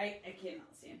movie. I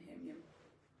cannot stand him.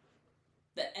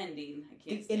 The ending, I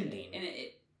can't The stand ending. it.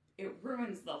 And it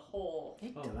ruins the whole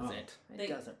It Oh, doesn't. wow. It thing.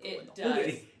 doesn't. It ruin the-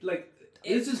 does. Like,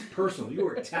 this is personal. You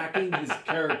are attacking his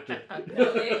character.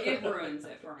 No, it ruins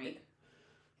it for me.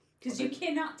 Because you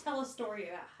cannot tell a story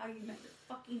about how you met your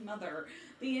fucking mother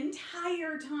the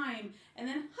entire time, and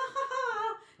then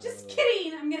just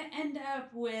kidding, I'm gonna end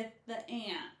up with the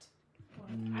aunt.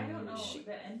 I don't know. She-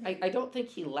 The ending. I don't think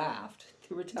he laughed.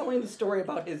 They were telling the story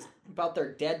about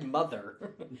their dead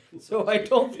mother, so I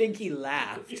don't think he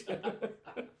laughed.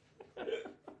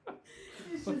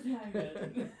 It's just not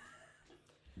good.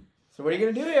 So what are you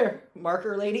gonna do here,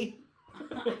 marker lady?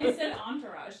 I said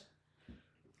Entourage.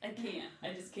 I can't.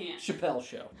 I just can't. Chappelle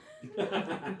Show.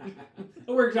 It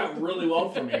worked out really well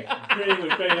for me. Anyway,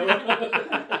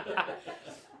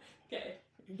 Okay.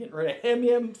 You're getting rid of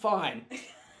him. Fine.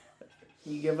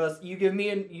 You give me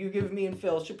and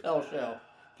Phil Chappelle Show.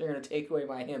 They're gonna take away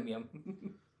my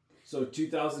him. So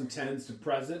 2010s to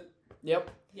present. Yep.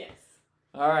 Yes.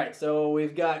 All right. So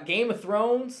we've got Game of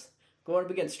Thrones going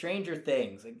up against Stranger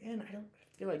Things. Again, I don't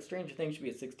feel like Stranger Things should be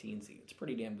a 16 seed. It's a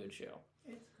pretty damn good show.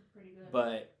 It's pretty good.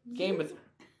 But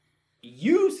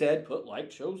you said put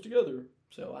light shows together,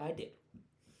 so I did.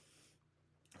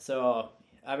 So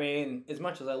I mean, as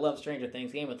much as I love Stranger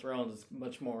Things, Game of Thrones is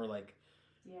much more like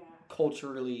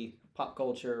culturally pop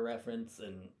culture reference,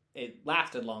 and it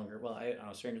lasted longer. Well, I don't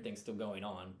know, Stranger Things still going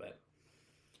on, but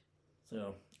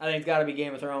so I think it's got to be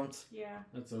Game of Thrones. Yeah.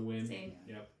 That's a win. Same.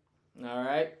 Yep. All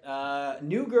right,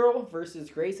 New Girl versus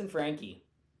Grace and Frankie.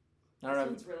 I don't This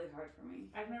know. one's really hard for me.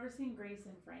 I've never seen Grace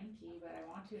and Frankie, but I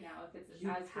want to now. If it's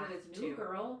You as good have as New to.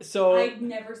 Girl, So I've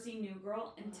never seen New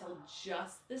Girl until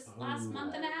just this last Oh.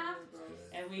 month and a half.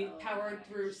 And we powered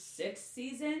through 6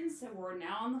 seasons, so we're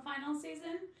now on the final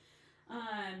season.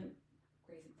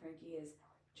 Grace and Frankie is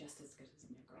just as good as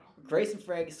New Girl. Grace and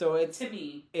Frankie. So it's To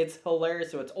me. hilarious.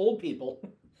 So it's old people.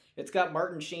 It's got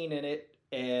Martin Sheen in it,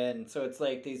 and so it's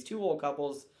like these two old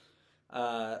couples.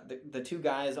 The two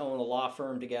guys own a law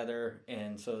firm together,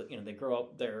 and so they grow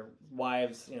up. Their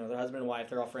wives, their husband and wife,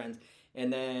 they're all friends.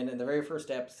 And then in the very first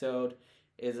episode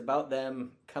is about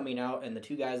them coming out, and the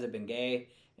two guys have been gay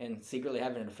and secretly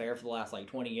having an affair for the last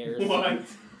 20 years. What?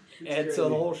 And so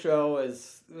the whole show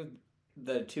is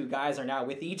the two guys are now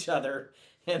with each other,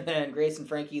 and then Grace and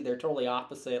Frankie, they're totally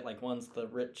opposite. Like one's the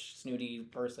rich, snooty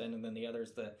person, and then the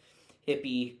other's the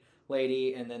hippie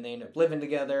lady, and then they end up living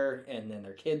together, and then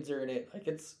their kids are in it. Like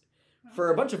it's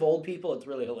for a bunch of old people, it's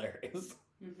really hilarious.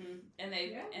 Mm-hmm.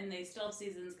 And they still have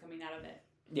seasons coming out of it.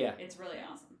 Yeah, It's really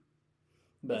awesome.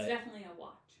 but It's definitely a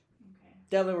watch. Okay.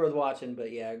 definitely worth watching.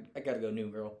 But yeah, I gotta go New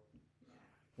Girl.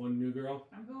 One New Girl.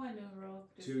 I'm going New Girl.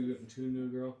 just Two New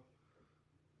Girl.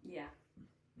 Yeah.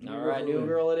 All right, New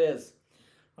Girl it is.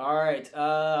 All right,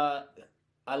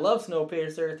 I love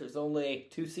Snowpiercer. There's only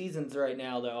 2 seasons right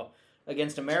now though,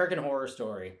 against American Horror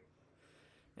Story,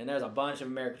 and there's a bunch of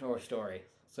American Horror Story.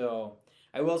 So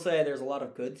I will say there's a lot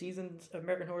of good seasons of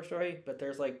American Horror Story, but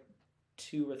there's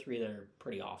 2 or 3 that are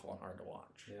pretty awful and hard to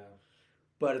watch. Yeah.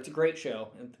 But it's a great show.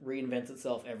 It reinvents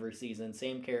itself every season.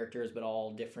 Same characters, but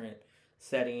all different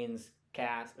settings,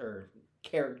 cast, or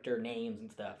character names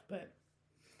and stuff. But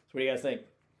so what do you guys think?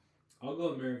 I'll go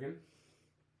American.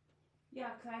 Yeah,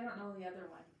 because I don't know the other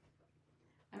one.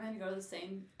 I'm going to go the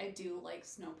same. I do like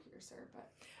Snowpiercer,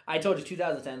 but I told you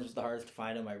 2010 was the hardest to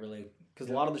find them. Because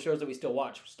a lot of the shows that we still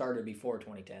watch started before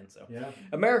 2010. So Yeah.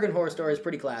 American Horror Story is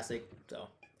pretty classic. So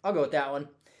I'll go with that one.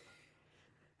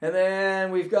 And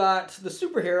then we've got the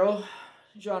superhero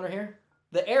genre here.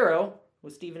 The Arrow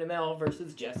with Stephen Amell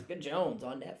versus Jessica Jones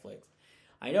on Netflix.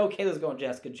 I know Kayla's going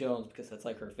Jessica Jones because that's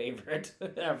her favorite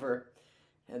ever.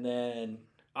 And then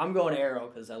I'm going Arrow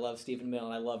because I love Stephen Amell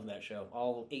and I love that show.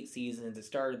 All 8 seasons. It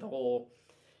started the whole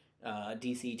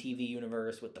DC TV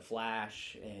universe with The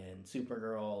Flash and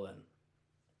Supergirl, and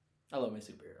I love my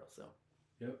superheroes. So.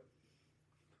 Yep.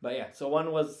 But yeah, so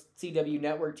one was CW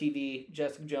Network TV.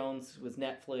 Jessica Jones was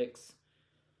Netflix.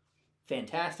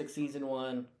 Fantastic season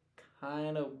 1.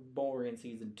 Kind of boring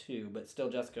season 2, but still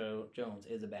Jessica Jones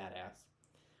is a badass.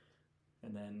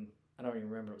 And then I don't even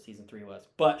remember what season 3 was,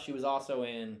 but she was also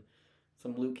in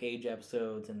some Luke Cage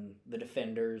episodes and The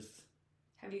Defenders.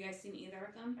 have you guys seen either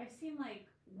of them? I've seen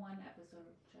one episode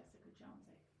of Jessica Jones.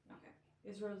 Okay.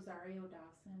 Is Rosario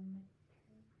Dawson?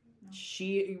 No.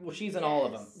 She's in all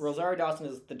of them. Yes. Rosario Dawson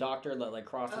is the doctor that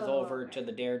crosses Oh, over okay. to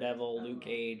the Daredevil, Luke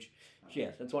Cage.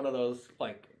 Yes, it's one of those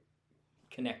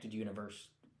connected universe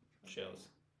shows.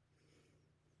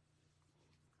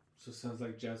 So it sounds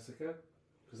like Jessica,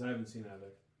 because I haven't seen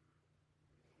either.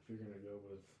 If you're gonna go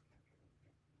with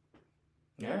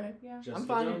All right. Yeah. Jessica I'm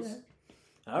fine Jones. with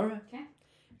that. All right. Okay.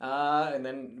 And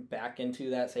then back into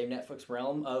that same Netflix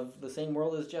realm of the same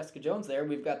world as Jessica Jones there,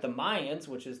 we've got The Mayans,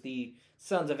 which is the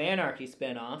Sons of Anarchy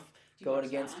spinoff, Do you going watch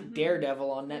against that one?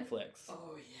 Daredevil on Netflix.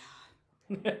 Oh,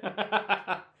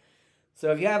 yeah.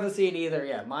 So if you haven't seen either,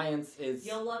 yeah, Mayans is...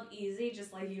 You'll love Easy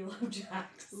just like you love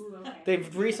Jax. Ooh, okay.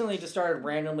 They've recently just started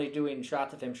randomly doing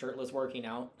shots of him shirtless working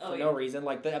out for Oh, no yeah. reason.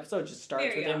 The episode just starts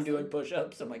Very with him awesome. doing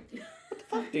push-ups. I'm like, what the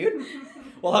fuck, dude?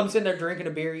 Well, I'm sitting there drinking a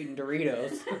beer, eating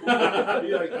Doritos.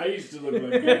 You're like, I used to look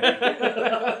like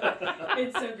that.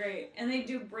 It's so great. And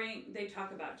they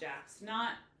talk about Jax.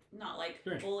 Not not like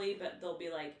Sure. fully, but they'll be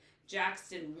like, Jax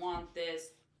didn't want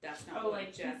this. That's not Oh, what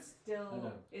like Jax.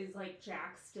 still is like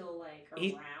Jack still like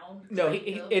He- around? No, Like,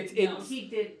 he- no? it's- No, it's- he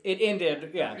did. It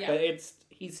ended, yeah, Yeah. but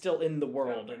he's still in the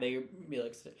world, and they be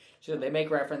like, so they make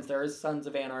reference. There is Sons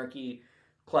of Anarchy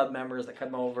club members that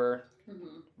come over.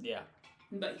 Hmm. Yeah,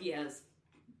 But he has,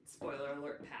 spoiler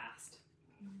alert, passed.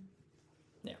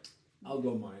 I'll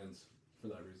go Mayans for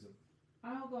that reason.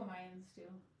 I'll go Mayans too.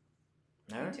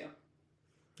 all Me right, too.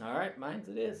 all right, mine's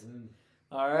it is. Mm.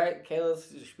 All right, Kayla,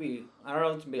 this should be. I don't know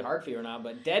if it's gonna be hard for you or not,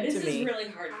 but Dead This to is Me. really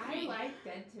hard for I me. like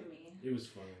Dead to Me. It was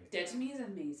funny. Dead to Me is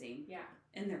amazing, Yeah.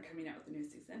 and they're coming out with a new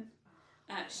season.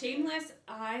 Shameless,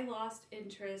 I lost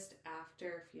interest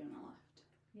after Fiona left,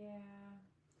 Yeah.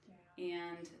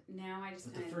 and now I just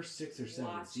But the kind of first 6 or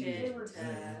 7 watch seasons They it. were were so good,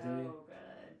 weren't they?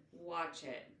 good. watch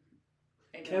it.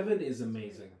 I don't- Kevin is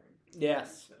amazing.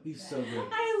 Yes. He's so good.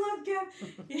 I love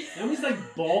Kevin. And he's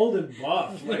like bald and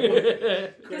buff. Like,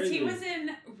 Because he was in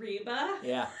Reba.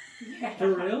 Yeah, Yeah.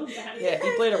 For real? yeah,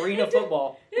 he played arena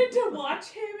football. And to watch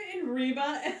him in Reba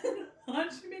and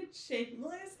watch him in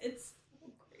Shameless, it's so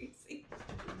crazy.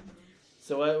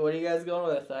 So what are you guys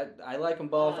going with? I like them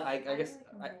both. I guess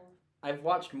like them I've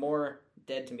watched more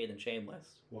Dead to Me than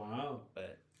Shameless, Wow.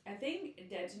 but I think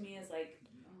Dead to Me is like,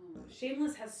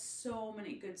 Shameless has so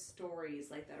many good stories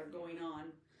like that are going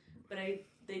on, but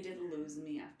they did lose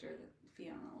me after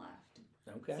Fiona left.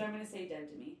 okay. So I'm gonna say Dead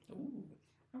to Me. Ooh.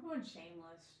 I'm going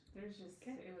Shameless. There's just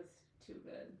Okay. it was too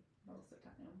good most of the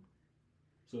time.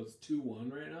 So it's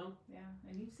 2-1 right now? Yeah,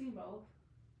 and you've seen both.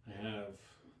 I have.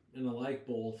 And I like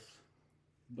both.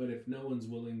 But if no one's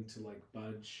willing to like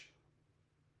budge,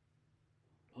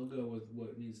 I'll go with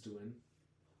what needs to win.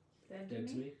 Dead Dead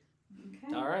to Me.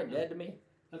 Okay. All right, Dead to Me.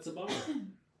 That's a bummer.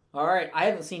 All right, I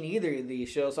haven't seen either of these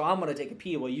shows, so I'm going to take a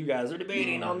pee while you guys are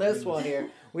debating on this one here.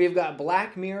 We've got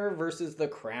Black Mirror versus The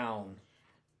Crown.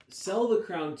 Sell The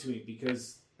Crown to me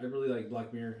because I really like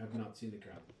Black Mirror. I've not seen The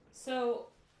Crown. So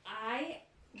I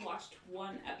watched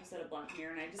one episode of Black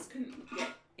Mirror and I just couldn't get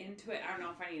into it. I don't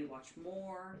know if I need to watch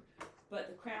more. But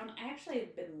The Crown, I actually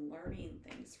have been learning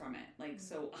things from it. Like,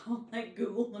 so I'll like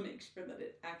Google to make sure that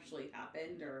it actually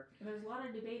happened or... And there's a lot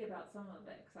of debate about some of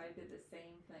it because I did the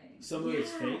same thing. Some of it's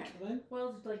Yeah. fake, then?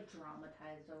 Well, it's like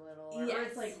dramatized a little, or Yes.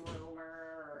 it's like rumor,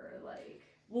 or like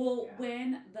Well, Yeah.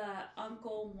 when the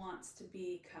uncle wants to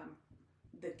become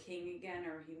the king again,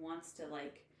 or he wants to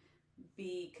like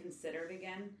be considered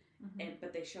again, and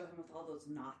but they show him with all those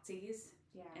Nazis,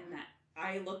 yeah, and that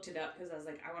I looked it up because I was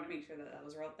like, I want to make sure that that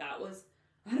was real. That was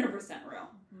 100% real,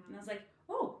 and I was like,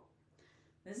 oh,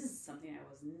 this is something I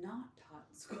was not taught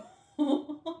in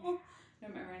school. I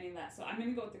remember any of that, so I'm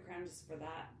gonna go with The Crown just for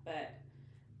that. But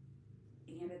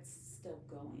and it's still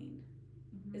going.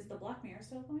 Is the Black Mirror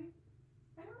still going?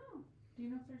 I don't know. Do you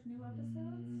know if there's new episodes?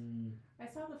 Mm, I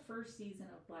saw the first season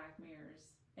of Black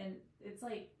Mirrors, and it's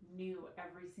like new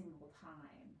every single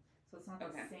time. So it's not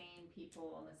Okay. the same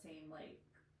people and the same like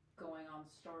going on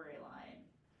storyline,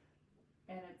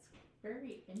 and it's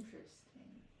very interesting.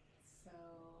 So,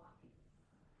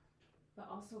 but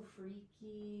also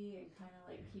freaky and kind of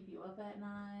like keep you up at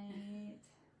night.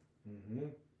 mm-hmm.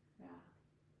 Yeah,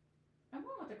 I'm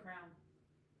going with The Crown.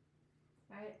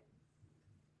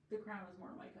 The Crown was more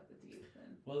my cup of tea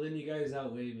than. Well, then you guys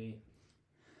outweigh me.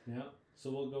 Yeah. So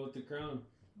we'll go with The Crown.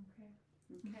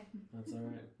 Okay. Okay. That's all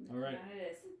right. All right. Yeah,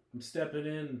 it is. I'm stepping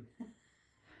in.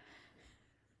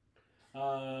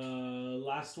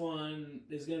 Last one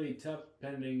is gonna be tough,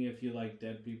 depending if you like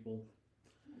dead people.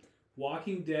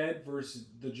 Walking Dead versus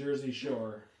The Jersey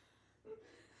Shore.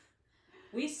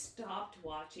 We stopped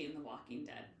watching The Walking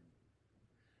Dead.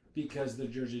 Because The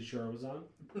Jersey Shore was on.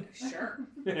 Sure.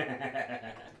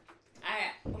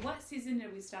 What season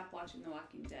did we stop watching The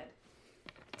Walking Dead?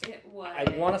 It was.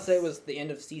 I want to say it was the end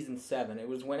of season 7. It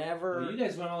was whenever Well, you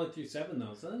guys went all the way through 7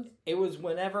 though, so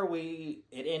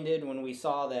it ended when we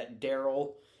saw that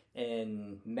Daryl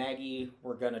and Maggie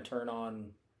were gonna turn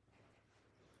on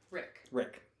Rick.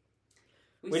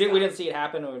 We didn't see it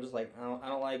happen. We were just like, I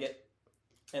don't like it.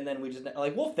 And then we just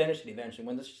like we'll finish it eventually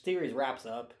when the series wraps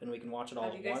up and we can watch it all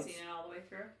Have you at guys once. seen it all the way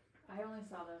through? I only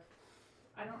saw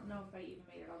I don't know if I even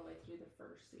made it all the way through the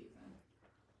first season.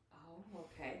 Oh,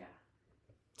 okay. Yeah.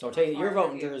 So I'll tell you, you're How far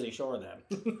voting have you- Jersey Shore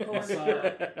then.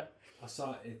 I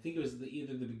saw. I think it was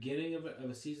either the beginning of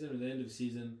a season or the end of a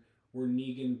season where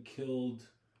Negan killed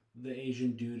the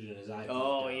Asian dude and his eye. Oh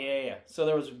popped out. yeah.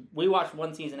 So we watched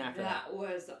one season after that. That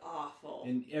was awful.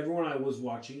 And everyone I was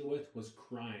watching it with was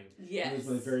crying. Yes. It was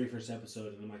my very first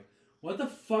episode, and I'm like, "What the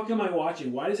fuck am I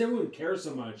watching? Why does everyone care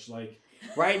so much?" Like,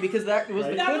 Right, because that was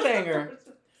Right? the That was the cliffhanger.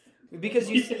 first- Because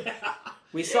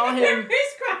we saw him. Chris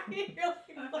cried.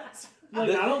 Like,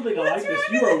 I don't think I like this.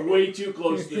 You are way too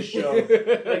close to the show.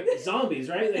 Like, zombies,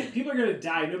 right? Like, people are going to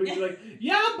die. Nobody's like,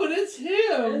 yeah, but it's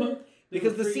him.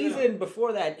 Because the season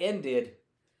before that ended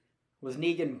was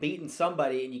Negan beating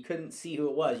somebody and you couldn't see who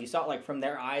it was. You saw it like from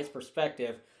their eyes'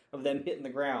 perspective of them hitting the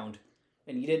ground.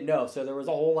 And you didn't know. So there was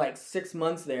a whole like 6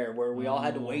 months there where we all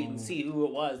had to wait and see who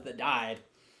it was that died.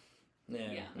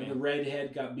 Yeah. And the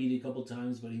redhead got beat a couple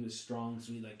times, but he was strong,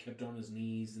 so he like kept on his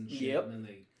knees and shit. Yep. And then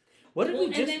they... What did we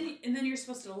and just... then you're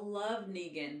supposed to love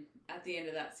Negan at the end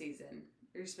of that season.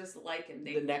 You're supposed to like him.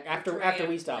 After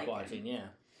we stopped watching, yeah.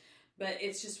 But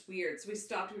it's just weird. So we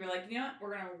stopped. We were like, you know what?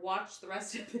 We're going to watch the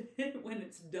rest of it when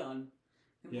it's done.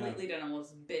 Completely done.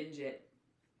 Almost binge it.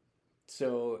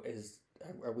 So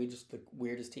are we just the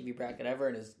weirdest TV bracket ever?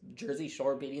 And is Jersey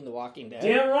Shore beating The Walking Dead?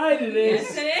 Damn right it is.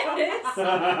 Yes, it is.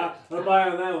 I'll buy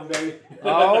on that one, baby.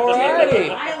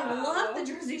 Alrighty. I love the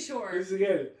Jersey Shore. This is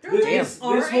good. Damn. This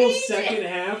whole second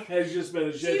half has just been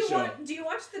a shit show. Do you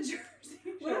watch the Jersey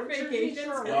Shore Jersey Vacations?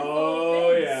 Shore.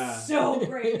 Oh, yeah. So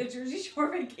great. The Jersey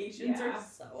Shore Vacations Yeah. are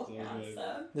so Yeah.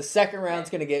 awesome. The second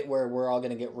round's going to get where we're all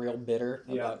going to get real bitter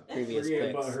Yeah. about previous We're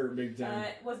getting picks. butthurt big time.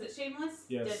 Was it Shameless?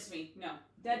 Yes. Dead to Me. No.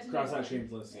 Dead to me. Cross out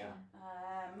Shameless, yeah.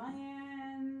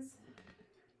 Mine's...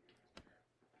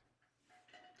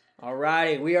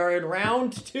 Alrighty, we are in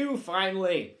round 2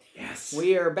 finally. Yes.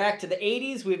 We are back to the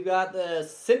 80s. We've got The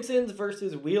Simpsons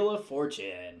versus Wheel of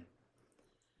Fortune.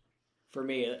 For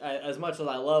me, as much as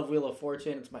I love Wheel of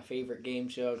Fortune, it's my favorite game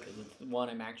show because it's the one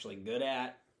I'm actually good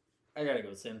at. I gotta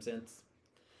go Simpsons.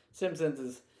 Simpsons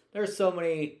is... There's so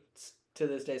many, to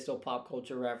this day, still pop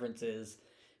culture references.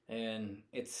 And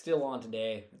it's still on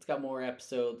today. It's got more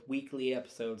episodes, weekly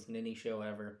episodes than any show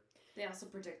ever. They also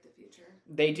predict the future.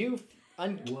 They do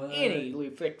uncannily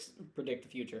predict the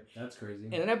future. That's crazy.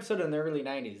 In an episode in the early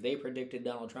 90s, they predicted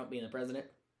Donald Trump being the president.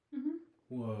 Mm-hmm.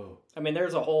 Whoa. I mean,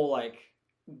 there's a whole, like,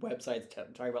 website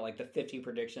talking about, like, the 50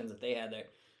 predictions that they had that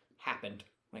happened.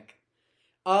 Like,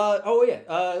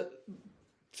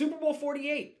 Super Bowl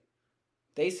 48.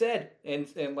 They said in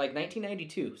like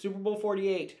 1992, Super Bowl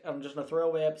 48, I'm just going to throw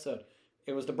away episode,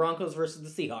 it was the Broncos versus the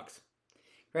Seahawks.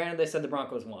 Granted, they said the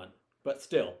Broncos won, but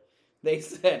still. They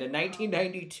said in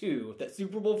 1992 that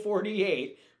Super Bowl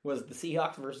 48 was the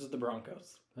Seahawks versus the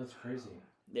Broncos. That's crazy.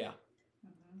 Yeah.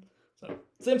 So,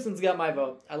 Simpsons got my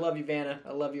vote. I love you, Vanna.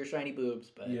 I love your shiny boobs,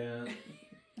 but... Yeah.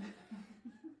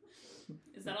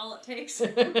 Is that all it takes?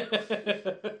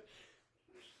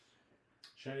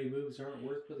 Shiny boobs aren't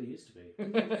worth what they used to be.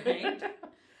 Right?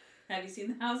 Have you seen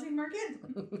the housing market?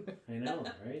 I know,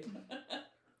 right?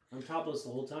 I'm topless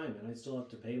the whole time, and I still have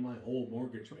to pay my whole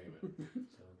mortgage payment.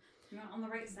 So. You're not on the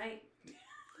right site.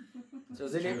 So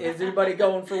is anybody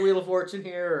going for Wheel of Fortune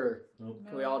here, or Nope.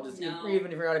 can we all just, No.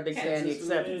 even if you're not a big fan, you Kansas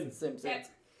accept win. The Simpsons?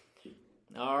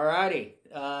 Alrighty.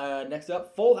 Next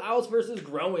up, Full House versus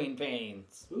Growing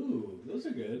Pains. Ooh, those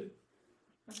are good.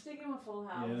 I'm sticking with Full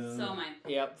House. Yeah. So am I.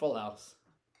 Yep, Full House.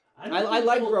 I don't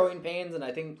like think Growing Pains, and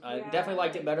I think I Yeah, definitely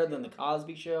liked I it better than The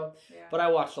Cosby Show, Yeah. but I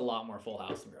watched a lot more Full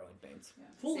House than Growing Pains.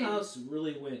 Full Same. House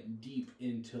really went deep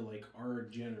into like our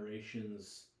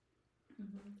generation's.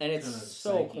 And it's Kinda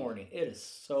so psyche. corny. It is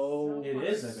so... It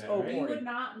is, I bet, so right? You corny. would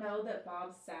not know that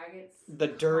Bob Saget's The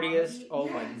dirtiest...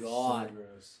 comedy- Oh my Yes. god. So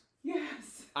gross.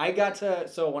 Yes. I got to...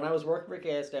 So when I was working for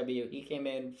KSW, he came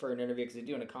in for an interview because he's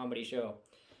doing a comedy show.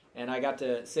 And I got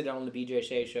to sit down on the BJ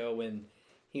Shea show when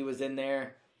he was in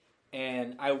there.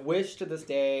 And I wish to this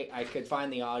day I could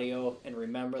find the audio and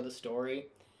remember the story.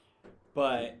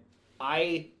 But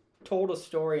I told a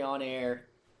story on air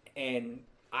and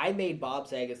I made Bob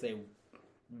Saget say,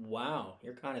 "Wow,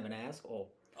 you're kind of an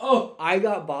asshole." Oh! I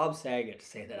got Bob Saget to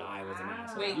say that I was an Wow.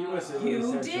 asshole. Wait, You must have You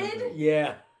really said did? something.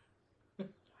 Yeah.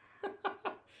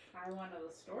 I want to know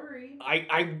the story.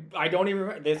 I don't even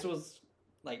remember. This was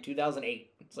like 2008,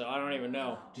 so I don't even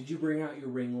know. Did you bring out your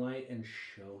ring light and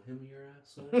show him your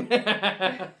asshole?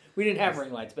 We didn't have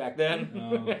ring lights back then.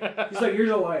 Oh. He's like, here's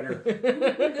a lighter.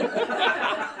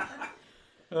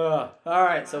 All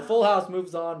right, so Full House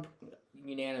moves on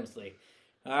unanimously.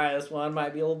 All right, this one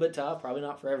might be a little bit tough. Probably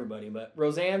not for everybody, but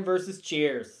Roseanne versus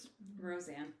Cheers.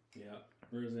 Roseanne. Yeah,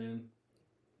 Roseanne.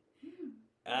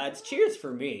 It's Cheers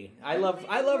for me. I love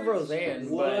Roseanne,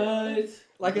 but What?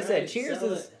 like I said, Right, Cheers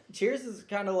sell is it. Cheers is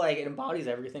kind of like it embodies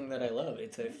everything that I love.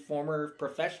 It's a former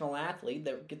professional athlete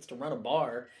that gets to run a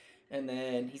bar, and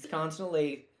then he's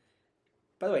constantly.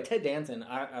 By the way, Ted Danson,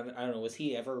 I don't know, was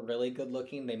he ever really good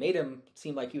looking? They made him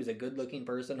seem like he was a good looking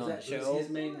person on the show. Was his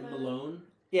name Malone?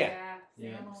 Yeah,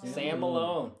 Yeah, Sam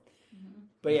Malone. Mhm.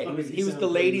 But yeah, Oh, he he was the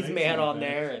sounds ladies' pretty man nice on like that.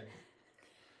 there. And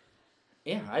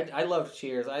Yeah, I loved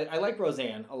Cheers. I like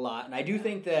Roseanne a lot, and I do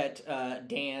think that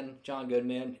John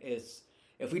Goodman is.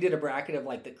 If we did a bracket of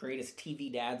like the greatest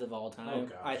TV dads of all time,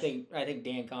 gosh. I think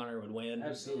Dan Connor would win.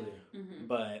 Absolutely. Mm-hmm.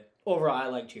 But overall, I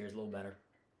like Cheers a little better.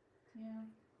 Yeah.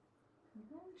 I'm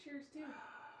going Cheers too.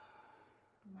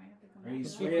 Might have to come Are back you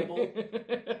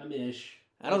to that. swayable? I'm ish.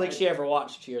 I don't think she ever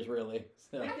watched Cheers really.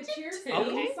 So. Like the Cheers too. theme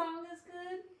Okay. song is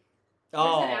good.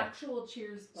 Oh There's an actual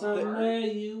Cheers bar. Somewhere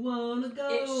you wanna go.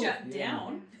 It shut Yeah.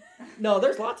 down. no,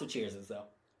 there's lots of Cheerses though.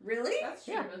 Really? That's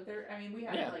true, Yeah. but there. I mean, we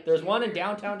have Yeah, like. there's one in Cheers.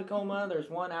 downtown Tacoma. There's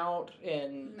one out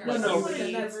in. No, No, Like, no, you but wanna then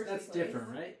eat that's University different,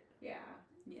 Place. right? Yeah.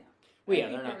 Well, I yeah,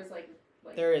 think they're not. There was like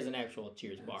There is an actual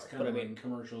Cheers bar, It's kind but I of mean, like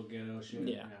commercial ghetto shit.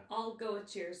 Yeah. I'll go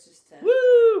with Cheers just to.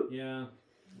 woo! Yeah.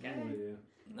 Okay. I'm with you.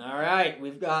 All right,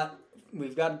 we've got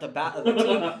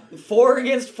the team 4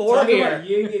 against 4 Talk here. about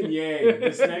yin and yang.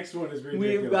 This next one is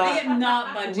ridiculous. We've got- I am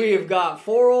not budging. We've got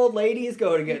 4 old ladies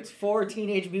going against 4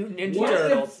 Teenage Mutant Ninja What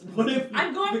Turtles. if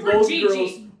I'm going the for Golden Gigi.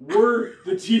 Girls were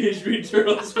the Teenage Mutant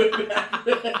Turtles way back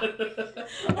then?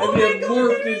 And Oh they my God, morphed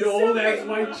that'd be into so old ass great.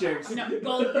 white chicks. No,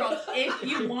 Golden Girls. If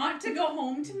you want to go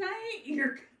home tonight,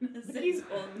 you're gonna say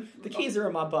Golden The Girls. keys are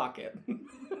in my pocket.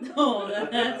 No,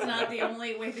 that's not the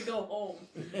only way to go home.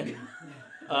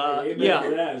 Amen to Yeah.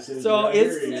 that, So I hear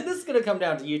you. this is gonna come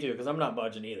down to you two because I'm not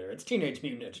budging either. It's Teenage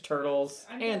Mutant Ninja Turtles,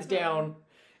 I'm hands definitely down.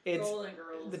 It's Golden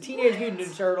Girls. the Teenage Mutant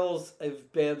Ninja Turtles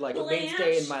have been like a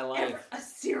mainstay in my Blanche, life.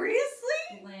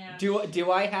 Seriously? Blanche. Do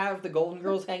I have the Golden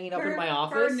Girls hanging up in my Her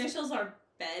office? initials are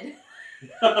bed.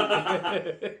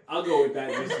 I'll go with that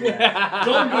just yet.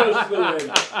 Golden Girls for the win.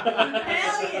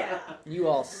 Hell yeah. You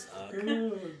all suck.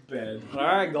 Bed. All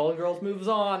right, Golden Girls moves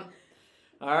on.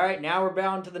 All right, now we're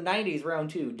bound to the 90s, round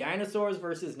 2. Dinosaurs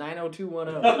versus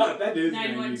 90210. That is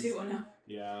 91210.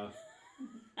 Yeah.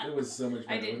 It was so much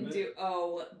better. I didn't wasn't do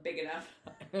O big enough.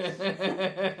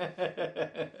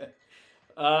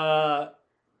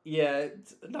 Yeah,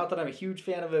 it's not that I'm a huge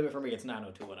fan of it, but for me, it's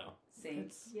 90210. Same.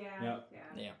 Yeah.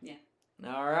 Yep. Yeah.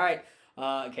 All right.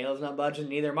 Kayla's not budging,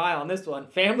 neither am I on this one.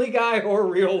 Family Guy or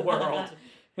Real World?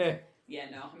 Yeah,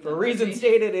 no. I'm For not reasons budging.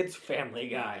 stated, it's Family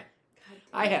Guy. God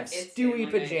I damn have it, it's Stewie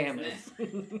Family Guy, isn't pajamas.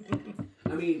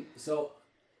 it? I mean, so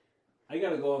I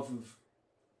gotta go off of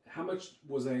how much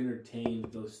was I entertained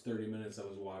those 30 minutes I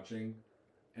was watching,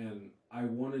 and I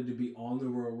wanted to be on the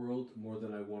Real World more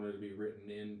than I wanted to be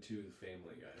written into the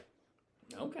Family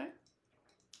Guy. Okay.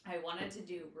 I wanted to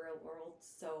do Real World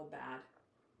so bad.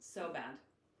 So bad.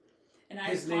 And I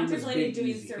His name was contemplated Big doing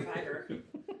Easy. Survivor.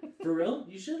 For real?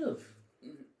 You should have.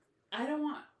 I don't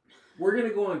want... We're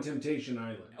gonna go on Temptation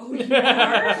Island. Oh, you So you are?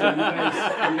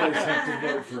 guys have to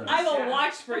vote for us. I will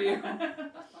watch for you.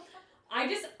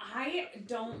 I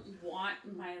don't want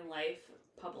my life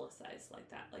publicized like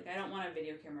that. Like, I don't want a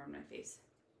video camera in my face.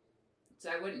 So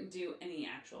I wouldn't do any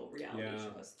actual reality Yeah.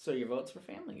 shows. So your vote's for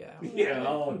Family Guy. Yeah,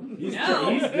 oh, he's No.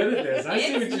 he's good at this. I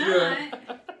see what It's you're doing.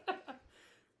 not.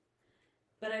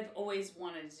 But I've always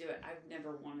wanted to do it. I've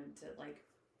never wanted to, like,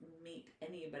 meet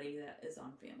anybody that is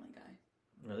on Family Guy.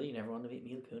 Really? You never wanted to meet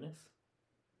Mila Kunis?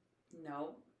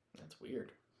 No. That's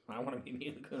weird. I want to meet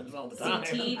Mila Kunis all the CT,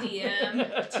 time.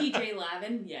 DM, TJ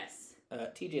Lavin, yes.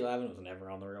 TJ Lavin was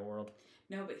never on The Real World.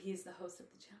 No, but he's the host of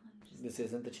the challenge. This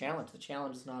isn't the challenge. The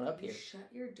challenge is not up You here. shut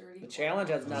your dirty The mouth. challenge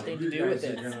has nothing to You do with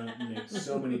guys it. are gonna make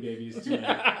so many babies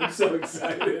tonight. I'm so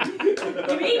excited.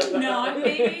 You mean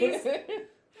non-babies?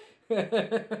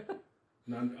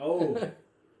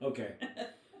 Okay.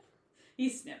 He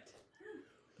snipped.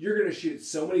 You're gonna shoot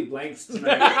so many blanks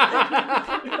tonight.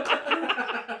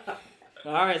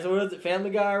 All right, so what is it? Family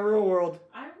Guy or Real World?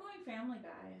 I'm going Family Guy.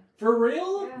 For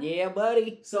real? Yeah. Yeah,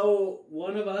 buddy. So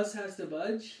one of us has to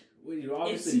budge. Well, you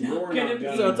obviously It's not you're gonna not be-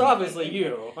 gonna. So it's obviously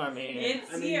you. I mean,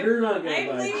 It's I mean, you. you're not gonna I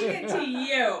budge. leave it to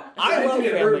you. I love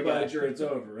get Family her Guy. budge or it's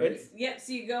over, right? It's- Yep,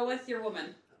 so you go with your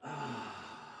woman.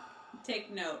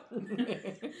 Take note.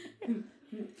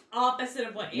 Opposite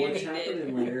of what What's Andy happening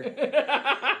did. later?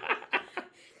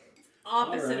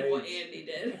 Opposite of what Alright. Andy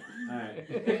did.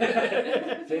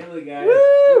 Alright. Family Guy.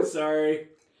 Woo! I'm sorry.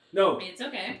 No. It's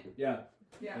okay. Yeah.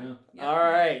 Yeah. Yeah. Yep. All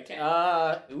right.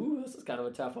 Okay. This is kind of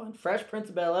a tough one. Fresh Prince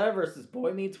of Bel-Air versus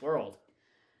Boy Meets World.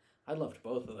 I loved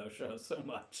both of those shows so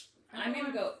much. I'm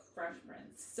gonna go Fresh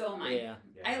Prince. So am I. Yeah.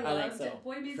 I think loved so.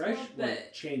 Boy Meets Fresh World, like,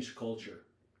 but changed culture.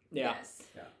 Yeah. yes.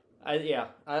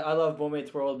 I love Boy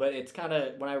Meets World, but it's kind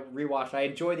of, when I rewatch, I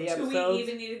enjoy the Do episodes. we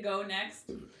even need to go next?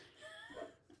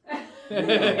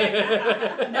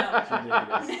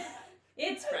 No.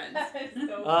 It's Friends.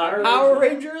 So Power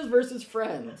Rangers versus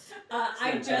Friends.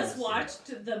 I just Fantastic. watched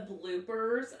the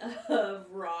bloopers of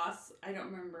Ross. I don't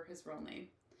remember his real name.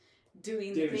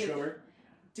 Doing David the Schwimmer.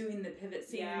 doing the pivot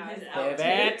scene Yeah, in his Pivot.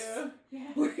 outtakes. Yeah.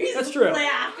 Where he's That's true.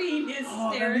 laughing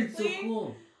Oh, that'd be hysterically. so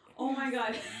cool. Oh my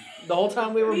god. The whole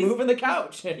time we were He's- moving the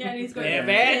couch. Yeah, and he's going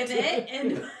Pivot. pivot,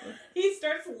 and he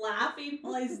starts laughing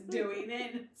while he's doing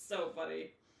it. It's so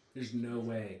funny. There's no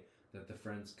way that the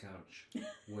friend's couch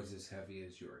was as heavy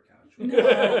as your couch.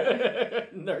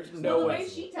 There's Well, no the way. way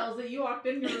she tells it, you walked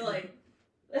in, you were like,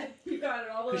 you got it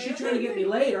all the way. Because you're up. trying to get me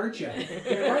laid, aren't you?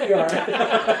 There you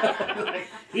are.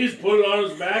 He's put it on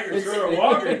his back and started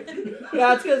walking.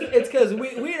 Yeah, it's because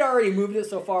we had already moved it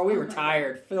so far. We were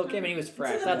tired. Phil came and he was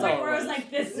fresh. To the That's point all where I it was was.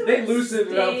 like, this is where They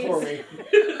loosened it up stays. for me.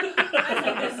 I was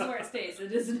like, this is where it stays.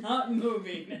 It is not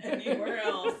moving anywhere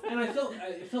else. And I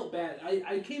felt bad.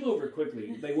 I came over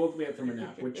quickly. They woke me up from a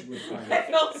nap, which was I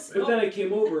fine. felt But so then I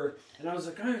came over and I was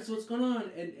like, all right, so what's going on?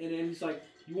 And he's like,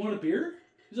 you want a beer?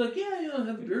 He's like, yeah, I'll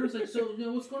have a beer. I was like, so,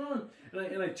 what's going on?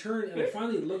 And I turn and I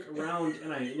finally look around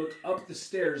and I look up the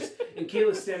stairs and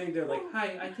Kayla's standing there like,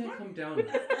 hi, I can't come down. There's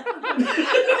a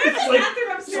It's like,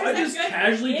 bathroom upstairs. so I just I'm good.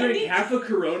 casually drank Andy- half a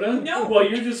Corona No. while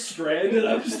you're just stranded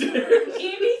upstairs.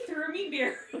 Andy threw me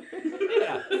beer.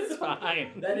 Yeah, it's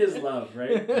fine. That is love,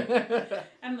 right?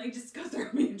 I'm like, just go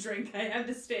throw me a drink. I have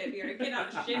to stand here. I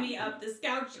cannot shimmy up this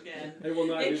couch again. I will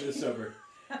not do this sober.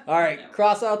 All right,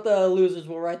 cross out the losers.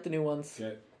 We'll write the new ones.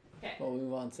 Okay. Okay. We'll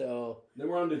move on. So Then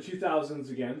we're on to 2000s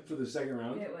again for the second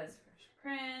round. It was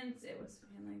Fresh Prince. It was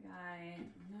Family Guy.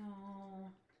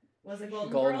 No. Was it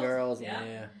Golden, Golden Girls? Girls.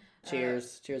 Yeah.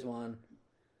 Cheers. Cheers. One.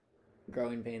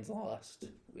 Growing Pains Lost.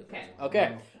 Okay.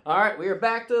 Okay. All right. We are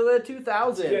back to the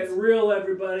 2000s. Get real,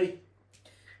 everybody.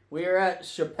 We are at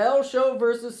Chappelle Show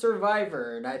versus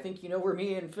Survivor, and I think you know where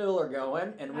me and Phil are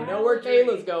going, and we know where agree.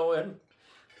 Kayla's going.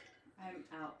 I'm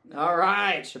out. All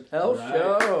right, Chappelle All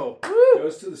right. Show. Woo!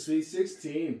 Goes to the Sweet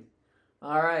 16.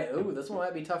 All right. Ooh, this one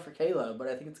might be tough for Kayla, but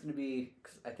I think it's going to be.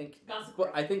 Cause Gossip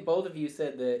Girl. I think both of you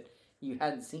said that you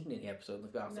hadn't seen any episodes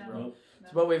of Gossip No. Girl. Nope.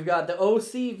 But we've got the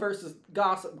OC versus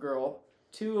Gossip Girl,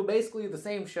 two basically the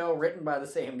same show written by the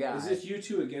same guy. Is this you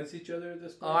two against each other at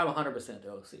this Oh, point? I'm 100%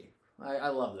 OC. I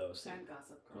love the OC. I'm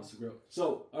Gossip Girl. Gossip Girl.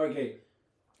 So, okay.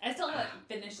 I still haven't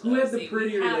finished. Who had the OC. We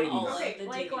prettier have ladies? all of Okay, the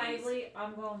Blake DVDs. Lively.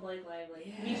 I'm going Blake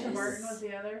Lively. Yes. Misha Barton was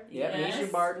the other. Yeah, Yes.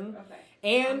 Misha Barton.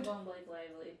 Okay. I'm And going Blake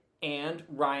Lively. And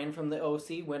Ryan from the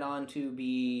OC went on to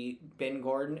be Ben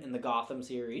Gordon in the Gotham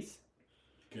series.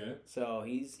 Okay. So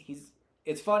he's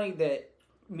it's funny that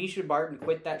Misha Barton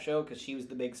quit that show because she was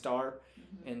the big star,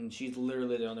 and she's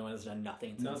literally the only one that's done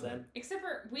nothing since Nothing. then. Except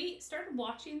for we started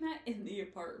watching that in the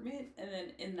apartment and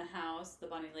then in the house, the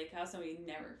Bonnie Lake house, and we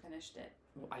never finished it.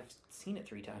 Well, I've seen it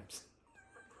 3 times.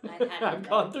 I hadn't I've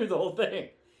gone through the whole thing.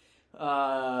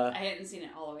 I hadn't seen it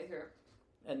all the way through.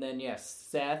 And then yes,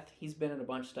 Seth. He's been in a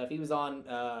bunch of stuff. He was on.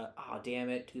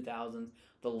 2000s.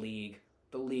 The League.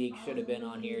 The League should have been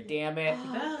on here. Damn it. Oh,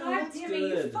 Ah, God that's damn it, you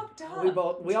good. fucked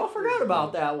up. We all forgot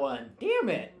about that one. Damn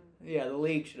it. Yeah, the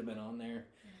League should have been on there.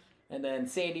 And then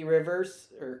Sandy Rivers,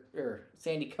 or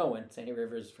Sandy Cohen. Sandy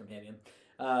Rivers from him.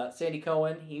 Sandy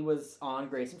Cohen, he was on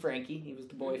Grace and Frankie. He was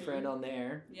the boyfriend on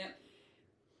there. Yep.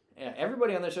 Yeah,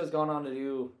 everybody on the show's gone on to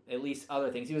do at least other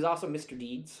things. He was also Mr.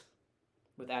 Deeds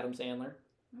with Adam Sandler.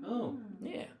 Oh.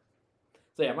 Yeah.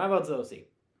 So yeah, my vote's OC.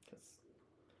 'Cause-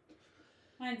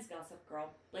 Mine's Gossip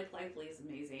Girl. Blake Lively is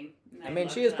amazing. And I mean,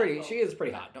 love she is that pretty. vote. She is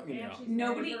pretty hot. Don't get me And wrong. she's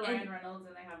Nobody- married to Ryan and- Reynolds,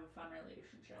 and they have a fun relationship.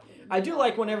 I do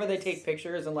like whenever they take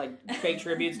pictures and like pay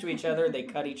tributes to each other. They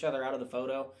cut each other out of the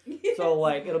photo. So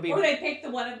like it'll be Or they pick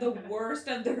the one of the worst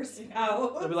of their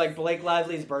spouse. it'll be like Blake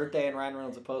Lively's birthday and Ryan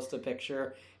Reynolds will post a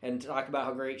picture and talk about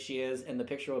how great she is, and the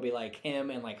picture will be like him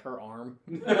and like her arm.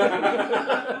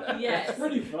 Yes. That's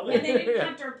pretty funny. And they didn't Yeah.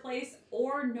 have to replace,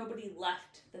 or nobody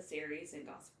left the series in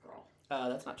Gossip Girl.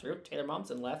 That's not true. Taylor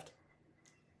Momsen left.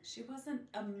 She wasn't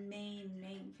a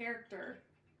main character.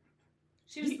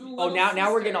 She was the Oh, little now we're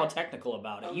sister. getting all technical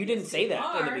about it. Oh, You didn't yes, say you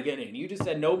that in the are. beginning. You just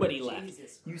said nobody left.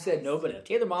 Jesus You Christ. said nobody.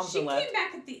 Taylor She Momsen left. came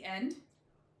back at the end.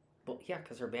 Well, yeah,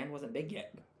 because her band wasn't big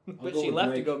yet. I'll But go she with left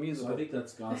to Blake, go So I musical. think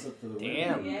that's gossip for the win.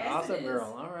 Damn, Yes, Gossip it is.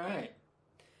 Girl. All right.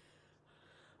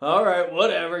 All right,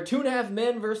 whatever. 2.5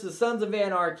 Men versus Sons of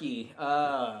Anarchy.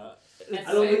 I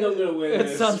don't think I'm gonna win It's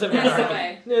this. Sons of That's Anarchy.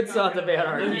 okay. It's Sons of I'm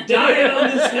Anarchy. dying on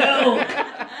this hill.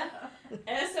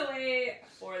 SOA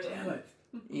for Damn them. it.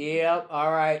 Yep. All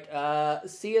right.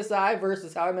 CSI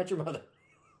versus How I Met Your Mother.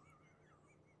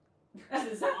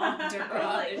 This is I was like,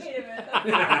 entourage. wait a minute.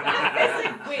 I was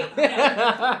like, wait,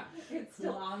 no. It's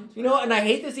still on. You know what? And I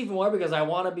hate this even more because I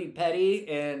want to be petty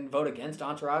and vote against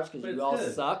Entourage because But you it's all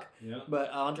good. suck. Yeah.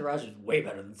 But Entourage is way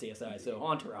better than CSI. So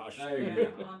Entourage. I agree.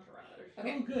 Entourage.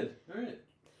 Okay. Oh, good. All right.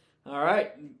 All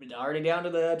right. Already down to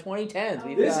the 2010s.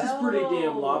 We've This got- is pretty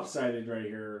damn Oh. lopsided right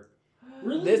here.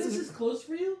 Really? This This is- is close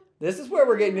for you? This is where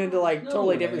we're getting into like No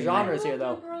totally way. different I genres love here,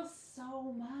 though. New Girl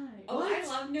so much. Oh, I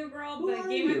love New Girl, Who but are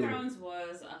Game you? of Thrones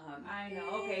was I know.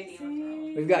 Okay, Game of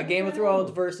Thrones. We've got Game of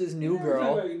Thrones versus New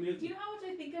Girl. Do you know how much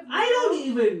I think of? I don't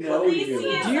even know Lacey you.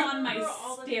 is Do you- on my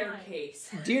All the time.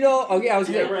 staircase. Do you know? Okay, I was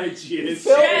Yeah, gonna. right, she is.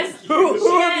 Phil, Jess-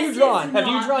 who have you Jess drawn? is Have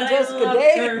you not, drawn but I Jessica loved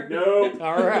Day? her. Nope.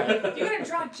 All right. You're gonna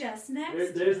draw Jess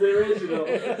next? There's the original.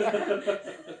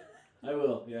 I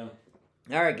will, yeah.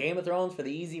 All right, Game of Thrones for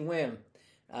the easy win.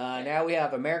 Now we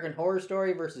have American Horror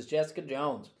Story versus Jessica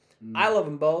Jones. I love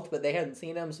them both, but they hadn't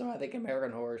seen them, so I think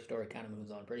American Horror Story kind of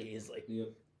moves on pretty easily, Yep.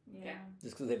 Yeah.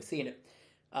 just because they've seen it.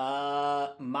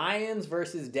 Mayans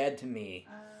versus Dead to Me.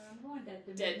 I'm going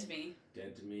Dead to Me.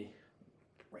 Dead to me.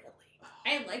 Really?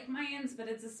 I like Mayans, but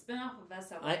it's a spin-off of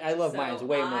SOS. I love Mayans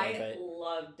way more, I but-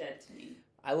 love Dead to Me.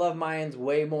 I love Mayans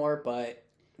way more, but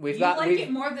we've you got like we've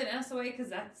it more than SOA because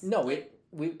that's no like,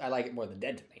 I like it more than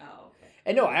Dead to Me. Oh, okay.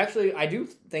 And no, actually, I do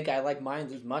think I like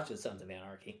Mayans as much as Sons of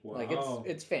Anarchy. Like Wow.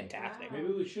 it's fantastic. Wow.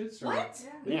 Maybe we should start. What? Yeah.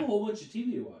 We have a whole bunch of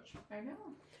TV to watch. I know.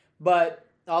 But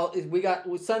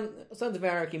Sons of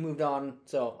Anarchy moved on,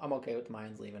 so I'm okay with the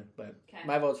Mayans leaving. But Okay.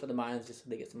 my vote's for the Mayans just so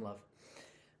they get some love.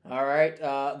 All right,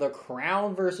 The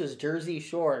Crown versus Jersey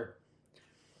Shore.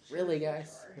 Really,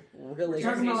 guys? Really? We're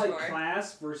talking about like Shore.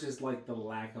 class versus like the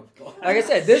lack of class. Like I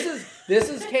said, this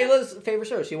is Kayla's favorite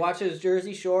show. She watches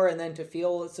Jersey Shore, and then to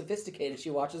feel sophisticated, she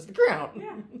watches The Crown.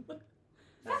 Yeah.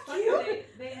 That's Fuck funny. you.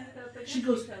 They ended up against She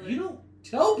goes, each other. you don't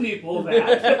tell people that.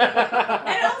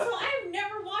 And also, I've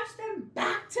never watched them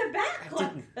back to back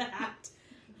like that.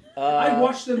 I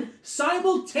watched them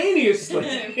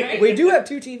simultaneously Right? We do have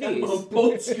two on TVs.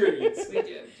 both screens. We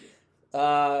do.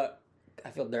 I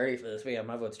feel dirty for this, but yeah,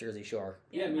 my vote's Jersey Shore.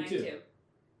 Yeah, me mine too. too.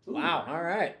 Wow, all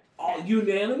right. All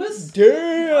unanimous?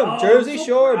 Damn! Oh, Jersey I'm so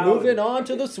Shore proud. moving on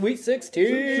to the Sweet It's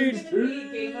 16. gonna be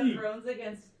Game of Thrones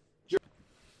against.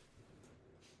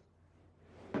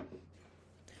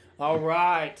 All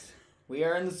right. We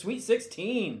are in the Sweet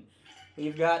 16.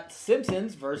 We've got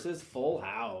Simpsons versus Full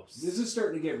House. This is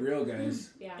starting to get real,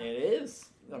 guys. Yeah. It is.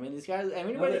 I mean, these guys. I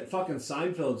mean, Now that fucking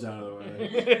Seinfeld's out of the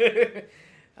way.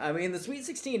 I mean, the Sweet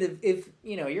 16. If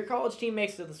you know your college team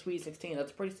makes it to the Sweet 16,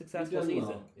 that's a pretty successful done season.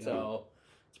 well, yeah. So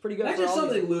it's pretty good. That's for just all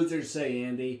something losers say,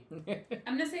 Andy. these-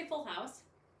 I'm gonna say Full House.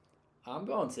 I'm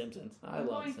going Simpsons. I I'm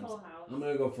love going Simpsons. Full House. I'm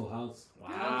gonna go Full House.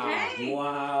 Wow. Okay.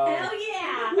 Wow. Hell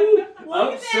yeah! Woo.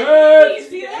 Look Upset. at that! You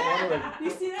see that? One You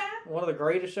see that? One of the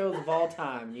greatest shows of all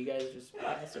time. You guys just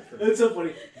pass it for. It's so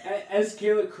funny. As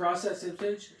Kayla crossed that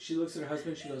Simpsons, she looks at her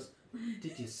husband. She goes,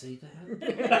 "Did you see that?"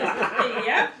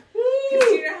 Yep. Because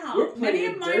you know We're how many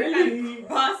playing of mine are dirty. gonna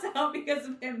cross out because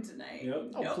of him tonight. Yep.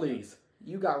 Oh Nope. please,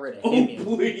 you got rid of Oh him. you-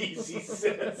 please, he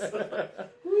says.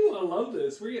 Woo, I love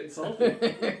this. We're getting salty.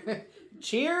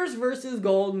 Cheers versus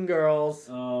Golden Girls.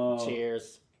 Oh,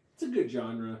 Cheers. it's a good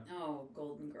genre. Oh,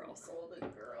 Golden Girls. Golden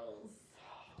Girls.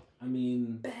 I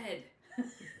mean, Bed.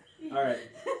 all right,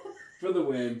 for the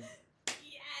win.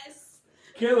 Yes.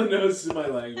 Kayla knows my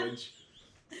language.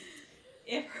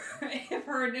 If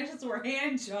her initials were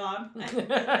hand job,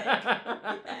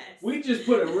 yes. We just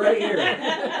put it right here.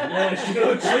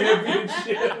 National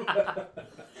championship.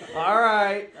 All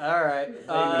right. There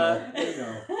you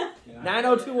go. Yeah.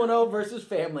 90210 versus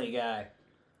Family Guy.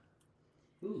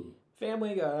 Ooh.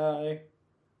 Family Guy.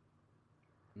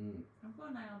 Mm. I'm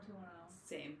going 90210.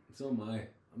 Same. So am I.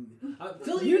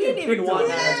 Phil, You didn't get even picked want on.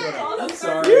 90210. I'm You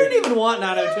sorry. didn't even want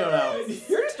 90210.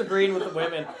 You're just agreeing with the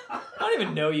women. I don't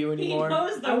even know you He anymore.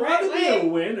 knows the I want right to be a way.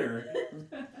 winner.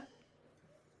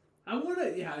 I want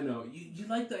to. Yeah, I know. You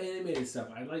like the animated stuff.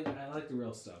 I like the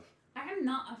real stuff. I'm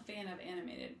not a fan of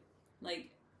animated. Like,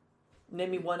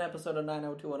 Name me one episode of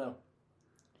 90210.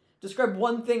 Describe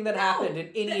one thing that happened in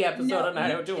any episode of You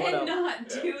 90210. cannot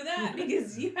do that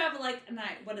because you have like an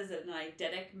what is it, an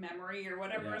eidetic memory or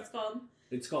whatever Yeah. it's called.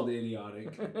 It's called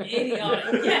idiotic.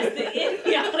 Idiotic. Yes, the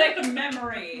idiotic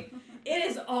memory. It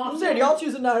is awful. I'm saying, y'all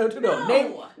choosing 90210. No.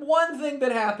 Name one thing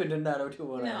that happened in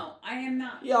 90210. No, I am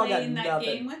not Y'all got playing that nothing.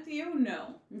 game with you.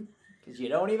 No. Because you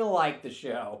don't even like the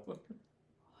show.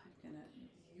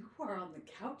 You are on the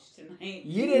couch tonight.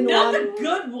 You didn't not want- the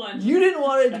good one. You didn't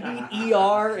want it to be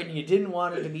ER, and you didn't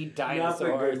want it to be Not the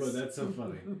dinosaurs. good one. That's so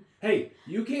funny. Hey,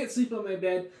 you can't sleep on my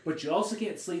bed, but you also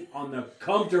can't sleep on the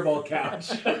comfortable couch.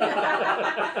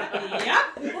 Yep.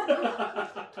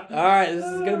 All right, this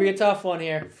is going to be a tough one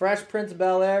here. Fresh Prince of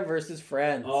Bel-Air versus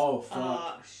Friends. Oh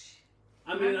fuck!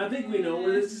 I mean, I think we know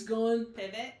where this is going.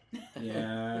 Pivot.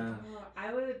 Yeah.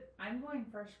 Oh, I'm going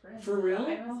Fresh Prince. For real?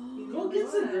 I must be the Go only get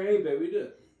some one. gray, baby. Do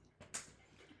it.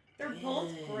 They're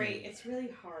both great. It's really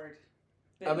hard.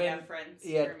 But I mean, yeah, Friends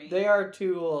Yeah, for me. they are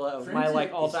two of my Friends like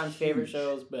is all-time favorite huge.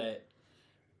 shows, but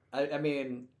I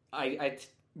mean, I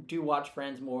do watch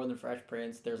Friends more than Fresh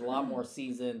Prince. There's a lot more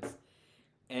seasons,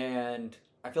 and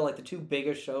I feel like the two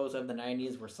biggest shows of the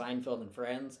 '90s were Seinfeld and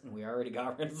Friends, and we already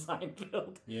got rid of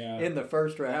Seinfeld Yeah. in the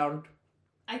first round.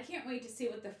 I can't wait to see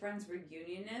what the Friends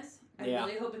reunion is. I Yeah.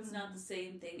 really hope it's not the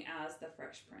same thing as the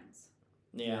Fresh Prince.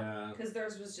 Yeah, Because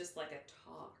theirs was just like a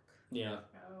talk. yeah.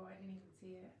 Oh, I didn't even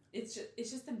see it. It's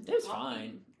just them It was talking.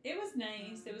 fine. It was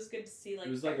nice. It was good to see like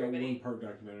It was like a everybody. one-part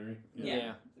documentary.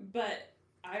 Yeah. But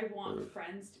I want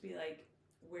Friends to be like,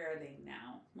 where are they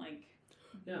now? Like,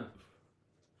 Yeah.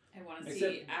 I want to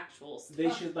Except see actual stuff. They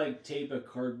should like tape a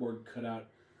cardboard cutout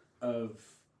of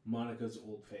Monica's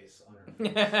old face on her.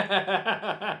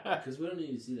 Because we don't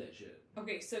need to see that shit.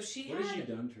 Okay, so she What has she had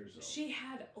done to herself? she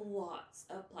had lots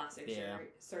of plastic Yeah.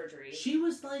 surgery. She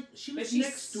was But she she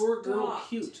next door girl stopped.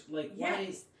 cute. Like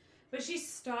Yes, but she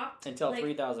stopped Until like,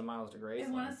 3,000 Miles to I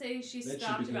Graceland. want to say she Then she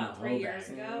stopped became about a 3 hoe years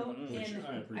bag. ago, Mhm. Which and I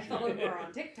I appreciate. followed her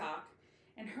on TikTok,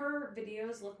 and her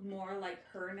videos look more like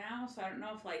her now. So I don't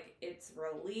know if like it's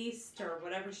released or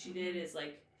whatever she did is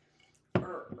like,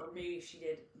 or maybe she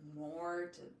did more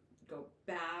to go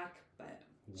back, but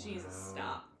she needs to Wow.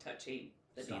 stop touching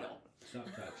the Stop. needle. Stop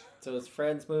touch. So it's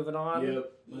Friends moving on.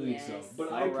 Yep, I think so. Yes.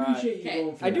 But I All right. appreciate you Okay.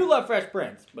 going for I that. do love Fresh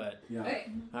Prince, but Yeah.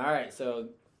 Okay, all right. So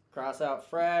cross out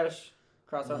Fresh,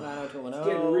 cross out It's getting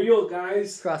 90210, real,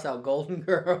 guys. cross out Golden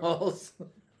Girls.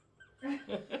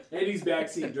 Eddie's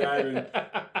backseat driving.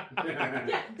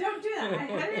 Yeah, don't do that. I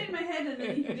had it in my head and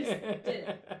then you just did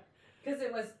it. Because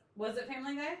it was it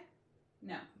Family Guy?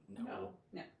 No. No.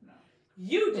 No.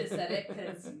 you just said it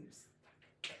because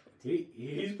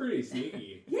He's pretty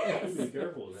sneaky. Yes. Be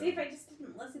careful with see if him. I just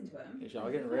didn't listen to him. Y'all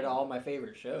getting rid of all my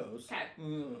favorite shows. Okay.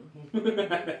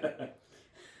 Mm.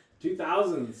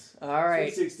 2000s. All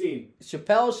right, 16.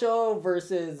 Chappelle Show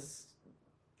versus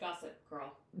Gossip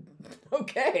Girl.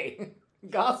 okay,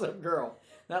 Gossip Girl.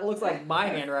 That looks like my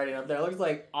handwriting up there. It looks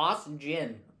like Austin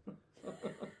Gin.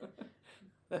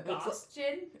 It looks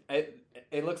Gostin?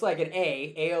 it looks like an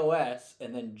A, AOS,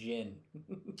 and then gin.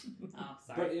 Oh,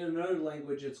 But sorry. in another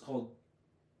language, it's called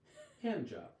hand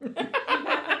job.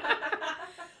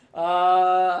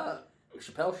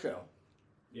 Chappelle Show.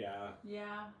 Yeah.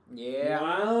 Yeah. Yeah.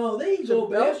 Wow, there you go,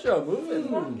 Chappelle bitch. Show moving.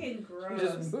 Fucking gross.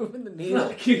 Just moving the needle.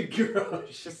 Fucking gross.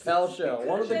 Chappelle Show.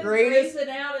 One of the Could've greatest been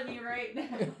grazing out of me right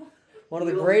now. one of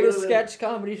the Little greatest bit of- sketch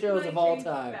comedy shows of all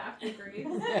time. Back to grace.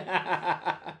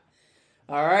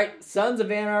 All right, Sons of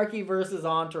Anarchy versus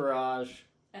Entourage.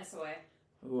 SOA.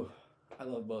 Ooh, I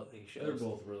love both of these They're shows.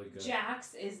 both really good.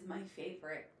 Jax is my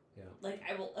favorite. Yeah. Like,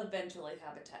 I will eventually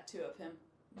have a tattoo of him.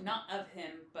 Not of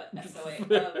him, but SOA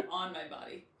of on my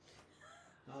body.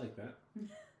 I like that.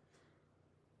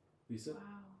 Lisa? Wow.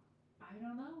 I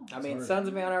don't know. I mean, Sorry. Sons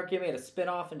of Anarchy made a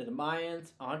spin-off into the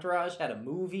Mayans. Entourage had a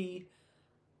movie.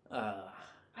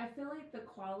 I feel like the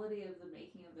quality of the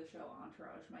making of the show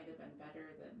Entourage might have been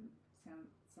better than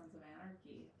Sons of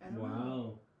Anarchy. I don't know.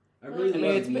 Wow. I I really mean,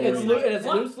 love it's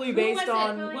Maury. loosely Who based was it? I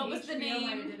on. feel like What was the HBO name?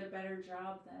 might have did a better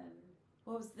job than.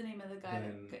 What was the name of the guy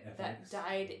Then that FX.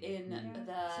 died in Yeah.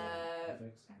 the...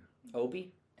 FX.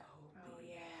 Opie. Oh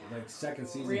yeah. Like second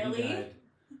season, Really? he died.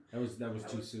 That was That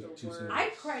too was soon. the Too soon. worst. I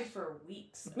cried for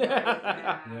weeks.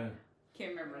 Yeah.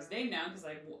 Can't remember his name now because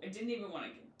I didn't even want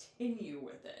to continue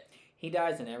with it. He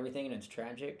dies in everything, and it's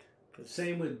tragic. 'Cause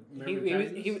Same with he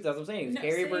was. That's what I'm saying. He was No,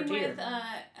 Carrie same Bertier.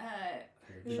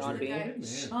 with who's Sean the Bean? guy? Man.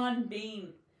 Sean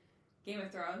Bean. Game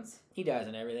of Thrones. He dies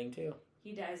in everything too.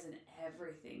 He dies in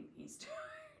everything he starts.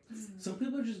 Some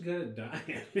people are just good at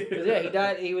dying. 'Cause, yeah, he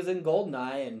died. He was in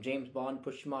Goldeneye, and James Bond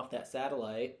pushed him off that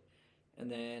satellite, and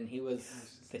then he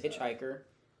was the hitchhiker.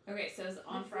 Okay, so is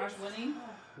Entourage winning?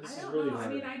 This I is don't really know. I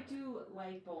hard. mean, I do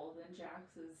like both, and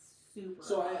Jax is super.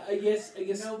 So hot. I guess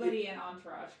nobody in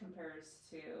Entourage compares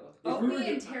to. If we were Opie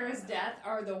and to- Tara's death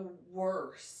are the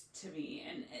worst to me,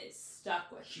 and it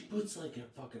stuck with She me. puts like a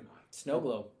fucking Snow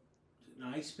globe. an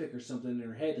ice pick or something in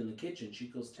her head in the kitchen. She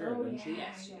goes Tara, Oh, doesn't yeah. she?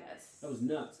 Yes, yes. That was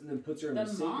nuts. And then puts her in The the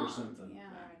sink mom, or something. yeah.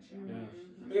 Gotcha.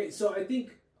 Mhm. Okay, so I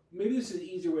think maybe this is an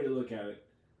easier way to look at it.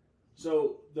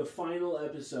 So the final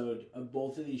episode of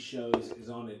both of these shows is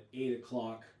on at 8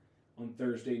 o'clock on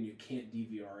Thursday, and you can't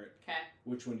DVR it. Okay.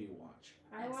 Which one do you watch?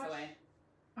 I watch SOA.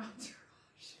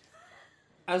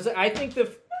 Entourage. I think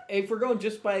if we're going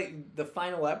just by the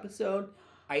final episode,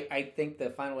 I think the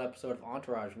final episode of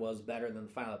Entourage was better than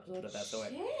the final episode of SOA.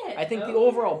 Shit. I think the Okay.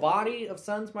 overall body of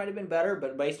Sons might have been better,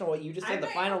 but based on what you just said, I the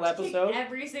might final have to kick episode,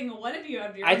 every single one of you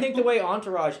out of your I think the way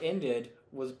Entourage ended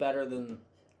was better than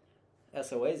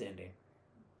SOA's ending.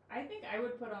 I think I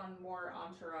would put on more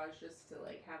Entourage just to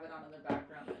like have it on in the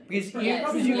background. Because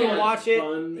Yes. you can watch it.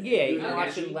 Fun, Yeah, you can Okay.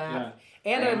 watch it and laugh.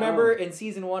 Yeah. And I Wow. remember in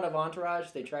season 1 of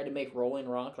Entourage, they tried to make Rolling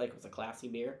Rock like it was a classy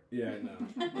beer. Yeah,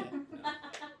 no.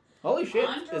 Holy shit!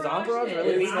 Is Entourage Entourage is-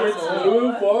 really It's, being it's that?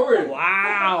 moving forward.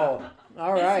 Wow!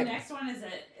 All This right. next one is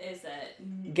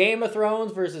a Game of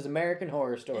Thrones versus American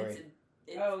Horror Story.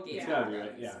 It's Oh, Game It's of gotta be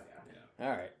Thrones. right. Yeah. All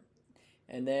right.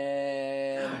 And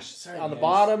then Gosh, sorry, on the guys.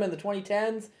 bottom in the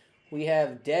 2010s, we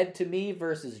have Dead to Me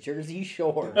versus Jersey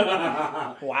Shore.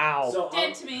 Wow. So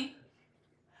Dead to me.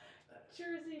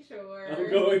 Jersey Shore. I'm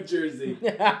going Jersey.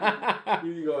 Who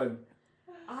you going?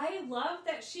 I love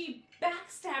that she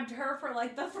backstabbed her for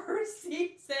like the first season,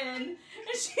 and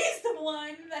she's the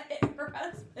one that hit her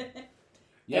husband.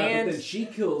 Yeah, And- but then she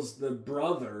kills the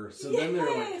brother, so then they're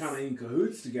like Yes. kind of in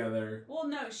cahoots together. Well,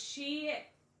 no, she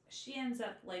ends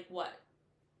up like what,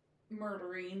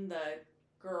 murdering the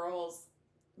girl's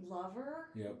lover.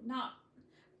 Yep. Not,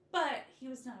 but he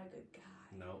was not a good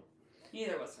guy. No.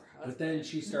 Neither was her husband. But then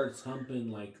she starts humping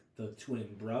like the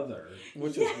twin brother,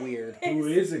 Which Yes. is weird. who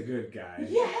is a good guy.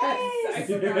 Yes. I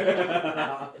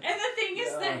forgot. And the thing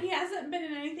is Yeah. that he hasn't been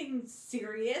in anything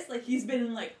serious. Like he's been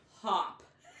in like Hop.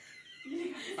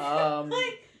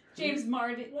 Like James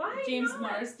Why James not?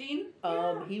 Marsden.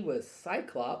 He was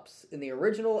Cyclops in the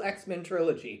original X-Men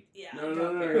trilogy. Yeah.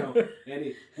 No.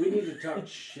 Andy, we need to talk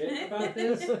shit about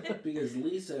this because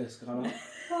Lisa has got a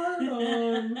hard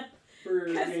on for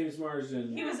 'Cause James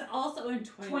Marsden. He was also in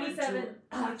 27.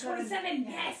 27,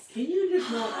 yes. Can you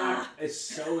just not act as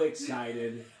so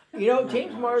excited? You know, Oh my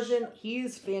James gosh. Marsden,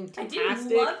 he's I do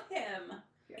fantastic. love him.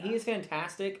 He is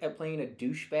fantastic at playing a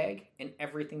douchebag in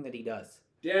everything that he does.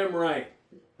 Damn right.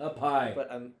 Up high. But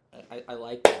I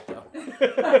like that though.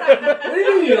 What do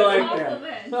you mean you like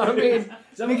that? Compliment. I mean,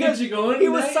 Something because get you going he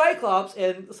was tonight? Cyclops,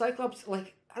 and Cyclops,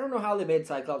 like, I don't know how they made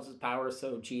Cyclops' powers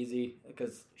so cheesy,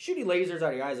 because shooting lasers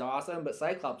out of your eyes is awesome, but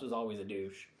Cyclops was always a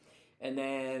douche. And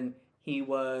then he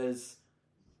was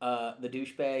the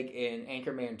douchebag in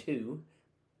Anchorman 2.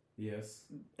 Yes.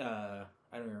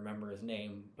 I don't even remember his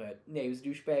name, but yeah, he was a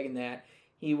douchebag in that.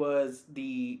 He was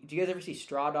the... Do you guys ever see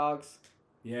Straw Dogs?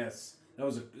 Yes. That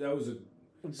was a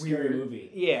scary movie.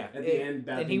 Yeah. At the end,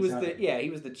 bad and he things was happen. he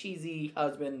was the cheesy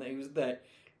husband. He was that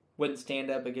wouldn't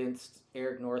stand up against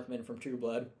Eric Northman from True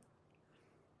Blood.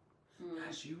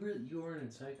 Gosh, you are an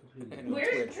encyclopedia. I know.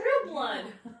 Where's weird. True Blood?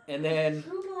 And then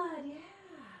True Blood, yeah.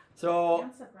 so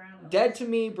And Sopranos. Dead to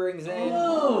Me brings in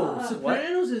Oh,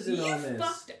 Sopranos isn't You on this.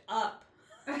 fucked up.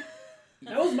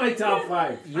 That was my top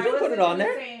 5. You didn't put it on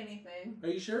there. Say anything. Are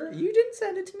you sure? You didn't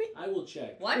send it to me. I will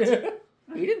check. What?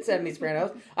 You didn't send me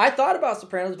Sopranos. I thought about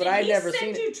Sopranos, but Did I had he never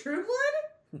send seen you True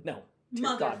Blood? it. No.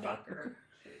 Dear God, no. Motherfucker.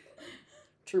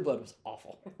 True Blood was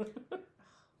awful.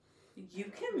 You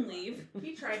can leave.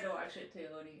 He tried to watch it too,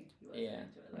 and he wasn't Yeah,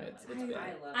 into it that it's much. bad.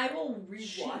 I love I it. will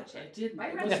Shit, rewatch I it. didn't. My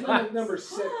It friends was love like number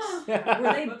 6. Were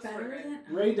they Books better were than?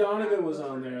 Ray Donovan was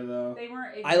on there though. They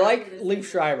weren't. I like exactly the Liev same.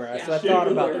 Schreiber, Yeah. so I thought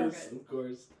of about it. course, of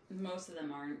course. Most of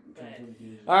them aren't, but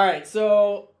All right,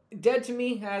 so Dead to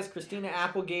Me has Christina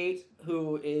Applegate,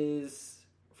 who is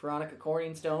Veronica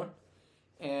Corningstone,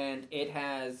 and it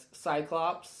has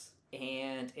Cyclops,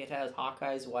 and it has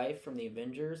Hawkeye's wife from the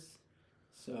Avengers.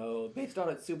 So, based on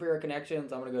its superhero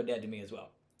connections, I'm going to go Dead to Me as well.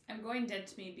 I'm going Dead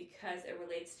to Me because it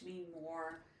relates to me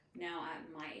more now at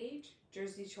my age.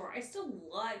 Jersey Shore, I still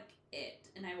like it,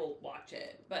 and I will watch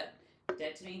it, but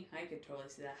Dead to Me, I could totally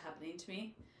see that happening to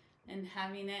me, and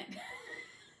having it.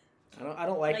 I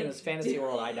don't like in Like, this fantasy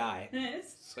world I die.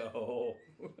 It's- So,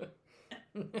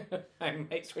 I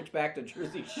might switch back to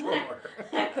Jersey Shore.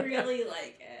 I really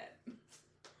like it.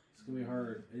 It's gonna be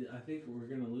hard. I think we're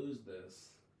gonna lose this.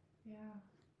 Yeah.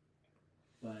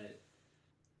 But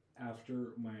after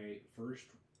my first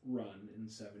run in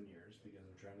 7 years, because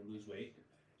I'm trying to lose weight,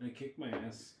 and I kicked my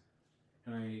ass,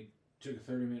 and I took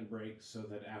a 30-minute break so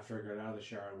that after I got out of the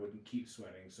shower, I wouldn't keep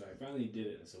sweating. So I finally did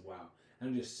it and said, wow.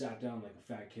 And I just sat down like a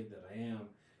fat kid that I am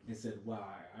and said, wow,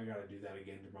 I got to do that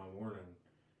again tomorrow morning.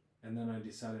 And then I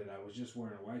decided I was just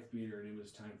wearing a wife beater and it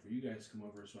was time for you guys to come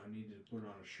over, so I needed to put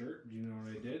on a shirt. Do you know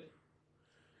what I did?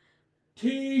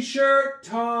 T-shirt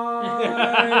time!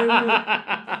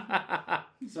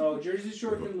 So Jersey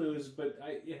Shore can lose, but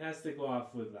it has to go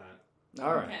off with that.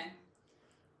 All right. Okay.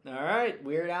 All right,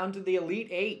 we're down to the Elite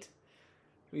Eight.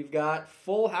 We've got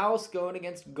Full House going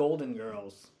against Golden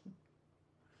Girls.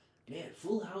 Man,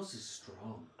 Full House is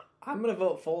strong. I'm going to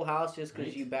vote Full House just because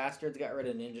Right. you bastards got rid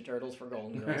of Ninja Turtles for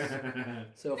Golden Girls.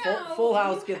 So No, Full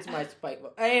House you gets my spike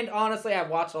vote. And honestly, I've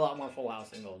watched a lot more Full House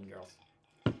than Golden Girls.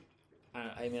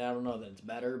 I mean, I don't know that it's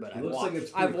better, but It I've looks watched, like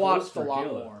it's pretty I've watched a close for lot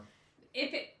Kayla. more.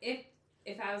 If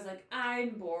if I was like,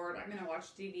 I'm bored, I'm gonna watch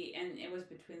TV, and it was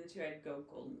between the two, I'd go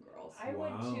Golden Girls. I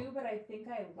Wow. would too, but I think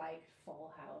I liked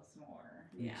Full House more.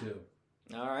 Me Yeah. too.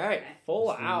 All right, Okay. Full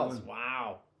That's the House. one.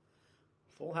 Wow.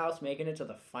 Full House making it to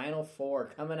the final four,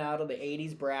 coming out of the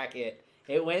 80s bracket.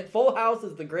 It went. Full House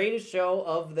is the greatest show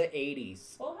of the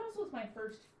 80s. Full House was my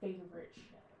first favorite show.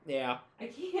 Yeah. I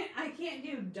can't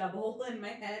do double in my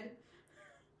head.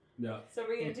 Yeah. So are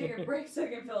we gonna take a break so I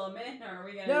can fill them in, or are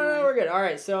we gonna? No, we're good. All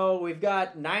right, so we've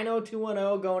got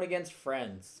 90210 going against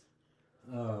Friends.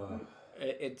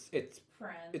 It's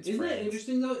Friends. It's Isn't that Friends.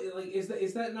 interesting though? Like,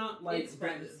 is that not like It's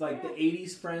Friends. like the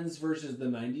 '80s Friends versus the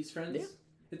 '90s Friends? Yeah.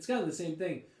 It's kind of the same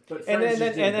thing, but And Friends then,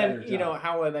 just did a and then better you know, job.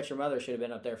 How I Met Your Mother should have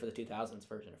been up there for the 2000s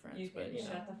version of Friends. You but can you know.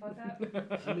 shut the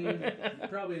fuck up. I mean,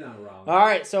 probably not wrong. All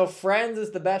right, so Friends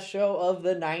is the best show of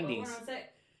the What 90s. was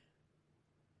it?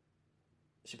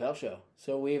 Chappelle Show.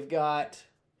 So we've got.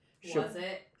 Was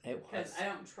it? It was. Because I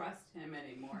don't trust him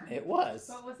anymore. It was.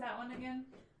 What was that one again?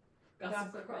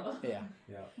 Gossip Girl. Yeah.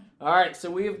 Yeah. All right,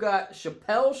 so we've got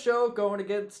Chappelle Show going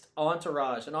against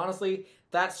Entourage, and honestly,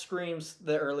 that screams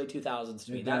the early 2000s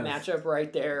to me. It That does. matchup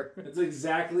right there, It's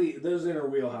exactly those in our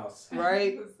wheelhouse.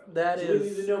 right? That So we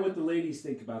need to is. know what the ladies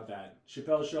think about that.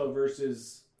 Chappelle Show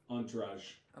versus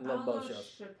Entourage. I love both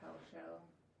shows. Chappelle Show.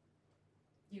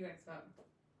 You guys vote.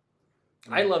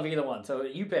 I love either one, so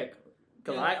you pick.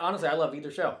 Because I honestly, I love either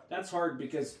show. That's hard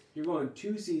because you're going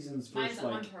 2 seasons versus Mine's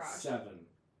like Entourage. 7.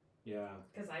 Yeah.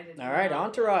 Because I didn't. All right, know.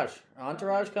 Entourage.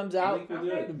 Entourage comes I out. think we'll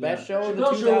do it. The best show of the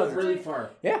Chappelle Show went 2000s. really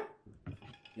far.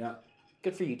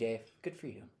 Good for you, Dave. Good for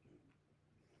you.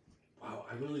 Wow,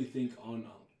 I really think on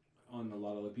a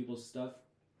lot of other people's stuff,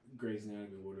 Grey's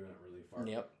Anatomy would have went really far.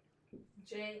 Yep.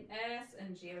 JS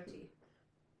and GOT.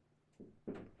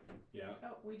 Yeah.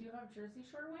 Oh, we do have Jersey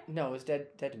Shore win? No, it was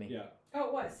dead to me. Yeah. Oh,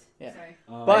 it was. Yeah. Sorry.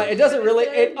 But it doesn't really.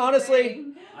 It honestly,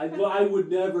 I would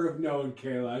never have known,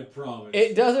 Kayla. I promise.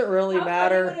 it doesn't really How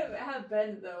matter. funny would it have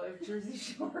been, though, if Jersey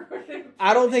Shore would have...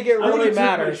 I don't think it I really would've took my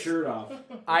matters. shirt off.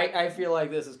 I feel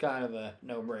like this is kind of a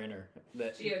no-brainer.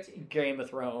 That GOT. Game of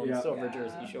Thrones Yeah. over Yeah.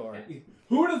 Jersey Shore.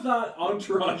 Who would have thought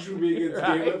Entourage would be against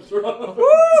Right. Game of Thrones?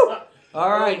 Woo! All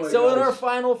right, Oh my so in our gosh.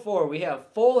 final four, we have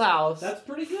Full House, That's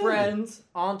pretty good. Friends,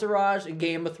 Entourage, and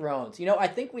Game of Thrones. You know, I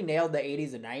think we nailed the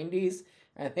 80s and 90s.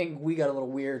 I think we got a little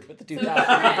weird with the So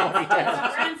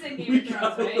 2000s. Friends and Game We of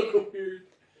got Thrones, a right? little weird.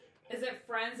 Is it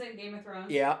Friends and Game of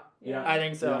Thrones? Yeah, Yeah. I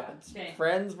think so. Yeah. It's Okay.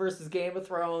 Friends versus Game of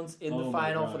Thrones in Oh the my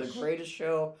final for the gosh. greatest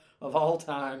show of all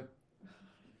time.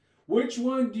 Which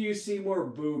one do you see more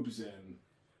boobs in?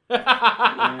 Which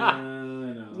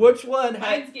No. one?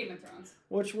 Mine's Game of Thrones.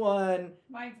 Which one?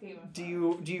 Mine's Game of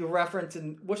Do Thrones. you reference,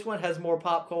 and which one has more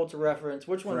pop culture reference?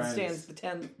 Which one Friends. stands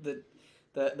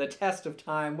the test of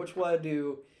time? Which one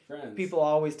do Friends. people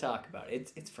always talk about?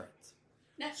 It's Friends.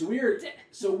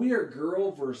 So we are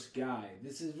girl versus guy.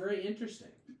 This is very interesting.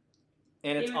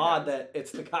 And it's Game of odd Thrones. that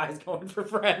it's the guys going for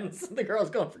Friends, the girls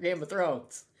going for Game of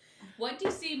Thrones. What do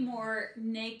you see more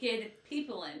naked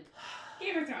people in?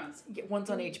 Game of Thrones. Yeah, one's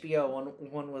on HBO,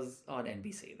 one was on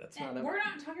NBC. That's not a We're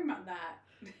not talking about that.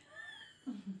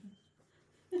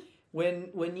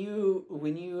 when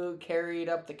you carried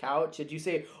up the couch. Did you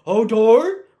say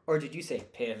Hodor or did you say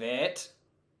pivot?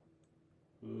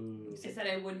 Ooh. I said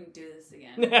I wouldn't do this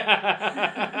again.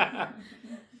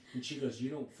 And she goes, "You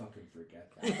don't fucking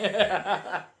forget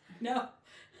that." No.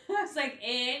 I was like,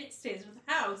 it stays with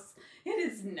the house. It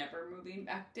is never moving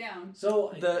back down.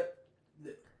 So the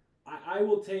I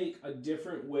will take a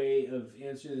different way of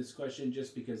answering this question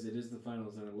just because it is the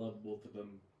finals and I love both of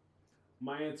them.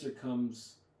 My answer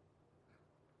comes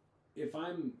if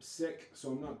I'm sick,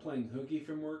 so I'm not playing hooky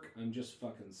from work, I'm just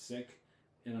fucking sick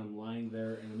and I'm lying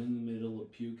there and I'm in the middle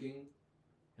of puking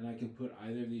and I can put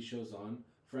either of these shows on,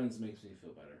 Friends makes me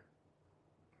feel better.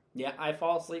 yeah, I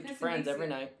fall asleep to Because it Friends makes every it-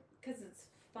 night. Because it's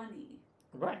funny.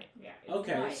 Right. Yeah.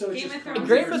 Okay, Right. so it's Game just of Thrones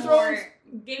Game is of more,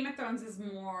 Thrones- Game of Thrones is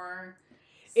more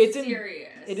It's in-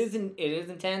 serious. It is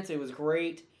intense. It was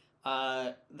great.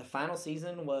 The final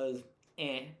season was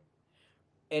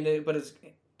but it's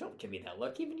don't give me that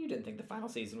look. Even you didn't think the final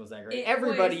season was that great.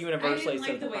 Everybody universally I said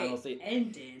didn't the like final the way season. it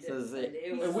ended. Says it- It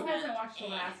He was still hasn't watched the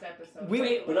last episode.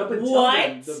 We- But up until What?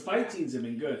 then, the fight scenes have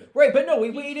been good. Right, but no,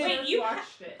 we He waited. Wait, just you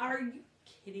watched it. Are you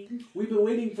kidding? We've been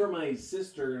waiting for my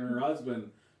sister and her husband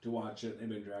to watch it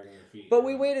and they've been dragging their feet. But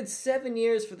we waited 7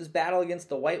 years for this battle against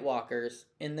the White Walkers,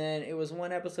 and then it was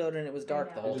one episode and it was dark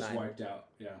I the know. whole It just time. wiped out.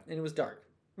 Yeah, And it was dark.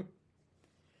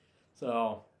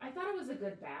 So, I thought it was a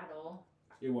good battle.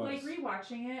 it was. Like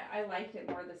rewatching it, I liked it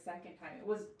more the second time. It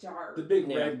was dark. The big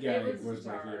Yeah. red guy It was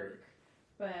my dark. favorite.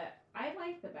 But I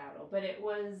liked the battle, but it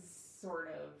was sort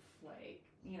of like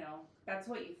you know, that's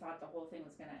what you thought the whole thing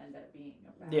was going to end up being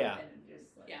about. Yeah. And it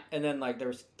just, like, Yeah. And then like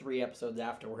there's 3 episodes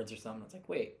afterwards or something. It's like,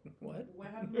 wait, what? what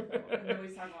happened with the, and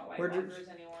nobody's talking about White We're Walkers just-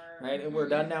 anymore. Right, and we're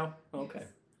done now. Okay. Yes.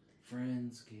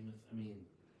 Friends, I mean,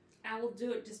 I will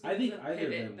do it just I because think of either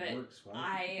Pivot, of them but works well.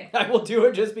 I will do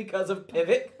it just because of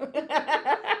Pivot.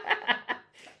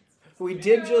 We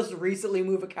did just recently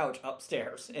move a couch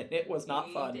upstairs, and it was not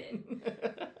We fun.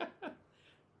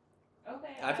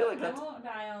 Okay, I feel like I that's- won't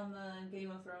die on the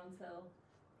Game of Thrones hill.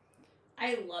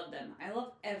 I love them. I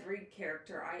love every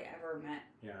character I ever met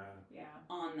Yeah. Yeah,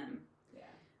 on them. yeah.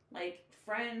 Like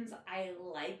Friends, I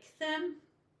like them.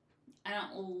 I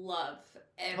don't love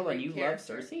every Hold on, you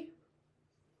character. love Cersei?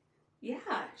 Yeah,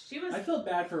 she was. I felt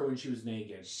bad for her when she was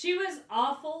naked. She was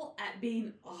awful at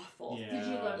being awful. Yeah. Did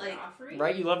you love Like, Joffrey?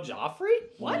 Right, you love Joffrey?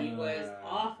 What? He was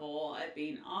awful at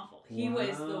being awful. He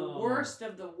was the Wow. worst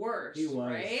of the worst. He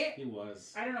was. Right? He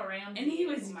was. I don't know, Ramsay. And he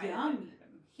was might have young. been even.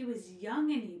 He was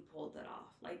young and he pulled it off.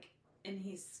 Like, and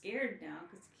he's scared now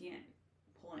because he can't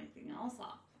pull anything else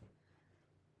off.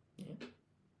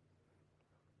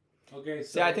 Okay, so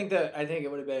See, I think it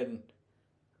would have been.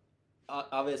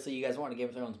 Obviously, you guys wanted Game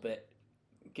of Thrones, but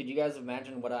could you guys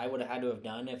imagine what I would have had to have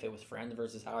done if it was Friends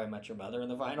versus How I Met Your Mother in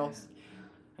the finals?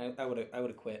 I would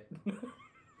have quit.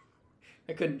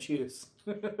 I couldn't choose.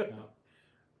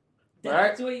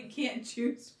 That's what you can't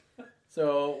choose.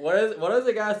 So what is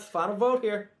it, guys? Final vote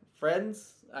here.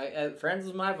 Friends. Friends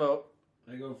is my vote.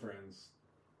 I go Friends.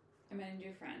 I'm gonna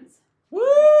do Friends. Woo!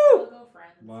 I'll go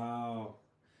Friends. Wow.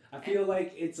 I feel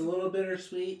like it's a little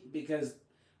bittersweet because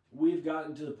we've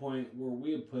gotten to the point where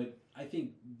we have put, I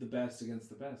think, the best against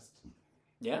the best.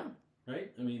 Yeah.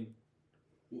 Right? I mean,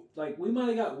 like, we might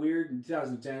have got weird in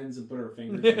 2010s and put our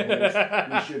fingers in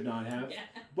holes we should not have. Yeah.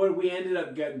 But we ended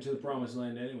up getting to the promised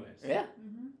land anyways. Yeah.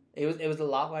 Mm-hmm. It was a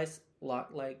lot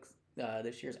like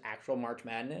this year's actual March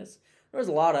Madness. There was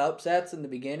a lot of upsets in the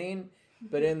beginning,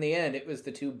 but in the end, it was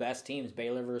the 2 best teams: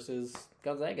 Baylor versus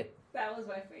Gonzaga. That was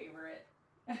my favorite.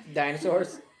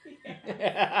 Dinosaurs.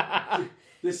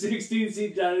 The 16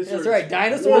 seed dinosaurs. That's right.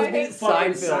 Dinosaurs beat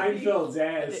Fucking Seinfeld. Seinfeld's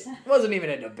ass. It wasn't even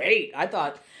a debate. I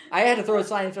thought I had to throw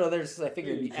Seinfeld there because I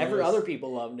figured Pretty every close. other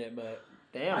people loved it, but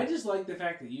damn. I just like the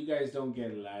fact that you guys don't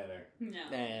get it either. No.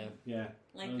 Nah. Yeah.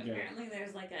 Like, Okay. apparently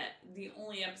there's like the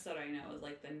only episode I know is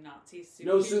like the Nazi soup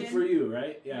No kitchen. soup for you,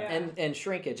 right? Yeah. Yeah. And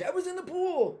shrinkage. I was in the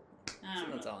pool. I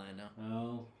don't That's know. all I know.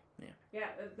 Oh. Yeah,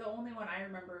 the only one I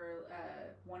remember,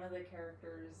 one of the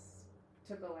characters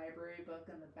took a library book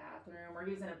in the bathroom, or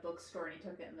he was in a bookstore and he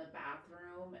took it in the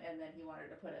bathroom, and then he wanted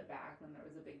to put it back when there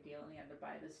was a big deal, and he had to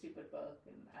buy the stupid book,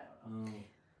 and I don't know.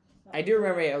 Oh. I do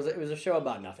remember it was a show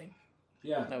about nothing.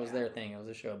 Yeah. That was their thing. It was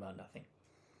a show about nothing.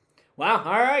 Wow.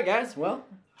 All right, guys. Well,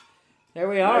 there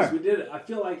we are. Guys, we did it. I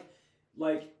feel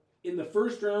like in the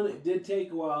first round it did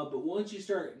take a while, but once you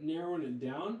start narrowing it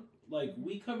down, like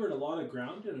we covered a lot of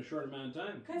ground in a short amount of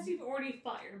time. Because you've already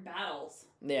fought your battles.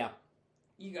 Yeah.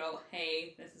 You go,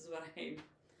 hey, this is what I.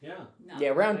 Yeah. Not Yeah,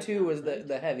 what round I 2 done, was right?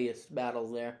 the heaviest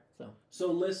battles there. So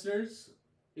listeners,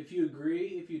 if you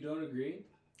agree, if you don't agree,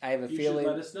 I have a you feeling.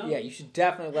 should let us know. Yeah, you should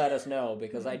definitely let us know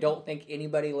because I don't think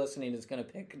anybody listening is going to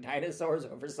pick dinosaurs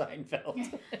over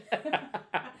Seinfeld.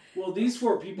 Well, these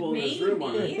 4 people in this room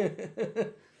are. Maybe.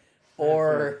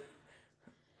 or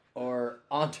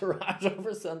Entourage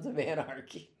over Sons of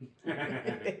Anarchy.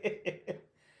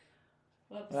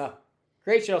 Whoops. Wow.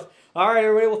 Great shows. All right,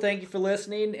 everybody. Well, thank you for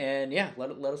listening. And yeah,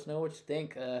 let us know what you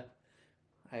think. I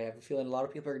have a feeling a lot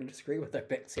of people are going to disagree with our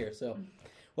picks here. So,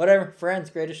 whatever. Friends,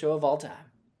 greatest show of all time.